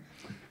 All right.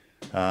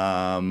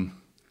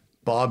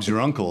 Bob's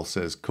your uncle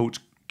says Coach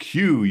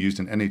Q used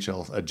an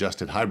NHL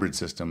adjusted hybrid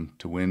system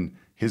to win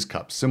his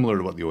cup, similar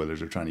to what the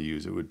Oilers are trying to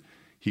use.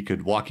 He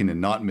could walk in and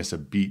not miss a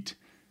beat.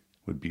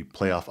 Would be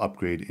playoff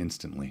upgrade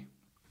instantly.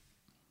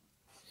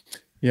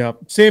 Yeah,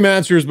 same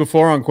answer as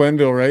before on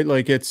Quenneville, right?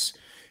 Like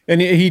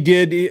they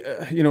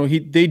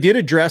did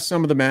address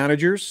some of the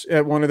managers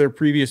at one of their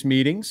previous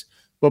meetings,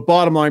 but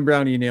bottom line,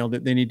 Brownie, you nailed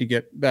it. They need to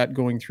get that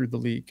going through the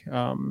league.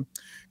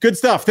 Good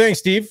stuff. Thanks,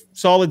 Steve.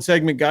 Solid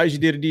segment, guys. You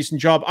did a decent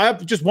job. I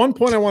have just one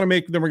point I want to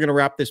make, then we're going to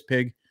wrap this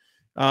pig.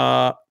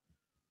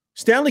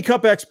 Stanley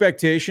Cup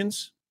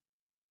expectations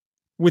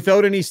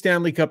without any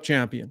Stanley Cup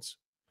champions.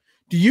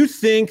 Do you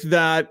think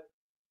that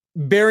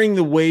bearing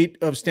the weight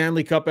of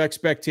Stanley Cup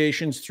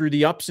expectations through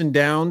the ups and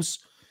downs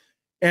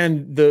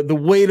and the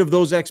weight of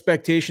those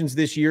expectations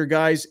this year,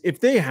 guys, if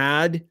they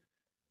had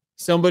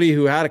somebody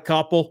who had a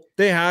couple,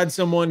 they had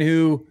someone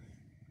who,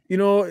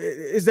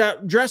 is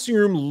that dressing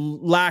room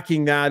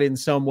lacking that in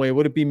some way?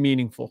 Would it be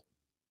meaningful?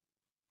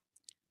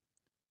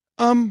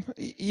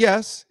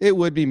 Yes, it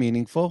would be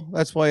meaningful.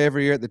 That's why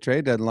every year at the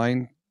trade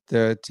deadline,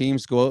 the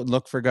teams go out and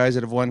look for guys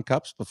that have won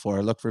cups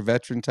before, look for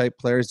veteran type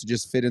players to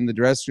just fit in the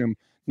dressing room,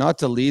 not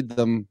to lead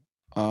them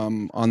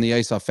on the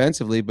ice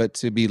offensively, but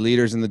to be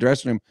leaders in the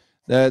dressing room.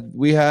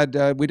 We did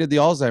the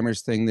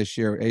Alzheimer's thing this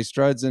year,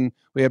 Struds, and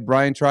we had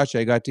Brian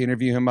Trottier. I got to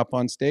interview him up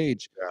on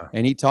stage,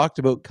 and he talked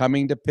about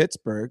coming to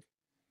Pittsburgh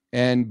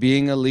and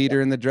being a leader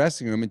in the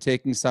dressing room and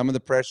taking some of the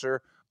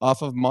pressure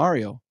off of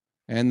Mario.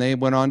 And they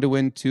went on to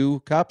win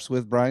 2 cups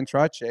with Brian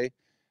Trottier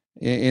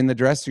in the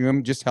dressing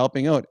room, just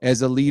helping out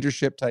as a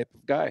leadership type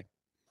of guy.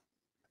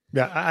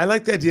 Yeah, I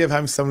like the idea of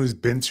having someone who's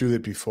been through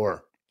it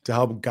before to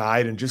help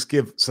guide and just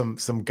give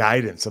some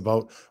guidance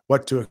about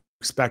what to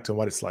expect and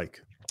what it's like.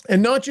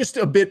 And not just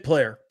a bit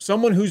player,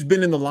 someone who's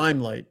been in the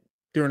limelight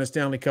during a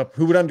Stanley Cup,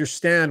 who would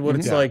understand what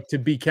it's like to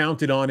be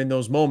counted on in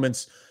those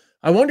moments.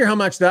 I wonder how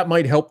much that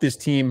might help this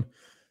team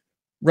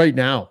right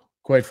now,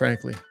 quite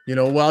frankly,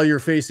 while you're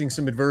facing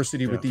some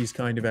adversity with these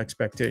kind of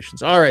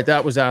expectations. All right,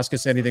 that was Ask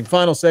Us Anything.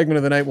 Final segment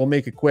of the night. We'll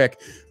make it quick.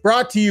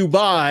 Brought to you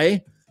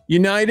by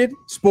United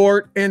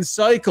Sport and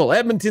Cycle,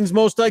 Edmonton's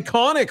most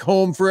iconic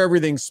home for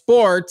everything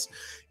sports.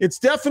 It's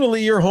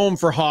definitely your home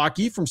for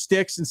hockey, from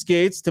sticks and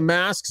skates to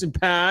masks and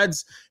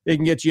pads. They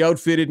can get you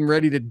outfitted and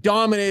ready to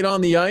dominate on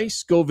the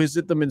ice. Go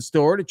visit them in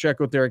store to check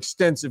out their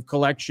extensive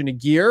collection of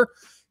gear.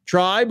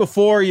 Try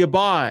before you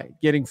buy.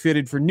 Getting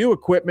fitted for new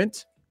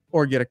equipment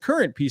or get a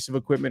current piece of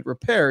equipment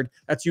repaired.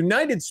 That's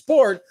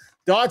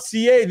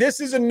unitedsport.ca. This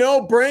is a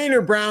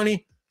no-brainer,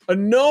 Brownie. A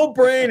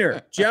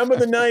no-brainer. Gem of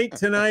the night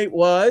tonight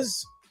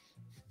was...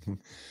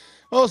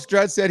 Oh,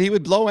 Strud said he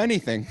would blow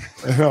anything.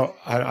 No,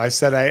 I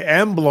said I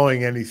am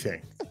blowing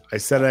anything. I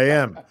said I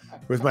am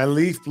with my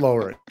leaf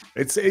blower.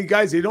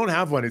 Guys, you don't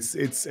have one.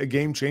 It's a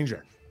game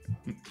changer.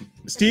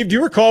 Steve, do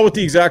you recall what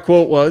the exact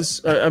quote was?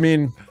 I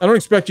mean, I don't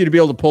expect you to be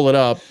able to pull it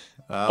up,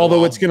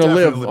 although it's going to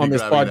live on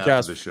this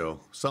podcast. The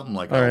show, something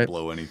like I'll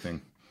blow anything.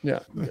 Yeah,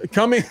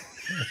 coming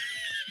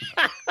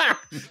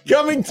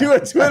to a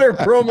Twitter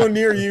promo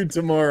near you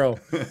tomorrow.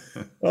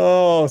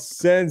 Oh,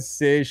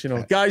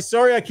 sensational. Guys,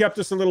 sorry I kept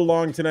us a little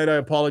long tonight. I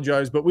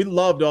apologize, but we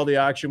loved all the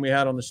action we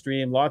had on the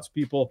stream. Lots of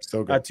people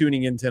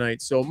tuning in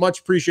tonight. So much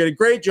appreciated.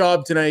 Great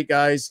job tonight,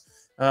 guys.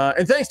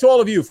 And thanks to all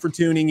of you for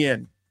tuning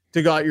in.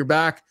 to Got Your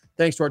Back.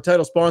 Thanks to our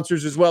title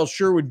sponsors as well,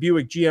 Sherwood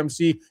Buick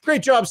GMC.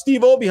 Great job,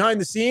 Steve-O,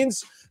 behind the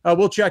scenes.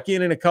 We'll check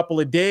in a couple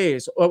of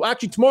days. Oh,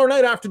 actually, tomorrow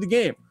night after the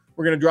game,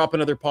 we're going to drop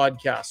another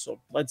podcast. So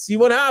let's see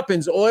what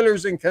happens.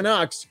 Oilers and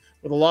Canucks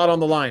with a lot on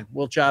the line.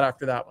 We'll chat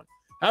after that one.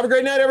 Have a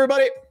great night,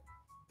 everybody.